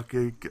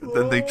fucking...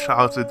 Then they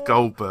shouted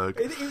Goldberg.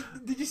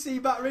 Did you see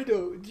Matt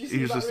Riddle? Did you see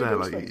He was Matt just there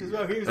Riddle's like... face as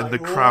well? He was and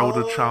like, the crowd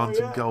were "Whoa,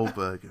 chanting yeah."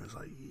 Goldberg. It was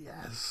like,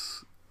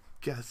 yes,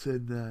 get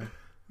in there.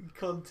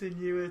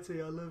 Continuity,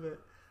 I love it.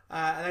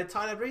 And then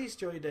Tyler Breeze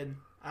joined in.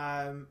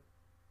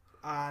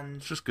 And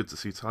It's just good to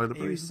see Tyler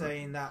Breeze. he was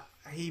saying that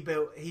he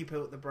built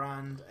the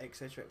brand,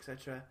 etc.,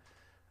 etc.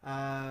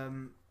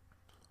 And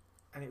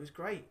it was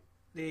great.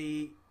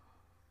 The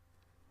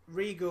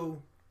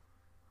Regal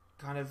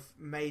kind of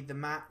made the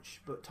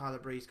match, but Tyler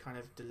Breeze kind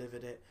of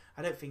delivered it.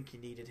 I don't think he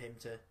needed him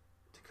to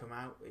come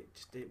out.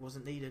 It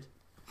wasn't needed.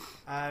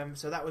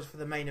 So that was for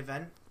the main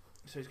event.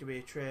 So it's going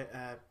to be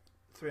a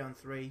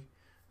 3-on-3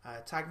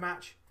 tag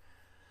match.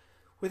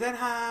 We then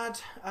had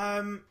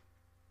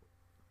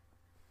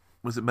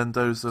Was it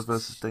Mendoza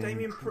versus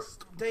Damian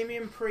Priest?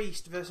 Damian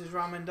Priest versus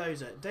Raul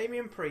Mendoza.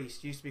 Damian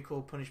Priest used to be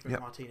called Punishment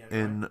Martinez.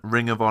 In right?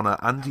 Ring of Honor,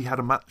 and he had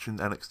a match in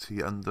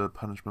NXT under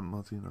Punishment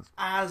Martinez.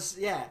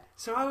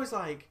 So I was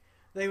like,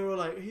 they were all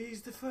like,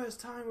 he's the first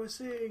time we're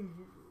seeing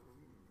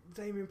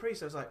Damian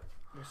Priest. I was like,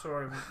 we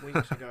saw him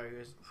weeks ago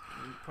as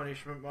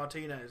Punishment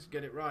Martinez.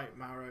 Get it right,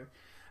 Mauro.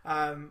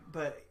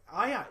 But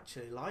I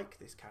actually like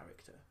this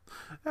character.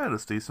 Yeah,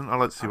 that's decent. I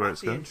like to see where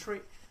it's going.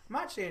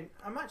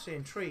 I'm actually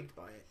intrigued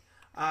by it.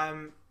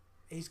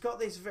 He's got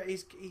this.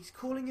 He's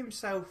calling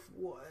himself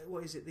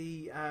what is it?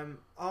 The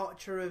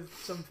Archer of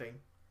something.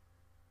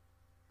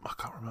 I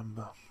can't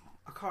remember.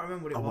 I can't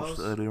remember what it I was. watched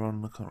it earlier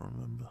on. I can't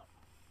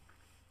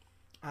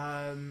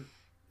remember.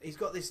 He's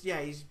got this.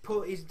 Yeah, he's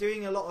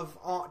doing a lot of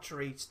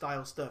archery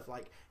style stuff.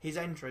 Like his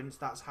entrance.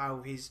 That's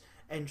how his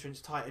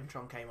entrance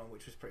Titantron came on,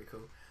 which was pretty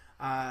cool.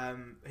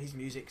 His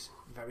music's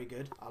very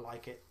good. I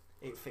like it.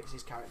 It fits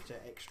his character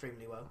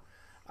extremely well.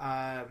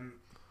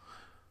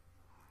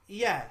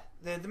 Yeah,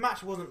 the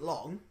match wasn't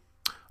long.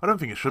 I don't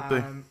think it should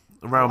be.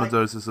 Raul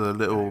Mendoza's a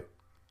little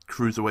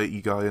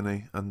cruiserweighty guy, isn't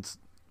he? And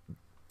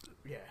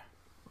yeah,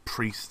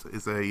 Priest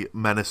is a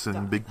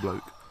menacing big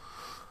bloke.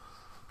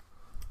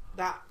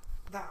 That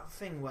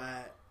thing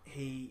where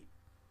he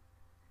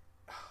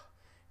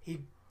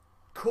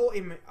caught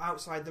him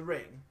outside the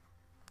ring.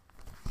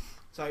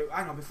 So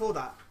hang on, before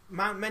that,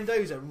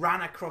 Mendoza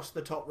ran across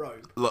the top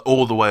rope. Like,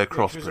 all the way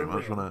across, pretty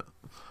much, wasn't it?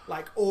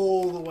 Like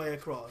all the way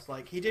across.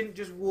 Like he didn't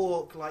just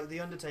walk like the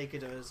Undertaker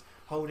does,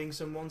 holding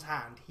someone's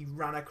hand. He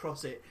ran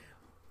across it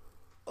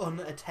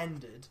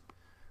unattended,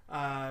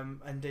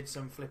 and did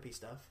some flippy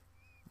stuff.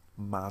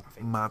 Mad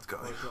guy.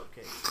 Or a drop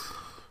kick.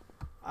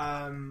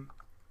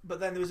 But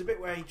then there was a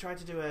bit where he tried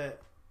to do a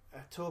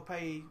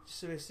torpe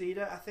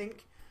suicida, I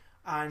think,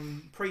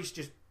 and Priest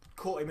just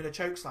caught him in a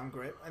chokeslam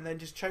grip and then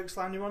just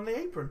chokeslammed him on the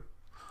apron.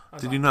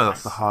 Did you know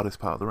that's the hardest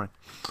part of the ring?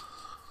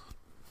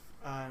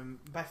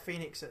 Beth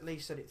Phoenix at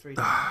least said it 3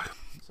 times.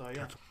 So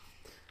yeah.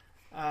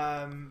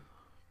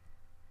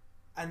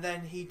 And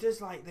then he does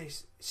like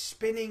this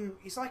spinning.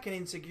 It's like an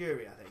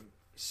Inseguri, I think.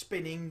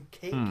 Spinning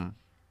kick,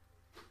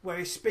 where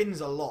he spins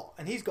a lot,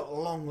 and he's got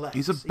long legs.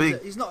 He's a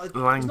big,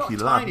 lanky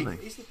lad,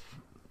 isn't he?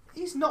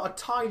 He's not a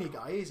tiny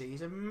guy, is he?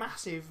 He's a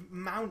massive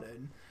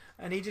mountain,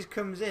 and he just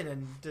comes in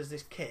and does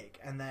this kick,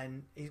 and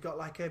then he's got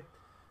like a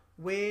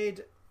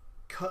weird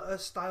cutter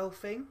style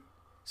thing.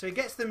 So he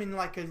gets them in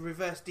like a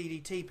reverse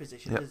DDT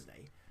position, doesn't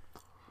he?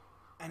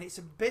 And it's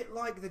a bit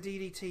like the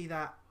DDT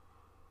that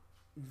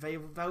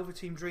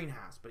Velveteen Dream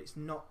has, but it's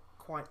not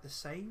quite the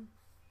same,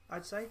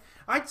 I'd say.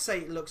 I'd say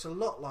it looks a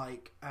lot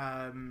like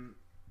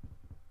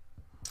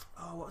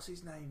what's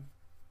his name?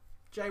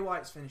 Jay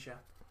White's finisher.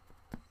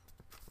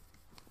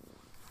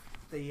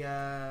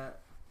 The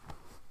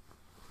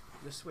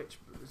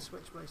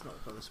Switchblade's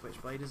not called the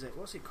Switchblade, is it?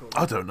 What's it called?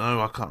 I don't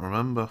know. I can't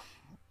remember.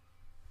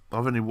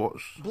 I've only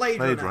watched Blade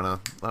Runner.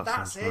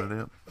 That's it.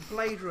 Brilliant.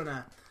 Blade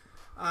Runner.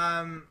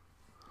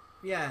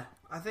 Yeah,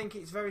 I think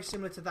it's very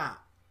similar to that.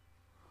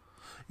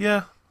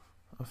 Yeah,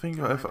 I think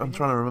if I'm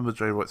trying to remember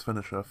Jay White's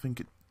finisher. I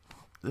think it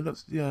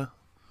looks, yeah.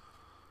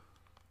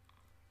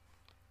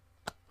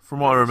 From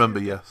what I remember,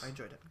 yes. I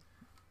enjoyed it.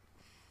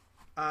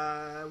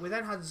 We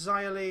then had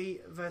Xia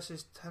Li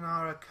versus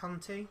Tanara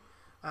Conti.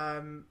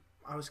 I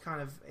was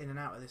kind of in and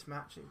out of this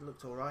match. It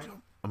looked alright.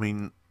 I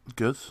mean,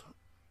 good.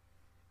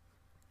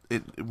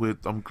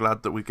 I'm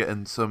glad that we're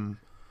getting some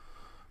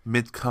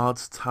mid-card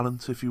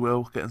talent, if you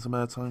will, getting some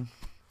airtime.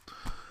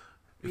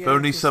 If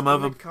only some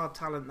other mid-card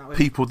talent that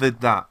people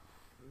did that.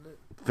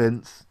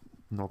 Vince,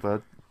 not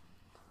bad.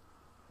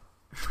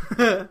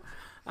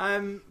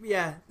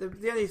 Yeah,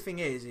 the only thing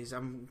is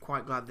I'm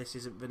quite glad this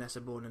isn't Vanessa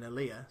Bourne and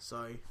Aaliyah,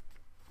 so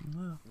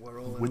we're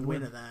all in a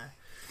winner there.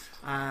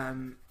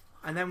 And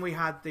then we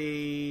had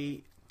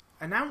the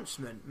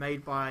announcement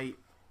made by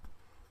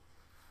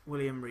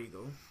William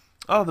Regal.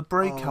 Oh, the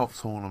Breakout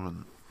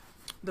Tournament.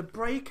 The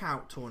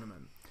Breakout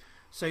Tournament.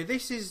 So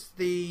this is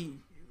the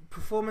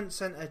Performance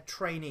Centre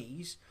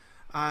trainees.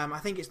 I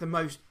think it's the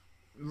most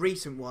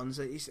recent ones.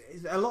 It's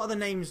a lot of the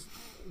names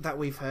that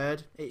we've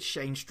heard. It's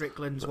Shane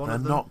Strickland's one of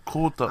them. They're not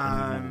called that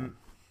anymore.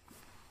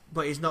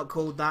 But it's not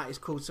called that. It's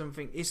called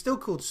something. It's still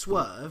called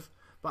Swerve,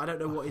 but I don't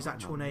know what his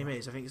actual name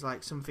is. I think it's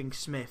like something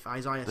Smith,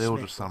 Isaiah Smith. They all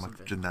just sound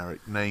like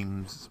generic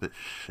names. It's a bit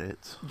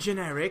shit.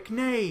 Generic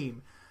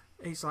name.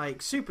 It's like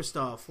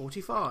Superstar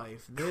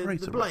 45,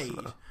 the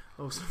Blade,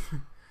 or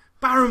something.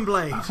 Baron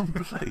Blade.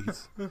 Baron Blade.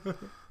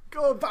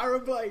 Go on,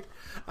 Baron Blade.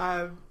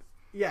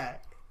 Yeah.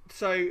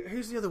 So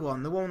who's the other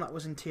one? The one that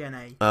was in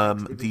TNA.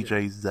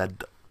 DJ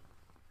Zed.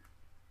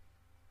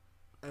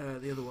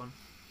 The other one.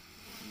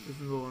 Who's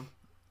the one?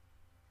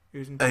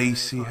 Who's in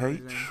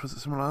TNA? ACH? Was it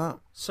something like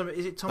that?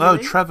 Is it Tommy Lee? Oh,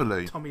 Trevor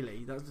Lee. Tommy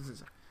Lee. That doesn't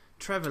say.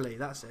 Trevor Lee.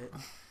 That's it.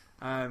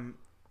 I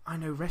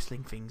know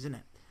wrestling things,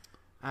 innit?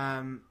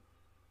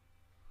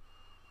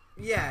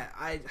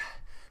 Yeah.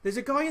 There's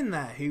a guy in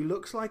there who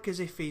looks like as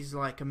if he's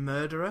like a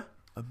murderer.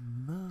 A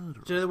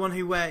murderer? Do you know the one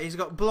who he's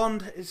got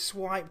blonde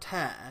swiped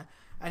hair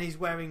and he's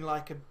wearing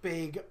like a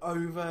big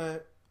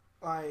over,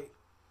 like,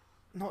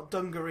 not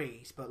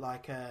dungarees, but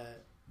like a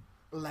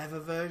leather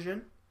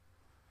version.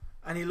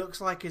 And he looks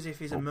like as if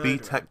he's a murderer.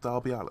 B-Tech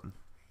Darby Allin.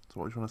 That's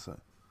what you're trying to say.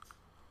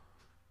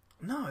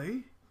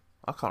 No.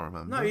 I can't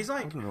remember. No, he's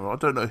like... I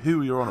don't know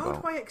who you're on about.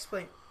 How do I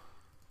explain...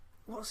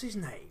 What's his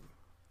name?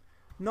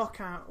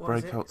 Knockout...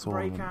 Breakout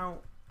Tournament.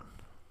 Breakout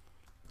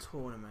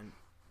Tournament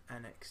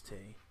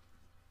NXT.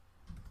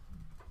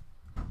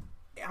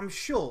 I'm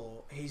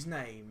sure his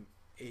name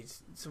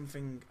is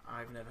something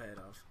I've never heard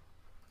of.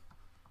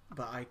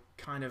 But I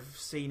kind of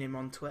seen him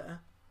on Twitter.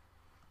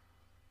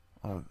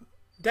 Oh.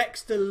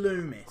 Dexter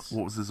Loomis.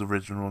 What was his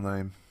original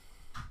name?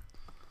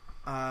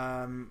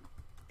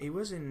 He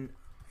was in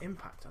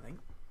Impact, I think.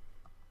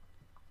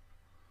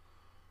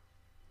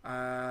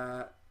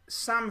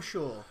 Sam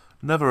Shaw.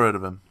 Never heard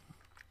of him.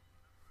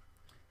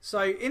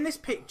 So in this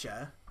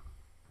picture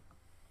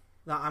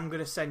that I'm going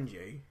to send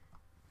you,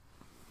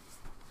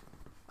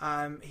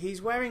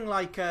 he's wearing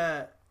like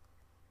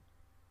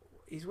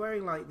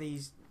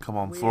these. Come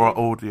on, for our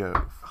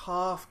audio.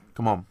 Half.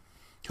 Come on.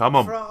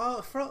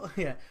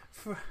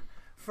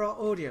 For our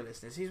audio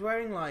listeners, he's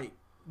wearing like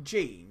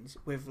jeans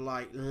with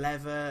like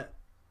leather,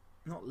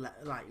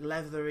 like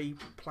leathery,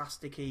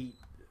 plasticky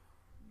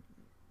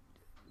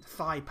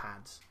thigh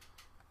pads.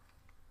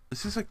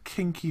 Is this a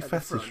kinky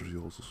fetish of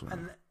yours or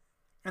something?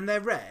 And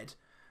they're red.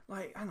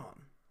 Like, hang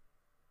on.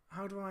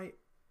 How do I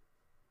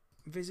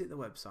visit the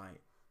website?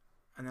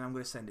 And then I'm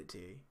going to send it to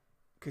you.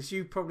 Because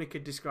you probably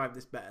could describe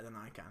this better than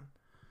I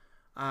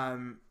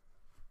can.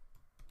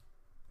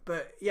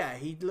 But yeah,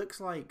 he looks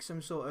like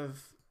some sort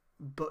of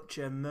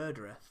butcher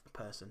murderer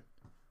person.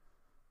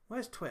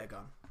 Where's Twitter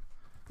gone?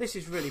 This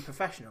is really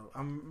professional.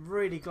 I'm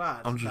really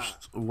glad. I'm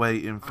just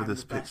waiting for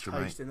this picture, mate.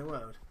 I'm the best host in the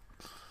world.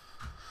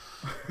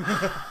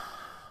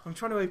 I'm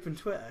trying to open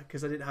Twitter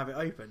because I didn't have it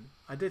open.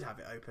 I did have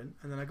it open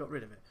and then I got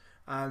rid of it.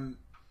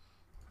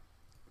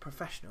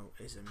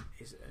 Professionalism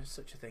is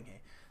such a thing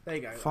here. There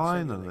you go.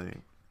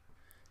 Finally.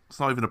 It's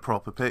not even a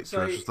proper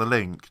picture, it's just a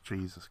link.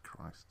 Jesus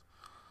Christ.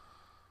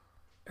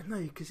 No,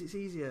 because it's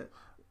easier.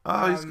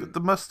 Oh, he's got the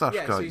moustache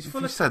guy. So if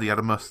you said he had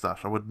a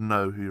moustache, I would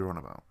know who you're on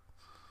about.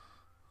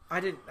 I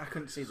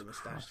couldn't see the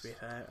moustache, to be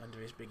fair, under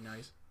his big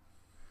nose.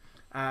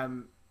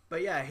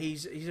 But yeah,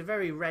 he's a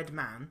very red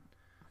man.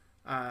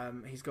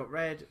 He's got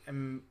red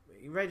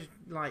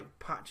like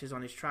patches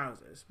on his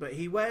trousers, but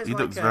he wears. He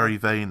looks very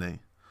veiny.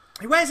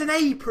 He wears an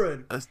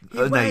apron. An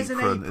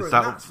apron. Is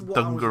that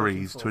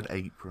dungarees to an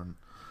apron?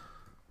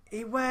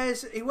 He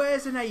wears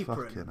an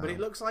apron, but it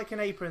looks like an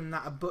apron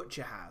that a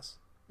butcher has,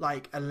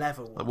 like a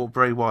leather one. Like what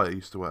Bray Wyatt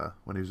used to wear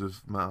when he was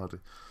with Matt Hardy.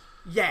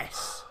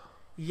 Yes,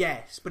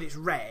 but it's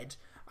red,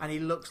 and he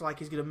looks like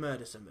he's going to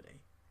murder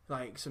somebody,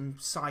 like some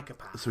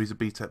psychopath. So he's a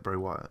B-Tech Bray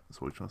Wyatt.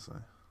 That's what you're trying to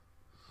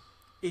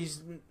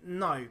say.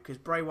 No, because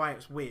Bray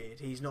Wyatt's weird.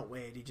 He's not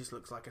weird. He just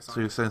looks like a psychopath.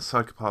 So you're saying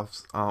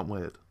psychopaths aren't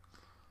weird?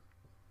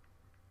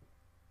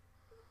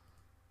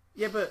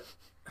 Yeah, but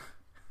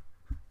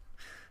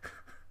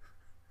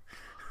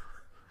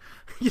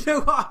you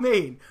know what I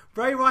mean?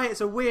 Bray Wyatt's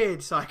a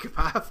weird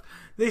psychopath.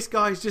 This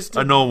guy's just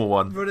a normal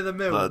one. Run of the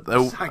mill.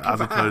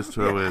 As opposed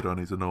to a weird one,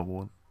 he's a normal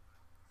one.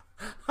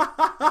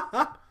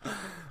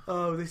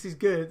 Oh, this is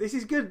good. This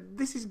is good.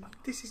 This is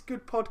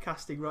good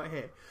podcasting right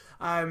here.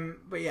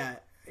 But yeah,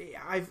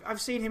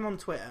 I've seen him on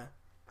Twitter.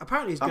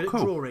 Apparently, he's good at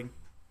drawing.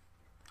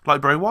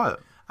 Like Bray Wyatt.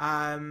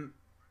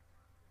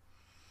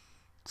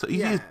 So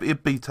Yeah.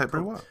 he'd beat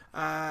Bray Wyatt.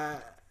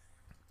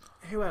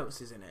 Who else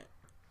is in it?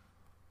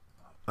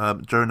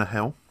 Jonah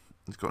Hill.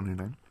 He's got a new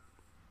name.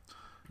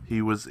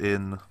 He was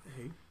in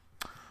Who?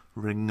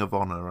 Ring of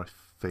Honor, I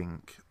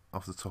think,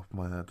 off the top of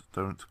my head.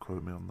 Don't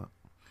quote me on that.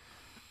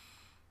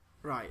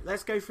 Right,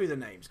 let's go through the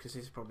names because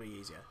this is probably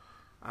easier.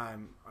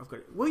 I've got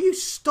it. Will you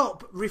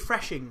stop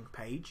refreshing,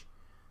 Paige?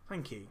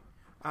 Thank you.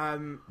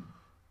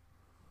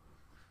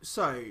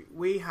 So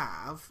we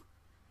have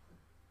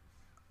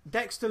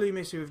Dexter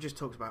Lumis, who we've just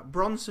talked about.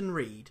 Bronson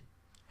Reed,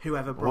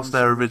 whoever. What's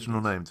their original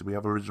name? Do we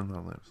have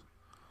original names?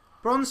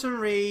 Bronson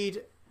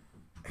Reed,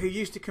 who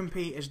used to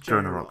compete as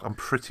Jonah Rock. I'm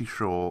pretty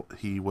sure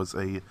he was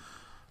a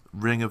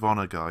Ring of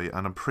Honor guy,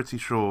 and I'm pretty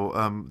sure.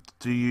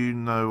 Do you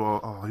know?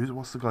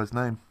 What's the guy's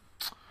name?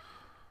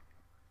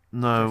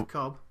 No, Jeff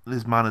Cobb.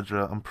 His manager.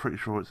 I'm pretty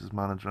sure it's his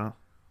manager.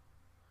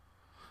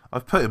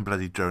 I've put in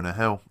bloody Jonah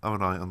Hill,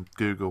 haven't I, on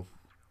Google?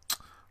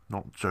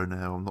 Not Jonah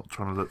Hill. I'm not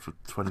trying to look for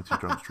 22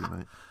 Jump Street,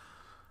 mate.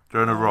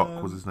 Jonah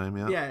Rock was his name,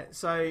 yeah. Yeah.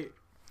 So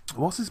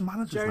what's his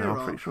manager's Jonah name? I'm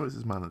Rock. pretty sure it's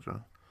his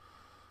manager.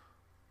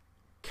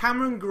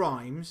 Cameron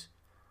Grimes,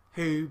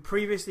 who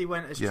previously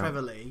went as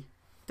Trevor Lee.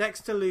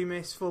 Dexter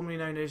Lumis, formerly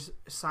known as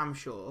Sam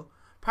Shaw.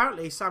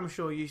 Apparently, Sam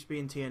Shaw used to be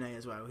in TNA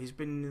as well. He's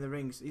been in the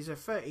rings. He's a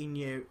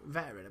 13-year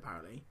veteran,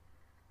 apparently.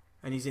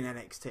 And he's in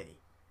NXT.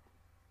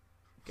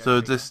 So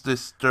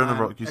this Jonah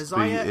Rock used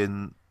Isaiah... to be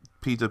in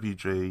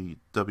PWG,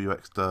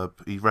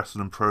 WXW. He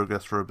wrestled in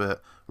Progress for a bit,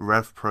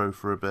 Rev Pro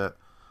for a bit,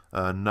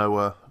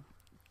 Noah,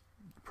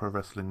 Pro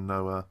Wrestling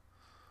Noah.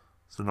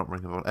 So not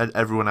Ring of Honor.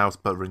 Everyone else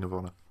but Ring of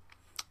Honor.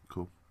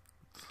 Cool.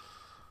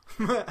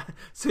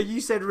 So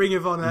you said Ring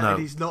of Honor, No.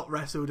 and he's not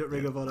wrestled at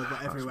Ring of Honor,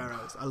 but everywhere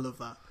else. I love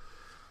that.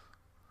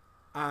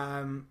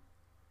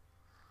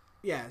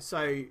 Yeah,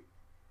 so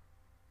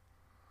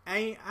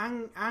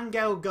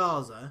Angel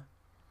Garza,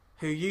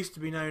 who used to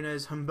be known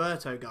as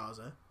Humberto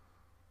Garza.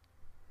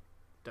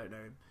 Don't know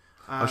him.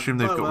 I assume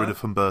they've got rid of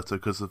Humberto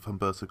because of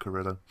Humberto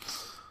Carrillo.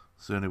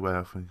 It's the only way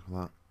I think of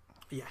that.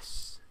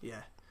 Yes,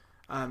 yeah.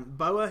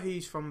 Boa,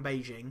 who's from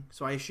Beijing,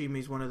 so I assume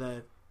he's one of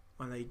the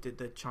when they did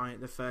the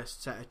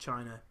first set of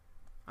China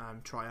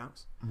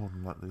tryouts. More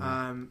than likely.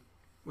 Yeah.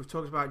 We've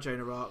talked about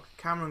Jonah Rock,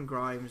 Cameron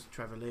Grimes,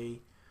 Trevor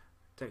Lee,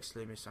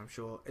 Dexter Lumis, I'm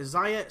sure.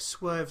 Isaiah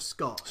Swerve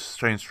Scott.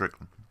 Shane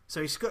Strickland. So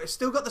he's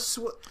still got the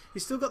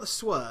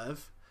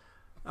swerve,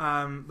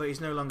 but he's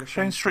no longer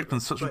Shane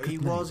Strickland's such a good But he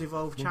name. was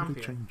Evolved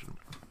Champion.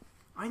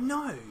 I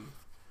know.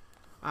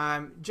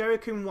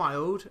 Joaquin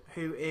Wild,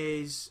 who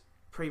is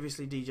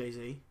previously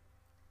DJZ.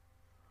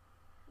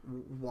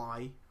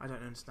 Why? I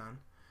don't understand.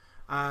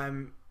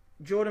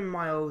 Jordan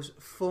Miles,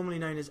 formerly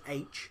known as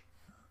ACH.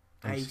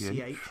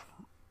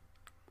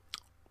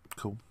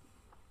 Cool.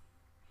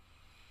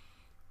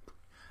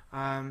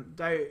 Yeah,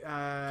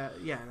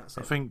 that's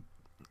it. I think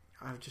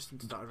I've just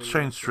started really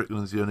Shane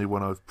Strickland's the only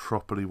one I've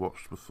properly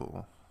watched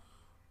before.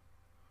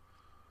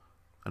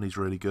 And he's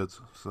really good.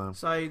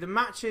 So the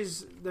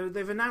matches,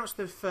 they've announced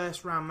the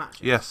first round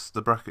matches. yes,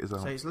 the bracket is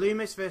out. So it's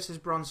Loomis versus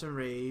Bronson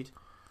Reed.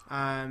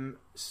 Shane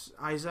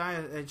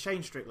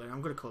Strickland,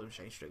 I'm going to call him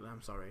Shane Strickland,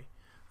 I'm sorry.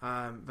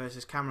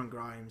 Versus Cameron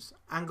Grimes.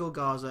 Angel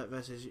Garza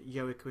versus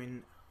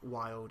Joaquin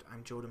Wild.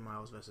 And Jordan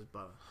Miles versus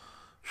Boa.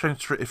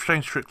 If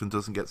Shane Strickland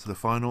doesn't get to the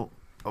final,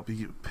 I'll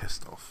be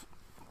pissed off.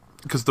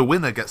 Because the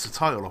winner gets a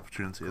title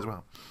opportunity as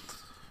well.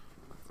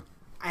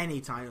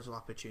 Any title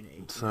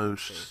opportunity. So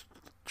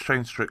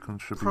Shane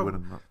Strickland should be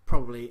winning that.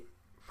 Probably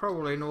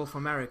North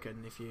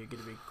American, if you're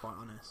going to be quite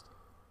honest.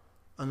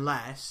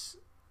 Unless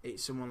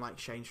it's someone like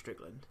Shane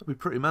Strickland. That'd be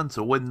pretty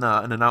mental. Win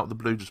that and then out of the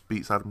blue just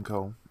beats Adam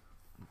Cole.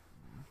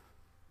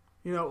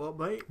 You know what,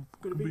 mate?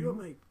 Going to be your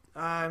mate.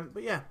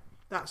 But yeah,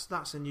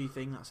 that's a new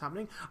thing that's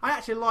happening. I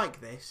actually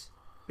like this.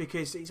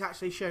 Because it's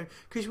actually shown...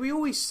 Because we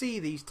always see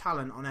these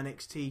talent on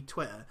NXT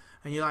Twitter,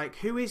 and you're like,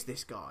 who is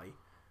this guy?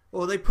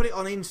 Or they put it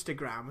on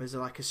Instagram as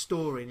like a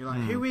story, and you're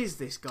like, who is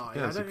this guy?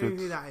 Yeah, I don't know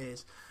who that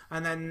is.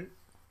 And then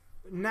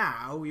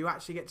now you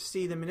actually get to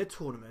see them in a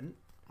tournament.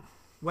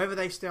 Whether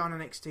they stay on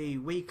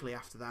NXT weekly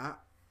after that,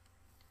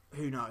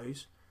 who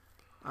knows?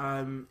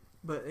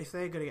 But if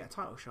they're going to get a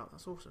title shot,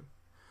 that's awesome.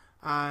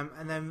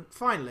 And then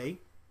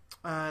finally,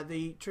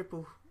 the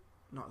triple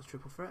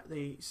threat,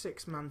 the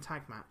 6-man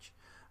tag match.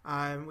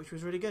 Which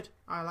was really good.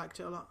 I liked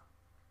it a lot.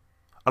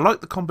 I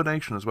like the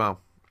combination as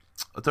well.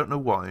 I don't know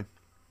why.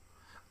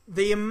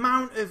 The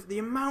amount of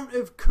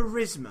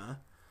charisma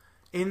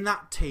in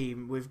that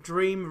team with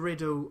Dream,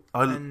 Riddle,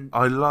 and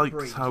I liked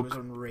Breeze how was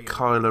unreal.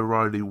 Kyle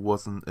O'Reilly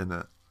wasn't in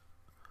it.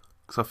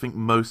 Because I think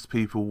most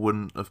people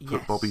wouldn't have put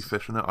Yes. Bobby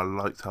Fish in it. I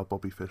liked how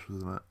Bobby Fish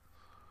was in it.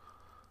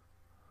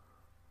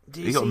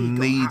 Did He you got see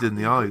kneed in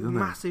the eye, didn't he?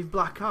 Massive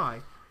black eye.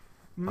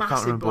 I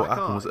can't remember what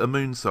happened. Was it a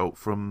moonsault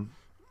from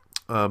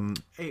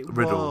It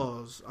Riddle?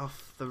 was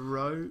off the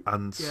rope.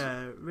 And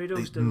Yeah, he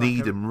Riddle's done kneed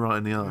like him right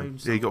in the eye.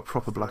 moonsault Yeah, he got a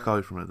proper off the black rope.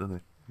 eye from it, didn't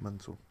he?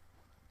 Mental.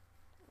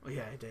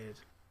 Yeah, it did.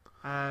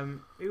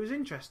 It was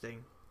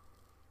interesting.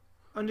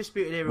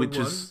 Undisputed Era Which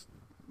won. is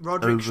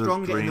Roderick over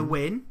Strong getting the Dream.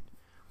 win,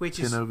 which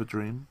Pin is over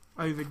Dream.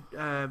 over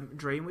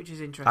Dream, which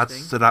is interesting.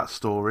 Adds to that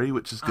story,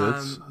 which is good.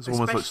 It's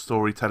almost like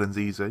storytelling's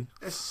easy.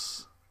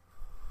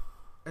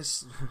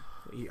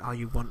 Are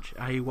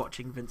you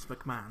watching Vince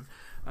McMahon?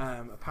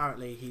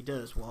 Apparently, he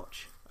does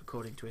watch,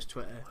 according to his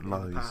Twitter.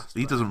 Lies.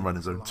 He doesn't run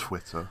his own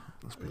Twitter.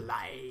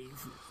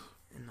 Live.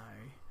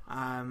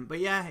 No. But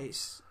yeah,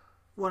 it's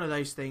one of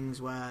those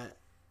things where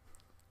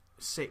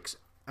 6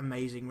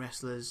 amazing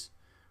wrestlers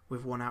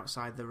with one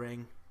outside the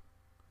ring.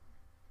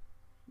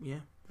 Yeah,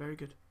 very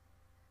good.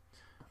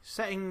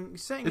 Setting.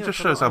 It just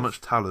shows how much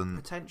talent,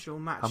 potential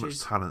matches. how much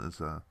talent is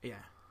there.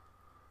 Yeah.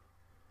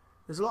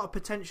 There's a lot of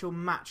potential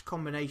match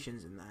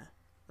combinations in there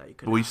that you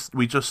could.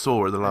 We just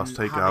saw at the last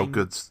take how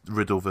good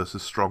Riddle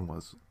versus Strong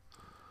was.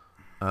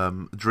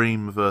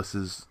 Dream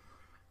versus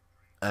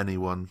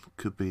anyone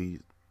could be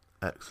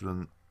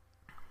excellent.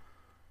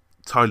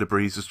 Tyler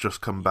Breeze has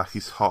just come back.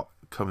 He's hot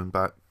coming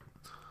back.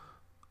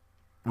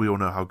 We all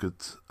know how good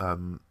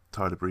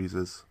Tyler Breeze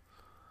is.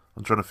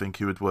 I'm trying to think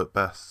who would work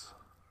best.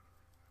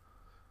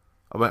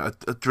 I mean,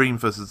 a Dream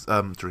versus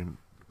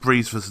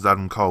Breeze versus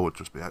Adam Cole would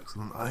just be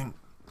excellent, I think.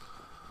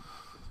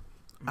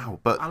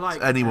 But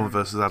anyone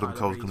versus Adam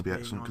Cole is going to be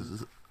excellent because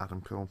it's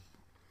Adam Cole.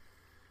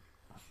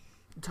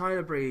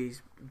 Tyler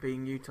Breeze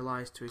being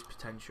utilised to his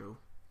potential.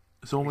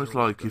 It's almost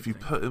like if you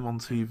put him on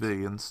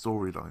TV and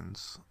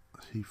storylines,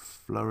 he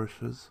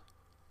flourishes.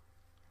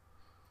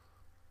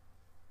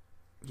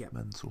 Yeah,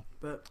 mental.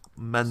 But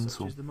mental.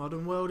 Such is the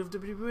modern world of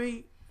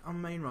WWE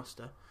on main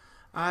roster.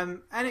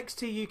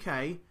 NXT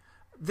UK.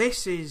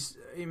 This is,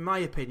 in my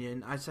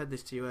opinion, I said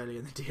this to you earlier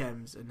in the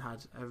DMs and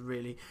had a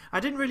really... I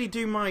didn't really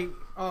do my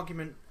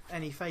argument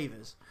any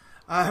favours.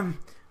 I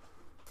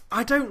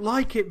don't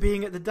like it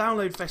being at the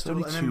Download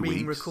Festival and then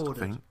being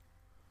recorded.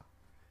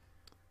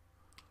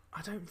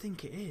 I don't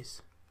think it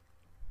is.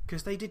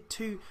 Because they did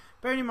 2...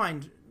 Bearing in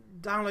mind,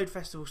 Download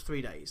Festival's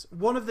 3 days.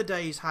 One of the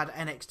days had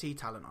NXT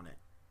talent on it.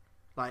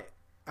 Like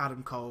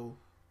Adam Cole,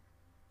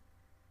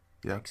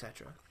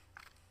 etc.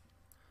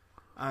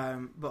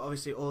 But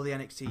obviously all the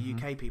NXT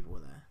UK people were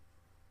there.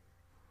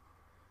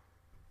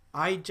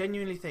 I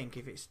genuinely think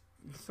if it's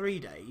 3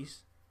 days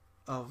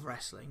of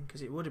wrestling,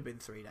 because it would have been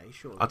 3 days,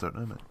 surely. I don't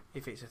know, mate.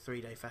 If it's a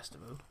 3-day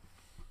festival.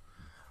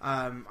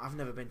 I've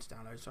never been to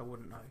Download, so I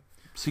wouldn't know.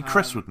 See,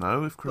 Chris would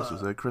know if Chris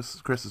was there.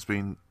 Chris has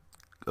been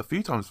a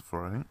few times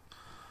before, I think.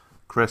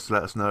 Chris,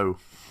 let us know.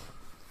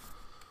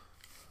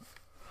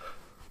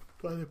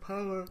 By the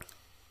power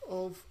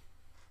of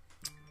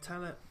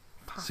telepathy.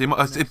 See,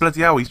 bloody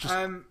hell, he's just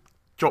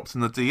dropped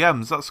in the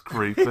DMs. That's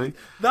creepy.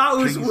 That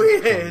was Jesus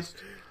weird.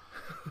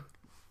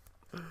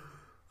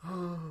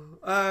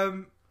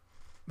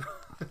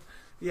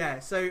 Yeah,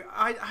 so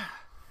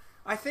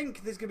I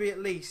think there's going to be at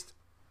least...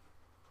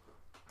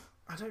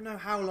 I don't know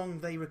how long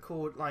they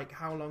record, like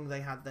how long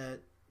they had their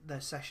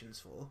sessions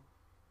for.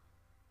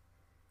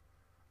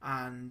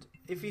 And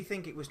if you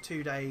think it was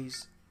 2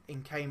 days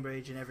in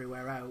Cambridge and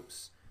everywhere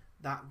else...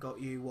 That got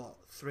you,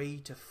 3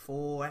 to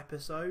 4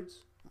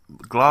 episodes?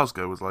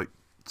 Glasgow was like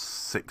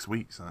 6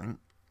 weeks, I think.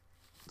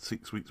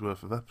 6 weeks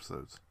worth of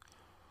episodes.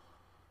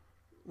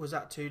 Was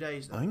that 2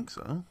 days, though? I think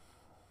so.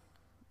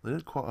 They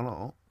did quite a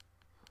lot.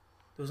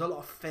 There was a lot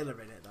of filler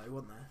in it, though,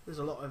 wasn't there? There's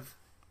a lot of,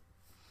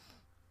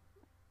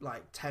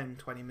 10,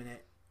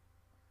 20-minute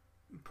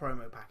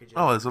promo packages.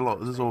 Oh, there's a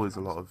lot. There's always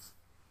a lot of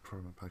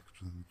promo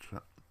packages in the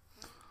chat.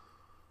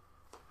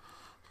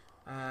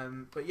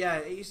 But yeah,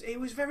 it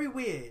was very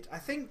weird. I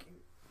think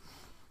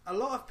a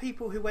lot of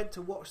people who went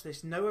to watch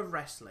this know of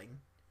wrestling,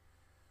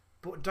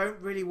 but don't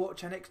really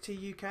watch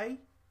NXT UK.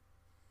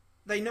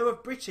 They know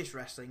of British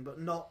wrestling, but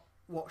not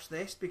watch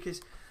this,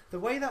 because the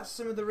way that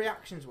some of the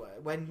reactions were,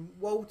 when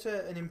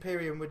Walter and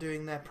Imperium were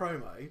doing their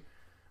promo,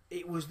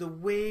 it was the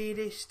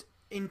weirdest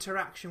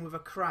interaction with a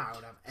crowd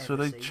I've ever seen. So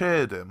they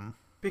cheered him?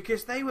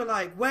 Because they were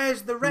like,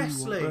 where's the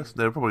wrestling?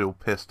 They were probably all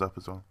pissed up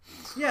as well.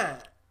 Yeah.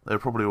 They were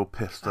probably all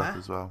pissed up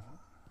as well.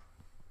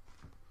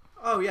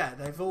 Oh yeah,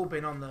 they've all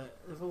been either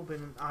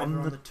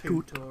on the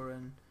Toot tour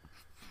and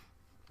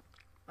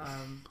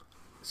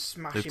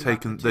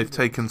smashing. They've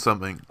taken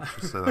something.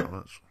 To say that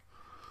much.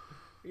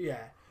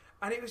 Yeah,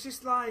 and it was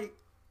just like,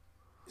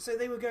 so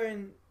they were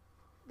going,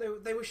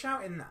 they were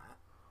shouting that.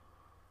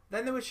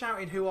 Then they were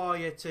shouting, "Who are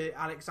you?" to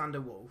Alexander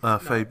Wolf.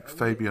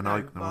 Fabian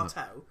Eichner.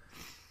 Bartel.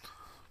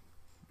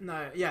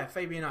 No, yeah,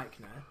 Fabian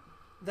Eichner.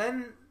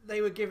 Then they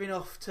were giving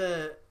off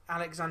to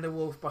Alexander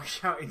Wolf by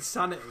shouting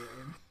 "Sanity" at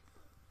him.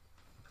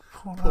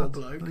 Poor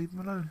bloke. Leave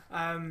him alone.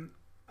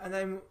 And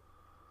then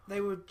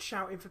they were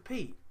shouting for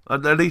Pete.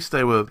 At least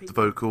they were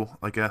vocal,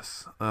 I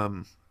guess.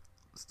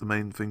 It's the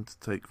main thing to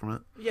take from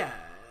it. Yeah,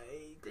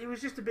 it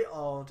was just a bit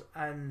odd,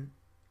 and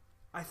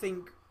I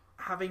think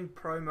having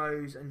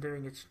promos and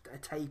doing a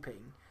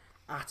taping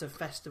at a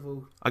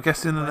festival, I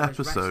guess in an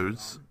episode,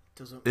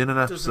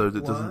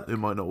 it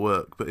might not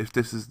work. But if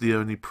this is the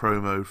only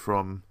promo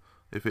from,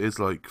 if it is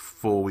like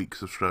 4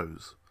 weeks of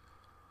shows,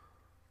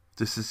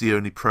 this is the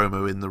only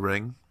promo in the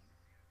ring.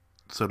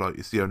 So,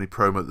 it's the only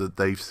promo that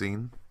they've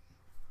seen.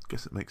 I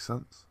guess it makes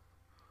sense.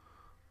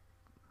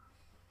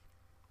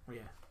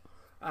 Yeah.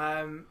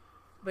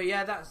 But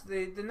yeah, that's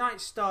the night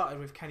started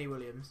with Kenny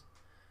Williams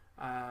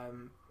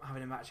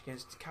having a match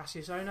against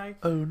Cassius Ohno.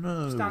 Oh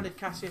no! Standard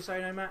Cassius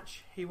Ohno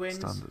match. He wins.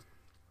 Standard.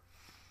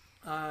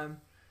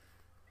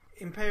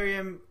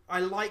 Imperium. I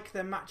like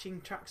their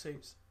matching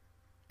tracksuits,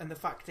 and the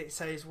fact it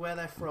says where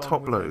they're from.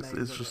 Top with their loads.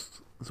 names It's on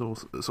just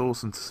it's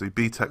awesome to see.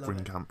 B-Tech Love Ring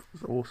it. Camp.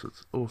 It's awesome.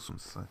 It's awesome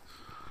to see.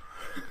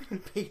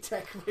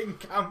 B-Tech Ring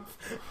Camp.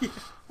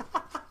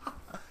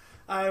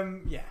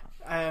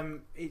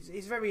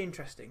 It's very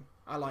interesting.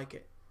 I like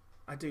it.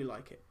 I do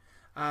like it.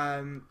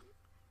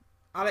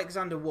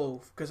 Alexander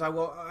Wolf, because I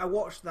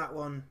watched that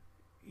one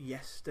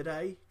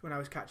yesterday when I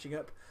was catching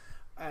up,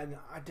 and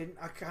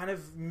I kind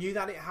of knew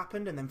that it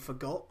happened and then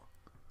forgot,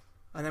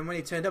 and then when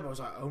he turned up I was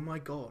like, oh my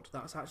god,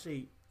 that's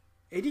actually,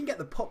 he didn't get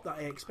the pop that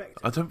I expected.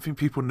 I don't think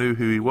people knew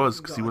who he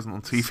was because he wasn't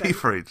on TV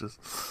for ages.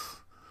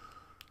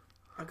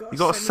 He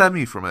got a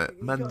semi from it.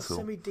 He Mental. got a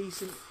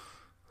semi-decent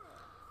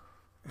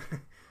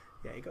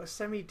yeah, he got a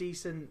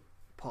semi-decent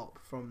pop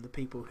from the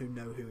people who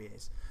know who he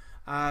is.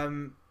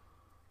 And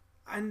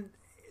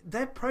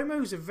their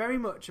promos are very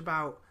much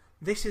about,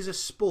 this is a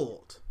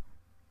sport,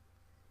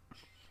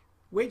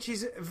 which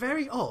is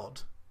very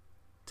odd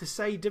to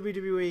say.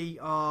 WWE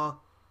are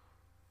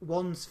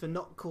ones for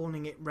not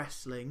calling it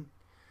wrestling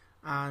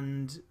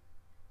and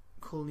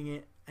calling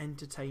it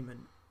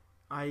entertainment.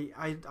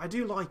 I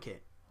do like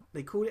it.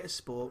 They call it a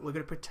sport. We're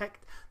going to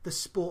protect the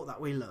sport that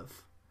we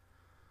love.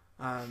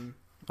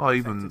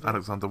 Even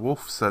Alexander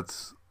Wolf said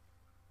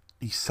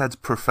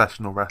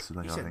professional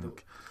wrestling, I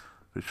think,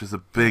 which is a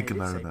big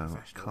no-no.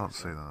 Can't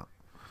say that.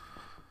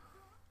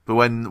 But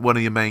when one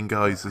of your main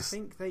guys is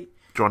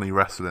Johnny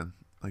Wrestling,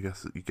 I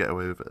guess you get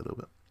away with it a little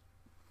bit.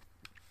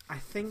 I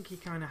think you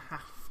kind of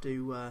have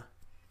to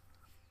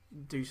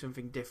do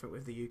something different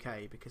with the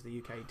UK, because the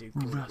UK do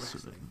call it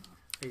wrestling.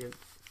 They don't.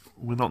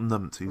 We're not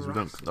numpties. We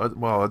don't.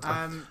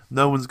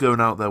 No one's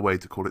going out their way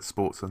to call it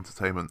sports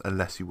entertainment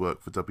unless you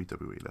work for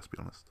WWE. Let's be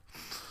honest.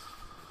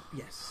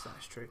 Yes,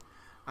 that's true.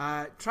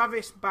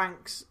 Travis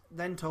Banks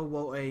then told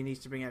Walter he needs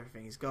to bring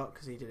everything he's got,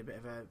 because he did a bit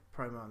of a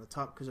promo on the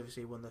top, because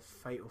obviously he won the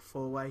Fatal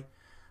 4-Way.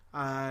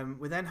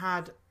 We then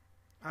had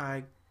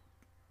a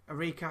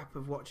recap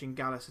of watching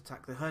Gallus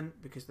attack the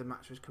Hunt, because the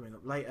match was coming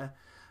up later.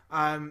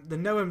 The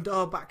Noam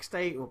Dar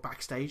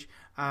backstage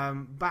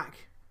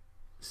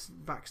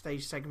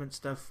segment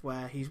stuff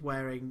where he's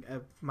wearing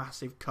a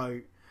massive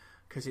coat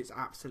because it's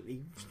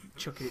absolutely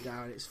chucking it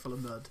down, it's full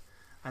of mud,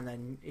 and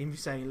then him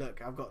saying,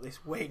 look, I've got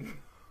this wing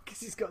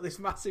because he's got this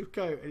massive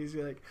coat, and he's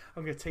like,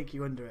 I'm going to take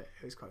you under it.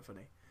 It was quite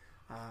funny.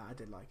 I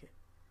did like it.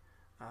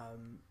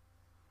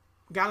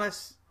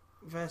 Gallus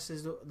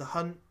versus the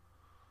Hunt.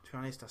 To be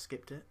honest, I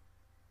skipped it.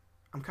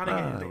 I'm kind of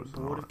getting a bit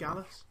bored of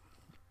Gallus.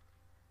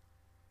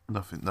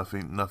 Nothing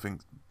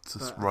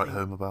to write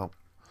home about.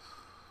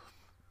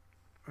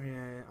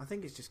 Yeah, I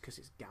think it's just because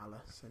it's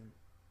Gallus and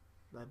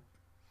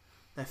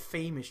their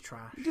theme is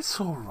trash. It's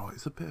alright.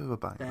 It's a bit of a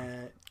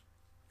banger.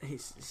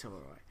 It's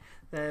alright.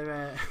 They're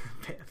a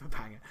bit of a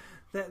banger.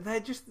 They're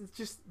just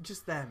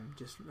them.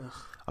 Just ugh.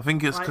 I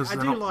think it's because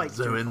they're not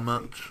doing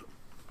much.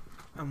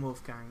 And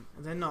Wolfgang,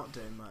 they're not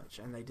doing much,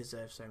 and they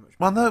deserve so much.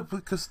 Well, no,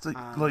 because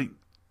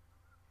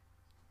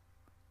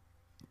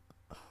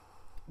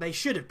they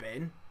should have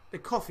been. The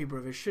Coffee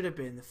Brothers should have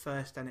been the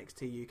first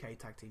NXT UK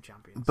Tag Team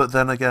Champions. But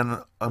then again,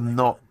 I'm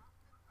not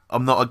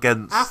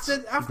against after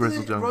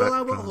Grizzled the Young Royal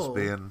Albert Veterans Hall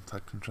being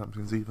Tag Team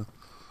Champions either.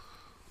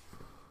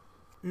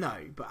 No,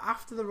 but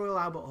after the Royal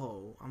Albert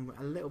Hall, I'm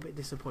a little bit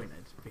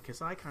disappointed,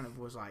 because I kind of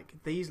was like,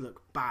 these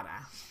look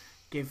badass.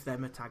 Give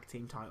them a tag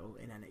team title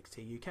in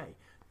NXT UK.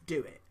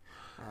 Do it.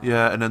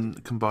 Yeah, and then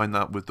combine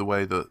that with the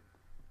way that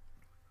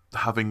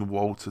having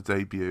Walter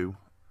debut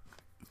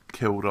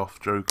killed off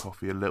Joe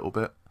Coffey a little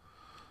bit.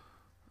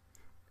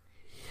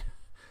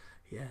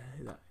 Yeah,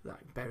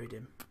 that buried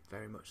him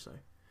very much so.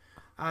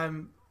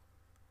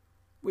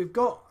 We've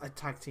got a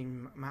tag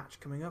team match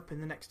coming up in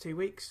the next 2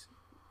 weeks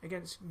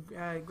against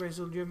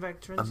Grizzled Young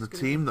Veterans. And the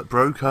team that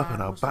broke up are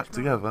now back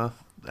together.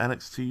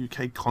 NXT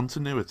UK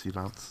continuity,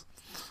 lads.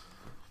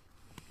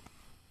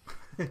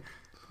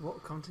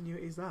 What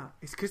continuity is that?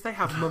 It's because they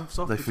have months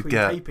off. They between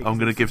forget. tapings. I'm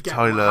going to give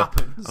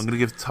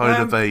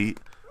Tyler Bate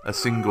a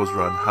singles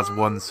run. Has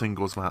one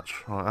singles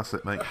match. Right, that's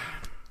it, mate.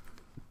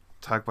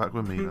 Tag back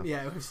with me now.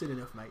 Yeah, we've seen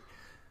enough, mate.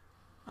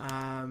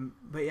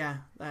 But yeah,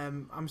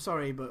 I'm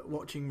sorry, but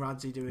watching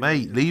Radzi doing...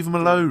 Mate, leave him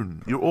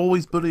alone. You're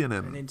always bullying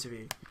him. An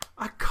interview.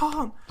 I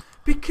can't,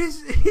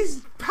 because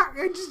his back,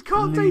 I just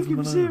can't take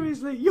him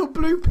seriously. You're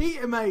Blue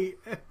Peter, mate.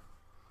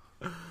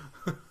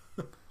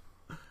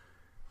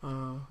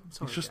 I'm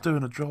sorry, he's just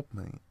doing a job,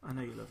 mate. I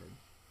know you love him.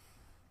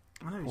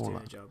 I know he's doing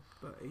a job,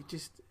 but he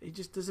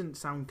just doesn't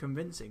sound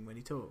convincing when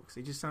he talks.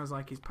 He just sounds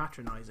like he's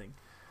patronising.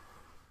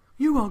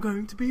 You are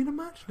going to be in a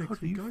match next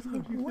week, guys. How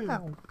do you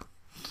feel?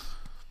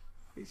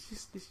 It's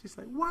just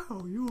like,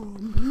 wow, you're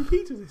on Blue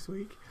Peter this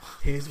week.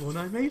 Here's one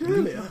I made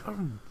earlier.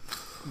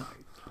 No,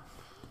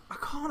 I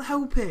can't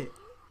help it.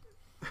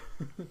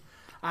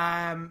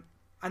 And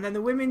then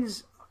the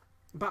women's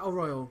battle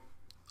royal.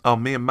 Oh,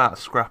 me and Matt are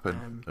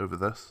scrapping over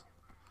this.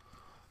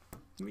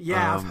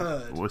 Yeah, I've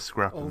heard. We're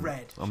scrapping. Or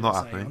read. I'm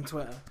not happy. On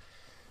Twitter.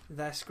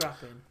 They're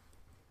scrapping.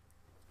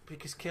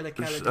 Because Killer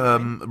Kelly...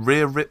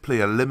 Rhea Ripley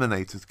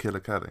eliminated Killer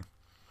Kelly.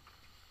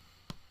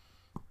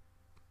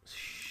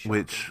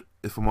 Which,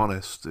 if I'm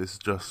honest, is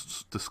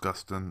just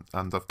disgusting,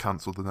 and I've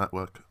cancelled the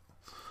network.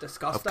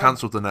 Disgusting? I've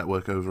cancelled the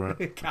network over it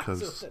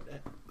because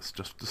it's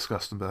just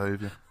disgusting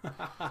behaviour.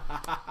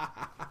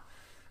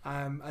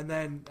 And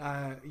then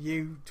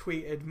you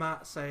tweeted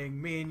Matt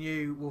saying, "Me and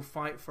you will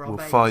fight for our We'll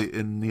babes." fight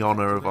in the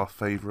honour of our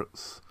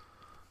favourites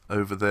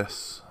over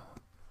this.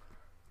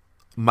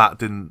 Matt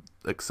didn't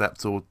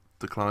accept or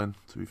decline,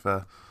 to be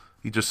fair.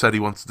 He just said he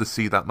wanted to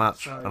see that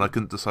match, and I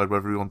couldn't decide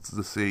whether he wanted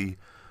to see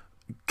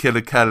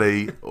Killer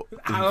Kelly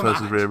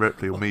versus Rhea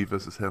Ripley or me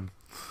versus him.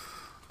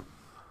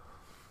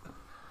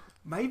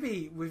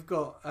 Maybe we've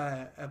got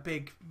a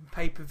big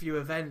pay-per-view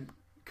event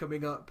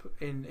coming up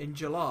in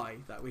July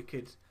that we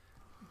could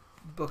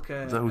book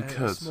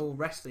a small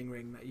wrestling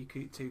ring that you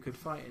two could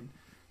fight in.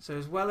 So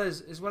as well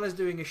as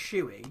doing a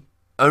shoey,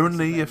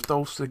 only if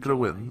Dolph Ziggler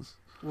wins,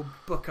 we'll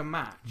book a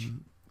match.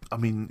 I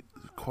mean,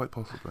 quite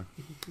possibly.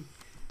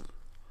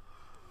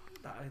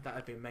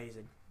 That'd be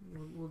amazing.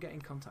 We'll get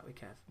in contact with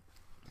Kev.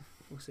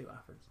 We'll see what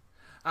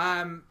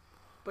happens.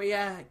 But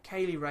yeah,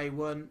 Kaylee Ray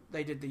won.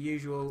 They did the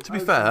usual. To be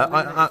fair,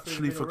 I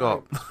actually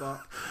forgot.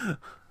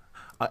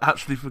 I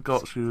actually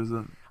forgot she was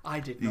in. I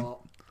did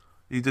not.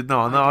 You did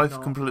not? No, I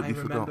completely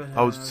forgot.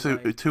 I was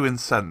too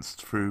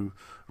incensed through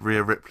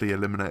Rhea Ripley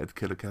eliminated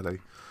Killer Kelly.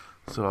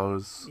 So I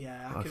was...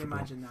 Yeah, I can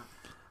imagine that.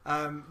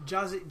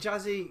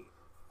 Jazzy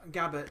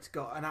Gabbert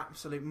got an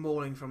absolute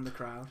mauling from the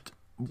crowd.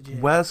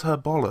 Where's her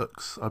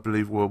bollocks? I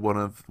believe were one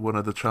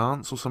of the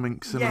chants or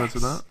something similar to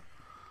that.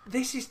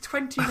 This is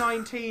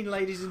 2019,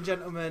 ladies and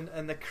gentlemen,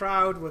 and the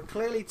crowd were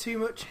clearly too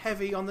much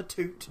heavy on the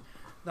toot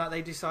that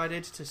they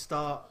decided to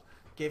start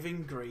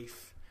giving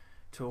grief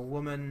to a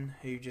woman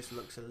who just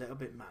looks a little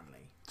bit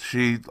manly.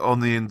 She,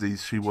 on the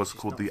indies, she was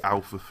called the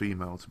alpha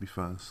female, to be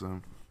fair,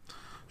 so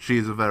she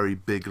is a very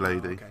big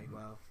lady. Oh, okay,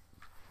 well,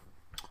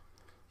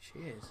 she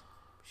is.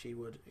 She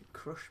would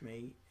crush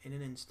me in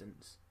an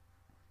instance.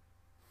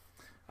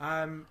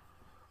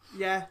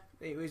 Yeah,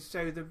 it was.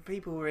 So the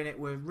people who were in it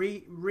were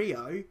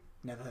Rio,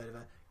 never heard of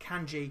her.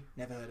 Kanji,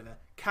 never heard of her.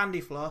 Candy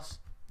Floss,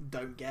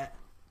 don't get.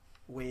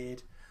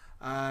 Weird.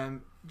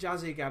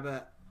 Jazzy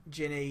Gabbert,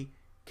 Ginny,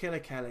 Killer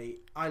Kelly,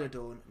 Isla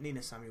Dawn,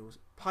 Nina Samuels,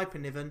 Piper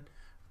Niven,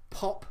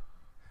 Pop,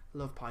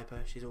 love Piper,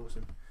 she's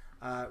awesome.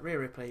 Rhea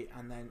Ripley,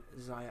 and then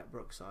Zaya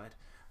Brookside.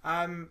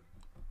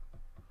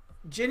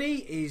 Ginny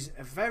is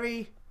a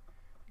very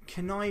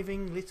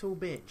conniving little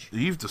bitch.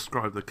 You've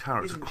described the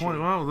character quite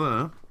well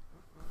there.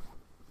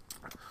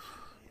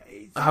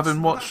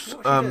 Having watched,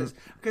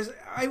 because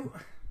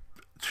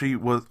she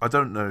was. I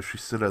don't know if she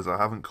still is. I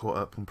haven't caught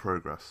up on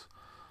Progress.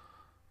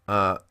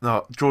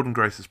 No, Jordan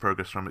Grace's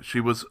Progress from it. She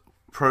was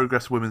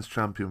Progress Women's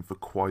Champion for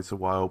quite a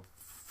while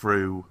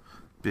through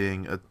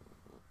being a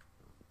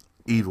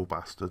evil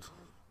bastard.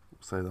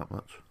 I'll say that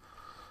much.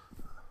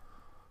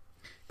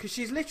 Because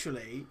she's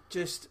literally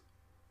just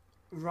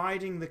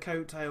riding the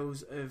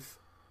coattails of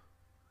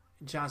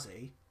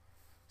Jazzy.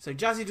 So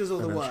Jazzy does all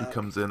the work. She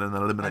comes in and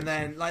eliminates. And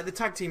then, like the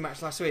tag team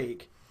match last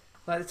week,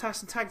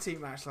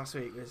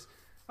 was,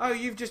 oh,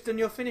 you've just done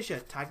your finisher.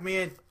 Tag me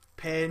in.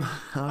 Pin.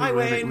 I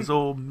win. It was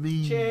all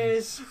me.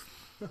 Cheers.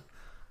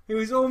 It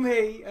was all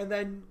me. And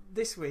then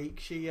this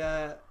week she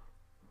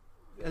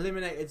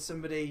eliminated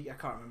somebody, I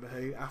can't remember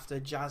who,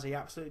 after Jazzy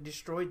absolutely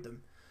destroyed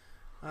them.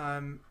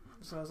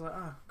 So I was like,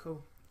 oh,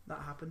 cool. That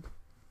happened.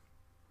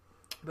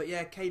 But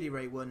yeah, Kaylee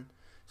Ray won.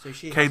 So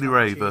Kaylee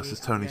Ray versus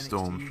Toni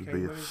Storm should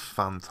be a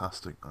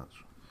fantastic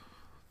match.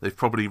 They've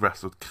probably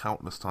wrestled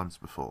countless times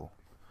before.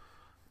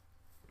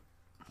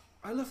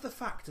 I love the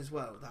fact as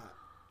well that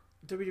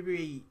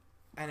WWE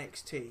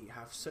NXT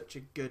have such a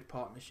good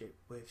partnership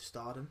with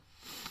Stardom.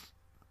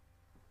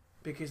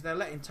 Because they're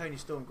letting Toni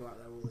Storm go out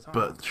there all the time.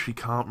 But she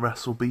can't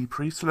wrestle Bea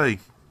Priestley.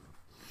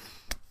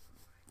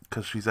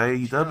 Because she's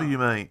AEW,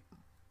 mate.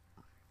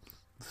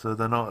 So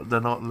they're not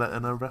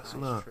letting her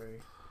wrestle her. True.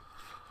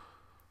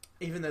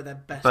 Even though they're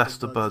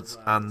best of buds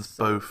well, and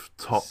so both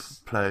top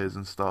players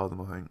in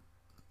Stardom, I think.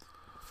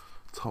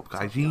 Top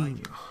guy.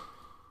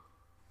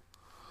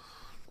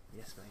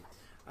 Yes,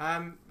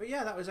 mate. But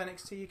yeah, that was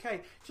NXT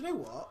UK. Do you know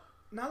what?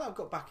 Now that I've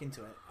got back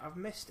into it, I've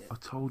missed it. I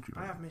told you.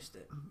 I have missed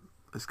it.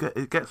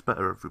 It gets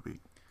better every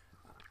week.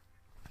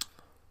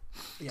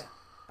 Yeah.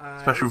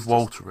 Especially with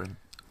Walter in.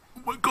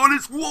 Oh my god,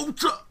 it's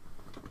Walter!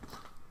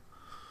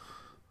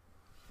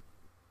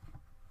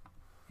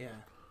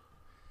 Yeah.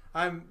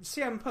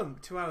 CM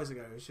Punk 2 hours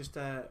ago has just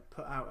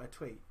put out a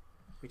tweet,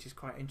 which is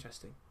quite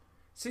interesting.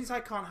 Since I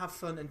can't have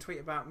fun and tweet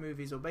about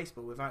movies or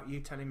baseball without you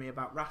telling me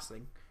about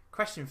wrestling,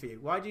 question for you: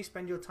 why do you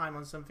spend your time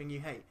on something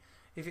you hate?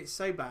 If it's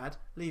so bad,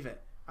 leave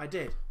it. I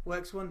did.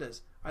 Works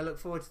wonders. I look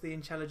forward to the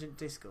intelligent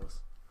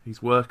discourse.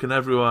 He's working,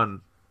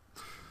 everyone.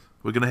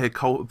 We're going to hear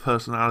Cult of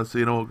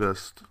Personality in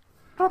August.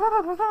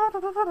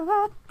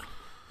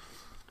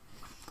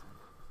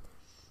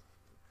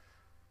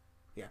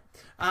 Yeah.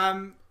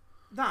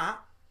 That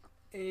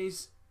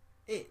is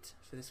it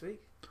for this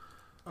week.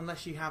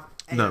 Unless you have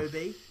No.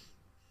 AOB.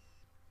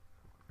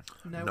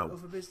 No No.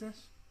 other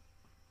business?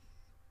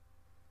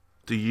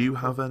 Do you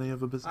have any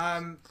other business?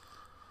 I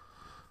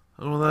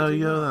Well, there do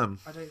you go not, then.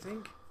 I don't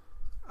think.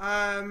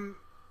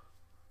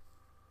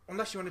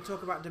 Unless you want to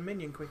talk about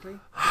Dominion quickly.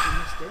 If you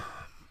missed it.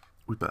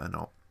 We better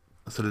not.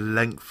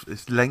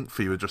 It's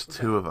lengthy with just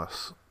two of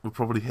us. We'll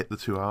probably hit the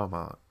 2 hour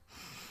mark.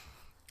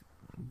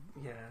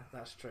 Yeah,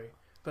 that's true.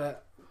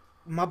 But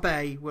my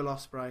bae, Will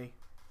Ospreay,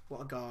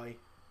 what a guy.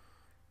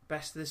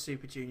 Best of the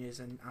Super Juniors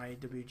and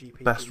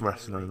IWGP. Best Junior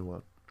wrestler in the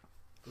world.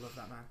 Love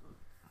that man.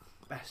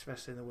 Best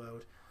wrestler in the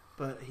world.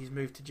 But he's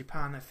moved to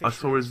Japan officially. I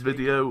saw his this week.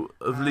 video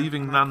of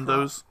leaving and I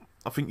Nando's.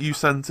 I think you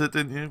sent it,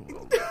 didn't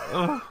you?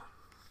 Oh,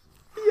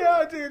 Yeah,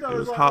 I did. I It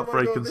was like,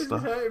 heartbreaking oh my God,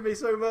 stuff. This is hurting me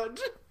so much.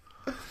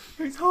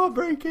 It's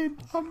heartbreaking.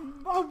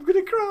 I'm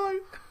gonna cry.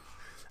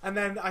 And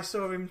then I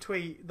saw him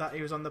tweet that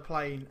he was on the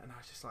plane, and I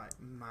was just like,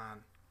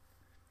 man,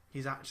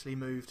 he's actually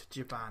moved to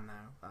Japan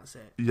now. That's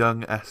it.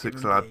 young Essex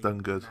Him and lad me done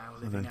good. Now I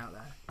living think. out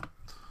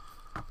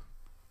there.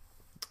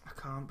 I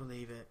can't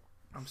believe it.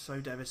 I'm so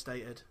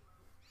devastated.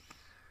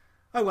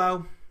 Oh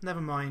well,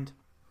 never mind.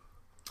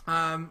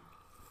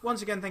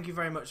 Once again, thank you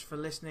very much for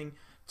listening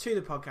to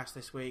the podcast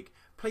this week.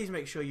 Please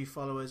make sure you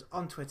follow us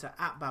on Twitter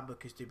at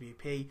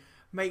BadBookersWP.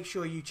 Make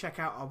sure you check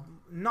out our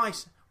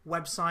nice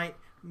website,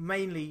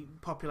 mainly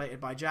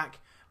populated by Jack,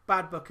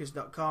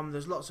 badbookers.com.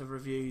 There's lots of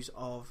reviews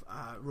of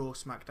Raw,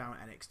 SmackDown,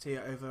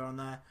 NXT over on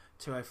there.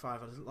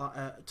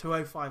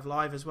 205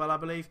 Live as well, I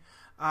believe.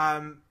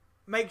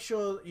 Make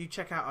sure you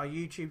check out our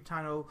YouTube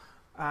channel.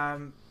 I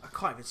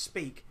can't even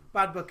speak.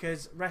 Bad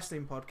Bookers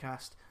Wrestling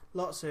Podcast.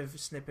 Lots of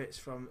snippets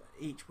from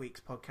each week's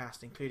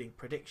podcast, including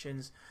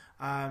predictions.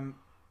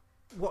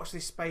 Watch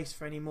this space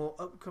for any more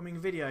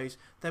upcoming videos.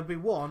 There'll be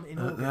one in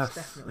August,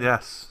 definitely.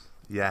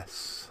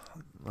 Yes,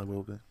 I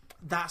will be.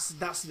 That's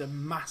a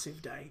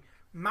massive day.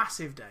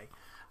 Massive day.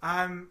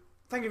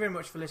 Thank you very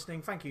much for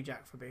listening. Thank you,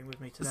 Jack, for being with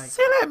me today.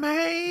 Silly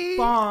me!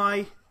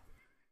 Bye.